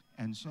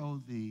 And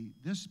so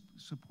this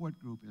support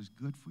group is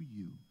good for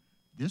you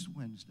this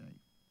Wednesday,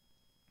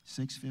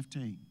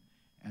 6:15.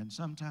 And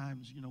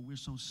sometimes, we're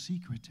so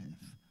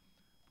secretive.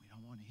 We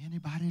don't want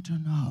anybody to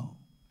know.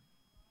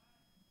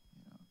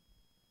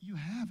 You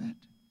have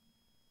it,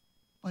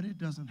 but it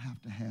doesn't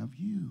have to have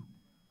you.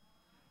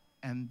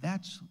 And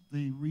that's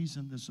the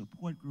reason the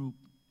support group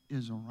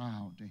is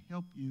around, to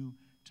help you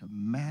to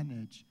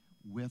manage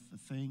with the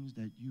things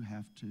that you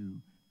have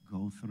to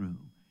go through.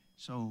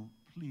 So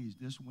please,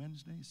 this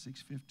Wednesday,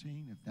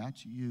 6:15, if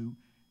that's you,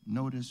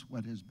 notice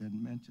what has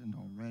been mentioned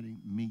already.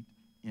 Meet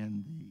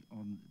in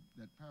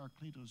that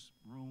Paracletus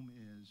room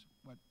is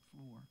what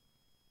floor?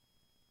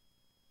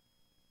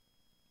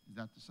 Is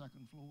that the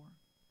second floor?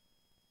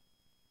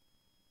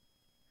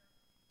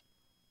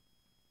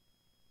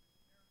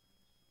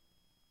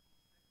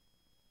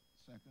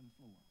 Second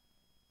floor.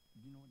 Do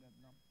you know that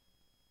number?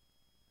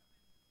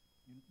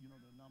 You know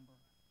the number?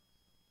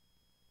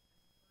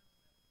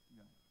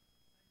 Yeah.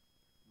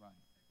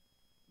 Right.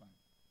 Right.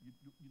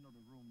 You know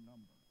the room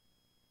number.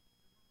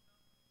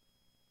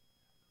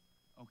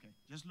 Okay.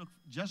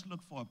 Just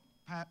look for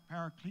a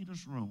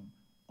Paracletus room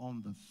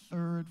on the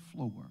third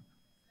floor.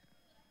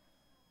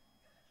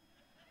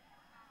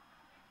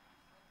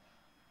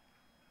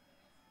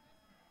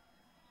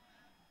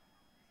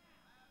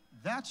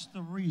 That's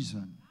the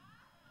reason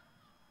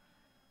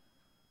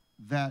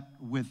that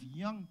with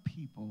young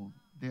people,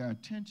 their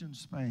attention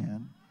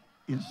span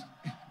is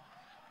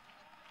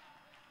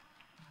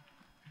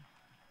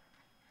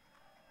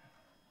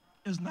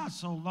not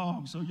so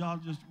long. So y'all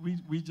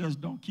we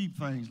just don't keep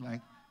things like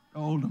the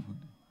older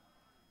one.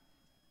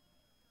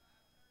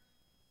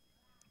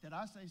 Did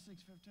I say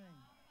 6:15?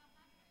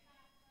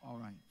 All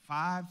right,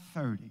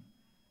 5:30.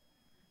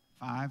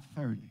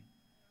 5:30.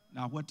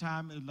 Now, what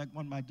time, like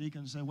one of my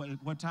deacons said,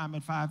 what time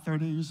at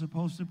 5:30 are you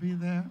supposed to be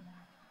there?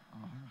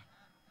 All right.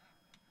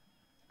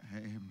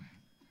 Amen.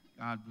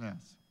 God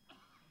bless.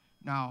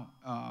 Now,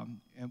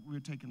 and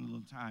we're taking a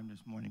little time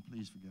this morning.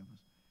 Please forgive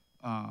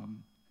us.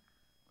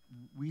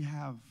 We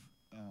have,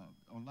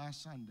 on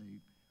last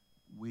Sunday,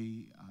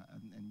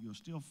 and you'll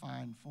still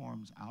find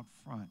forms out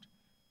front.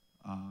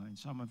 And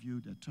some of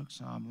you that took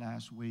some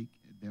last week,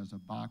 there's a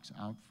box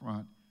out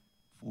front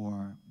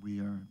we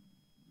are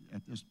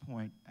at this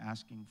point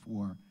asking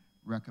for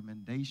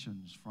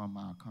recommendations from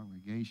our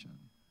congregation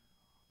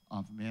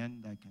of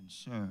men that can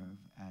serve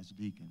as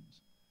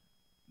deacons.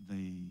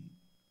 The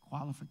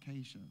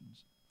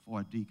qualifications for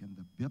a deacon,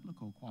 the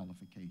biblical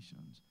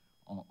qualifications,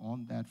 are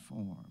on that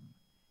form.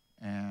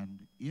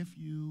 And if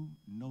you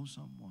know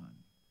someone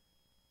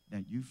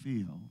that you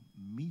feel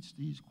meets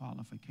these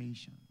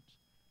qualifications,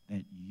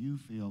 that you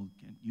feel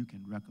you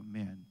can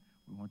recommend,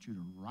 we want you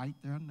to write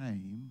their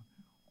name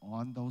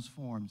on those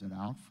forms that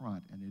are out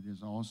front, and it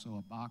is also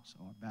a box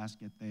or a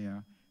basket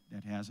there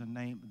that has a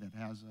name, that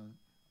has a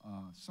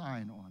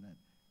sign on it.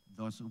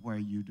 Those are where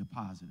you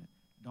deposit it.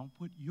 Don't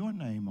put your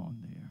name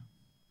on there.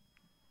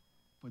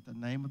 Put the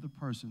name of the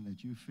person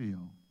that you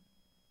feel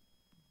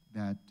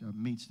that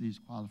meets these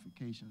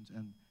qualifications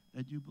and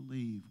that you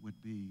believe would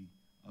be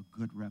a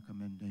good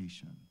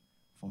recommendation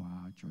for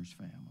our church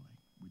family.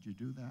 Would you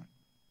do that?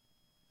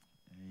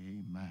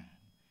 Amen.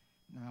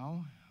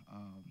 Now,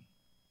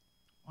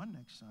 on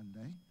next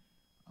Sunday,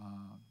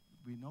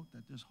 we note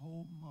that this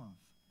whole month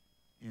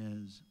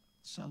is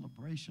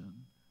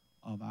celebration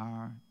of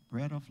our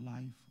Bread of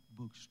Life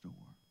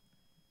bookstore.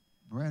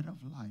 Bread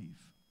of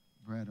Life,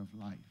 Bread of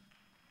Life.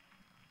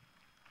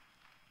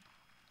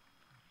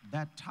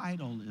 That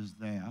title is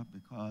there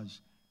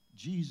because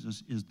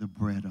Jesus is the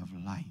bread of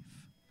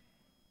life.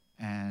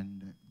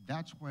 And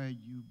that's where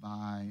you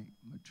buy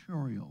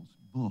materials,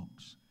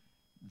 books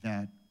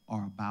that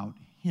are about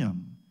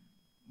him,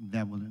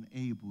 that will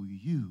enable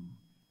you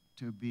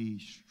to be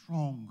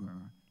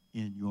stronger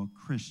in your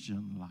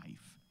Christian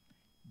life.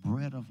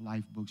 Bread of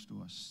Life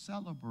bookstore,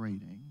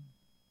 celebrating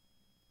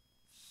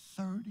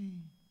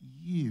 30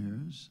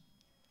 years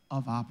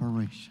of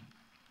operation.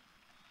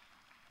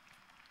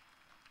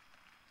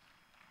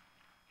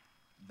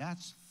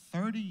 That's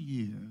 30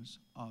 years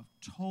of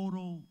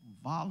total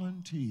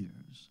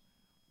volunteers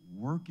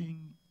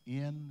working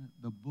in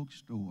the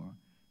bookstore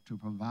to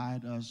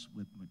provide us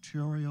with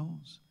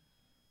materials,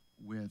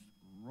 with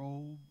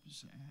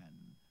robes,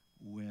 and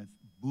with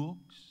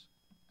books,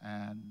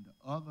 and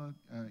other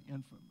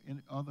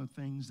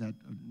things that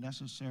are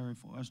necessary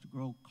for us to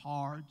grow,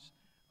 cards,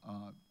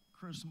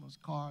 Christmas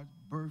cards,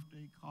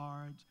 birthday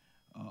cards,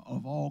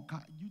 of all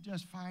kinds. You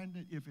just find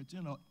it, if it's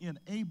in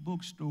a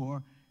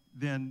bookstore,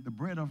 then the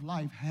Bread of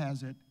Life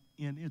has it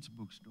in its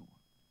bookstore.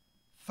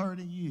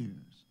 30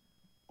 years.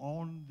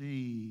 On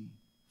the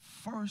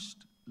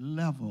first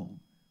level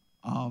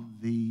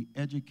of the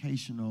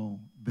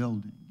educational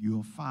building,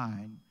 you'll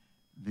find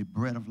the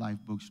Bread of Life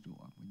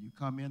bookstore. When you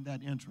come in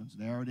that entrance,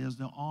 there it is,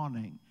 the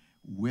awning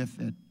with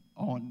it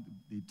on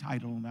the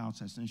title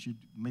announced. Since you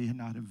may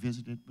not have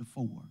visited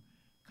before,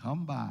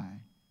 come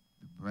by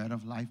the Bread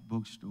of Life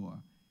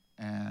bookstore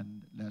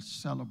and let's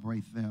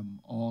celebrate them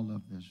all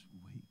of this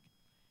week,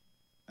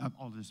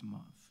 all this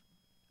month,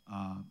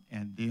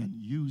 and then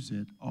use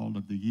it all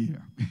of the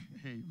year.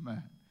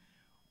 Amen.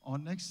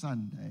 On next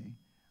Sunday,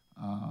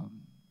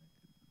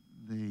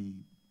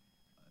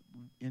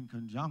 in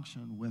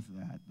conjunction with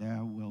that,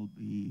 there will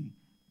be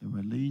the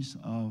release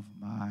of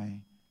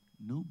my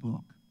new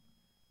book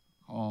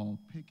called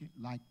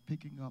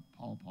Picking Up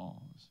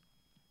Pawpaws,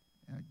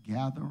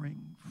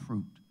 Gathering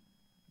Fruit,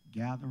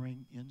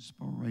 Gathering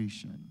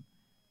Inspiration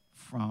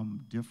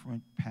from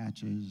Different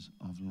Patches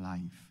of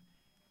Life.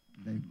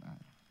 Amen.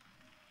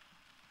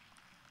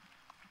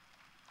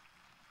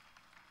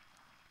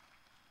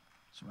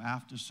 So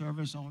after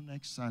service on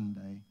next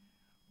Sunday,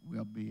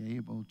 we'll be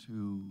able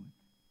to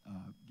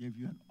give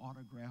you an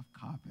autographed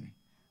copy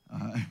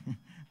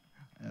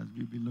as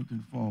we be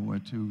looking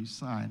forward to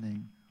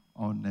signing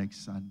on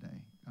next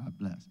Sunday. God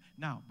bless.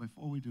 Now,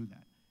 before we do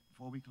that,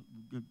 before we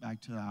get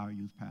back to our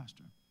youth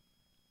pastor,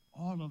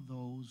 all of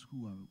those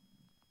who are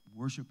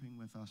worshiping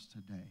with us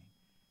today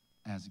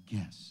as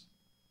guests,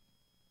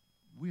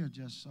 we are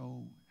just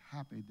so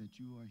happy that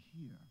you are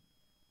here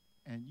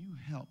and you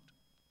helped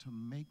to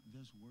make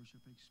this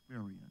worship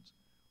experience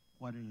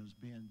what it has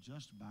been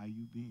just by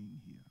you being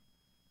here.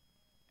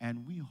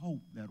 And we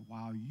hope that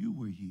while you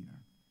were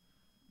here,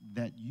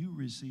 that you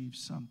received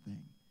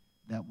something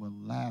that will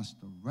last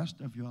the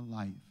rest of your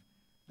life,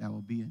 that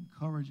will be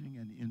encouraging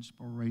and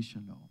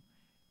inspirational.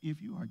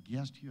 If you are a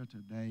guest here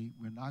today,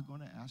 we're not going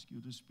to ask you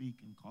to speak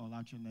and call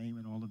out your name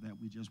and all of that.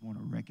 We just want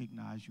to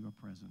recognize your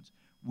presence.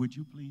 Would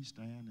you please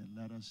stand and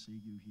let us see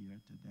you here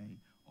today?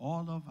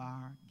 All of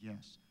our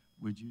guests,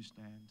 would you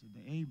stand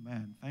today?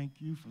 Amen.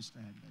 Thank you for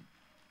standing.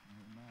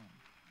 Amen.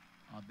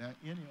 Are there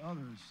any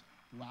others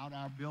throughout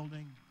our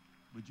building?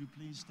 Would you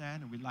please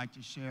stand? And we'd like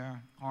to share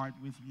a card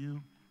with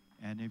you.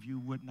 And if you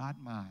would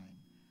not mind,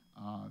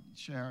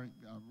 share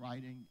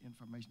writing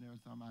information,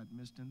 everything I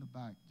missed in the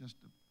back, just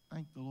to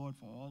thank the Lord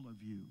for all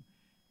of you.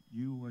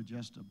 You were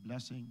just a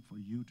blessing for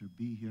you to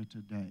be here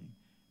today.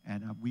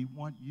 And we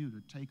want you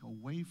to take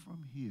away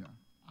from here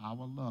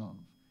our love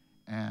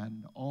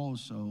and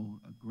also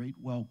a great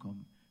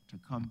welcome to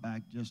come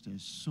back just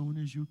as soon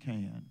as you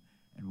can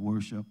and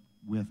worship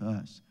with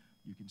us.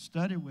 You can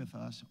study with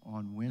us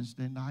on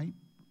Wednesday night.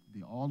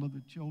 All of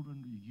the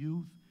children, the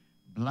youth,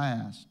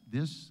 blast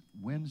this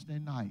Wednesday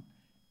night,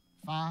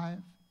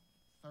 5:30,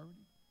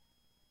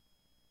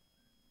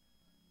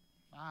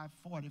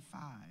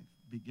 5:45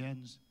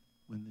 begins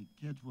when the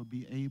kids will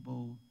be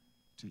able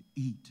to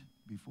eat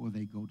before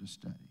they go to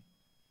study.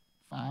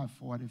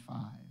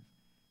 5:45.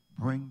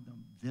 Bring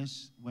them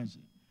this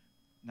Wednesday.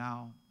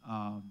 Now,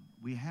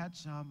 we had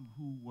some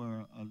who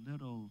were a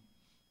little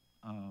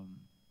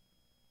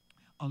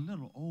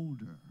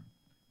older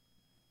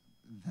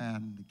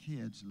than the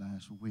kids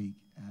last week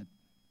at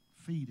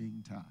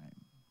feeding time.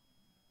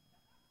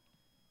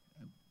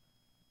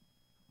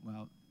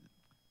 Well,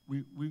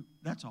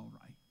 that's all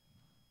right.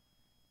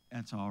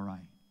 That's all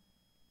right.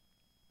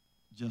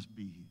 Just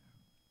be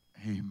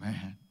here.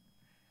 Amen.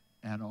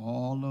 And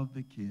all of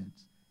the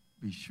kids,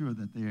 be sure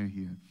that they're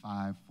here at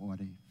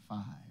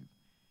 5:45.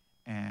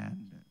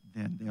 And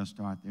then they'll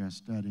start their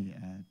study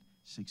at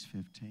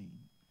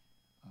 6:15.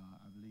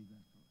 I believe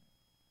that's correct.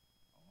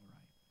 All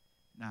right.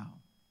 Now,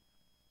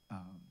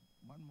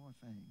 one more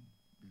thing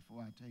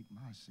before I take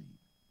my seat.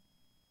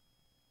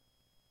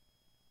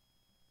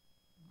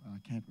 I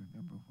can't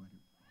remember what it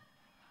was.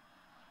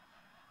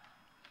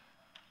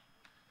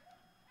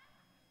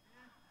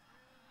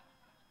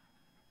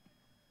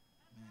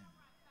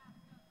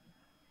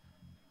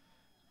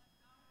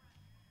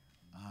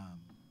 I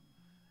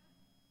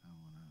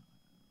want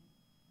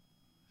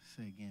to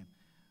say again,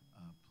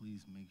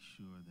 please make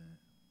sure that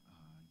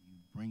you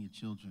bring your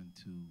children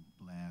to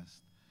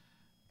Blast.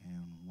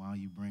 And while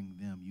you bring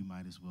them, you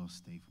might as well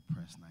stay for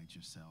press night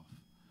yourself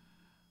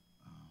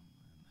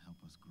and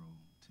help us grow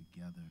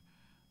together.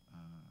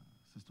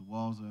 Sister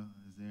Walzer,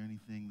 is there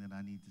anything that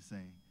I need to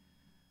say?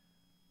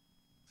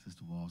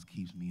 Sister Walls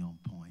keeps me on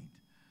point.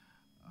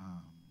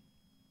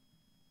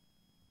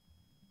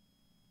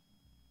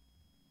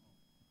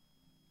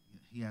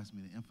 He asked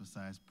me to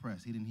emphasize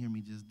press. He didn't hear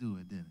me just do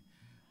it, did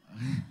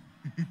he?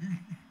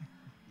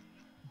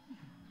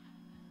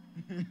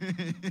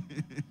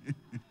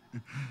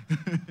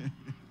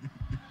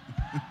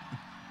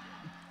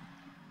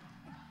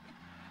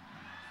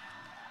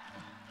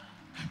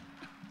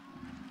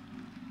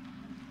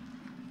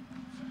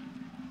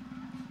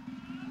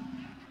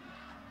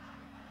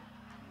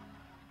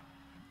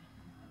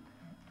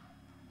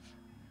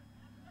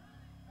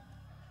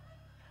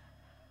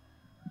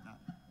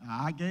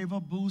 I gave a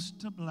boost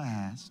to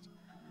Blast.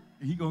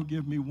 He gonna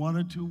give me 1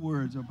 or 2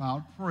 words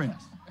about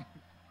press.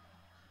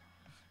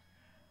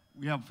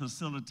 We have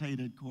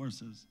facilitated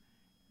courses.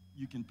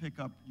 You can pick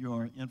up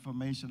your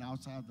information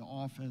outside the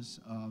office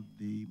of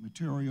the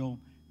material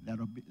that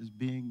is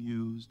being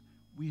used.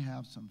 We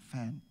have some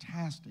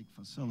fantastic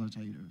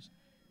facilitators.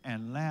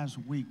 And last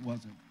week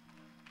was a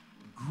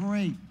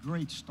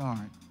great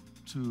start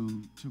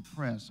to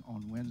press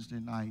on Wednesday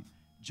night.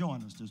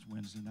 Join us this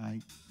Wednesday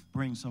night.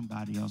 Bring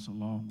somebody else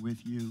along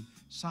with you.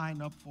 Sign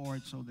up for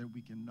it so that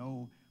we can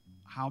know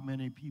how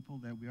many people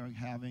that we are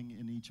having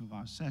in each of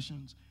our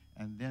sessions.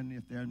 And then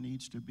if there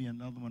needs to be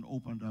another one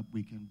opened up,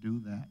 we can do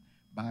that.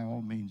 By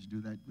all means,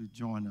 do that.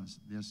 Join us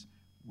this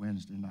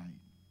Wednesday night.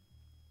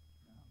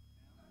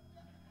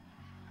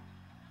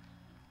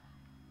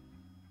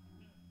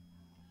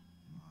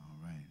 All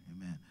right,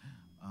 amen.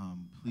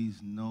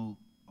 Please note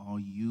all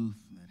youth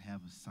that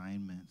have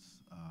assignments.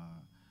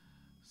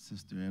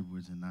 Sister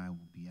Edwards and I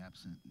will be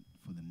absent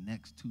for the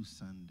next 2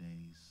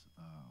 Sundays.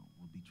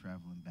 We'll be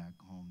traveling back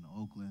home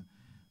to Oakland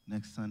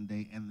next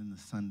Sunday, and then the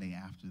Sunday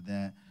after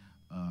that,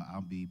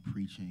 I'll be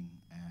preaching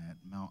at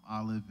Mount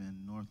Olive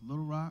in North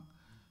Little Rock.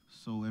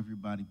 So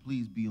everybody,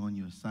 please be on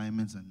your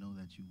assignments. I know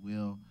that you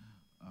will.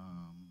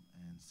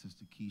 And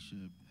Sister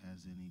Keisha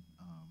has any,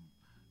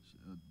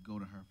 go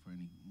to her for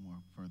any more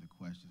further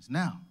questions.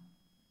 Now,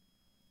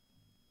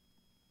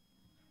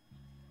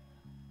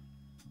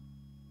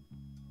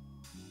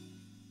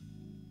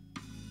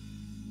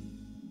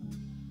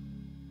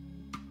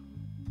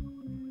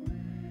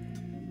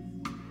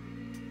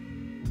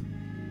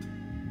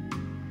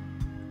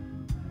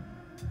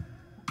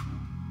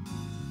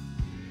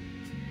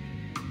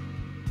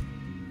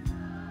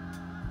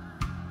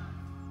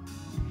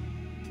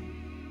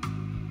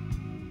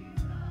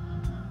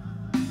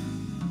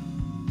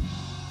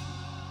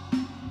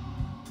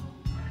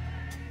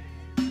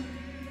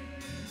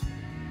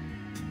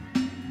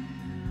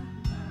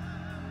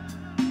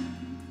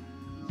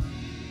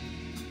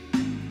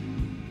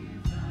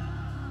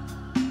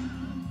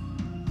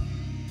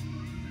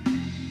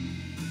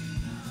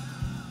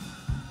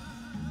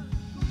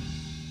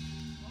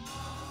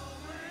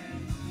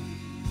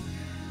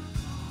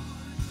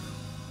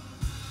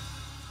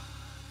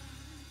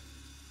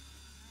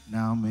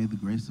 now may the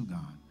grace of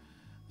God,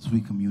 the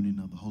sweet communion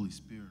of the Holy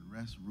Spirit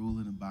rest, rule,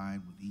 and abide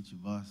with each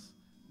of us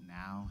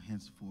now,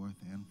 henceforth,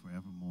 and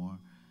forevermore.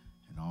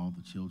 And all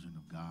the children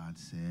of God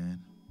said,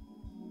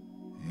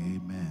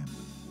 amen.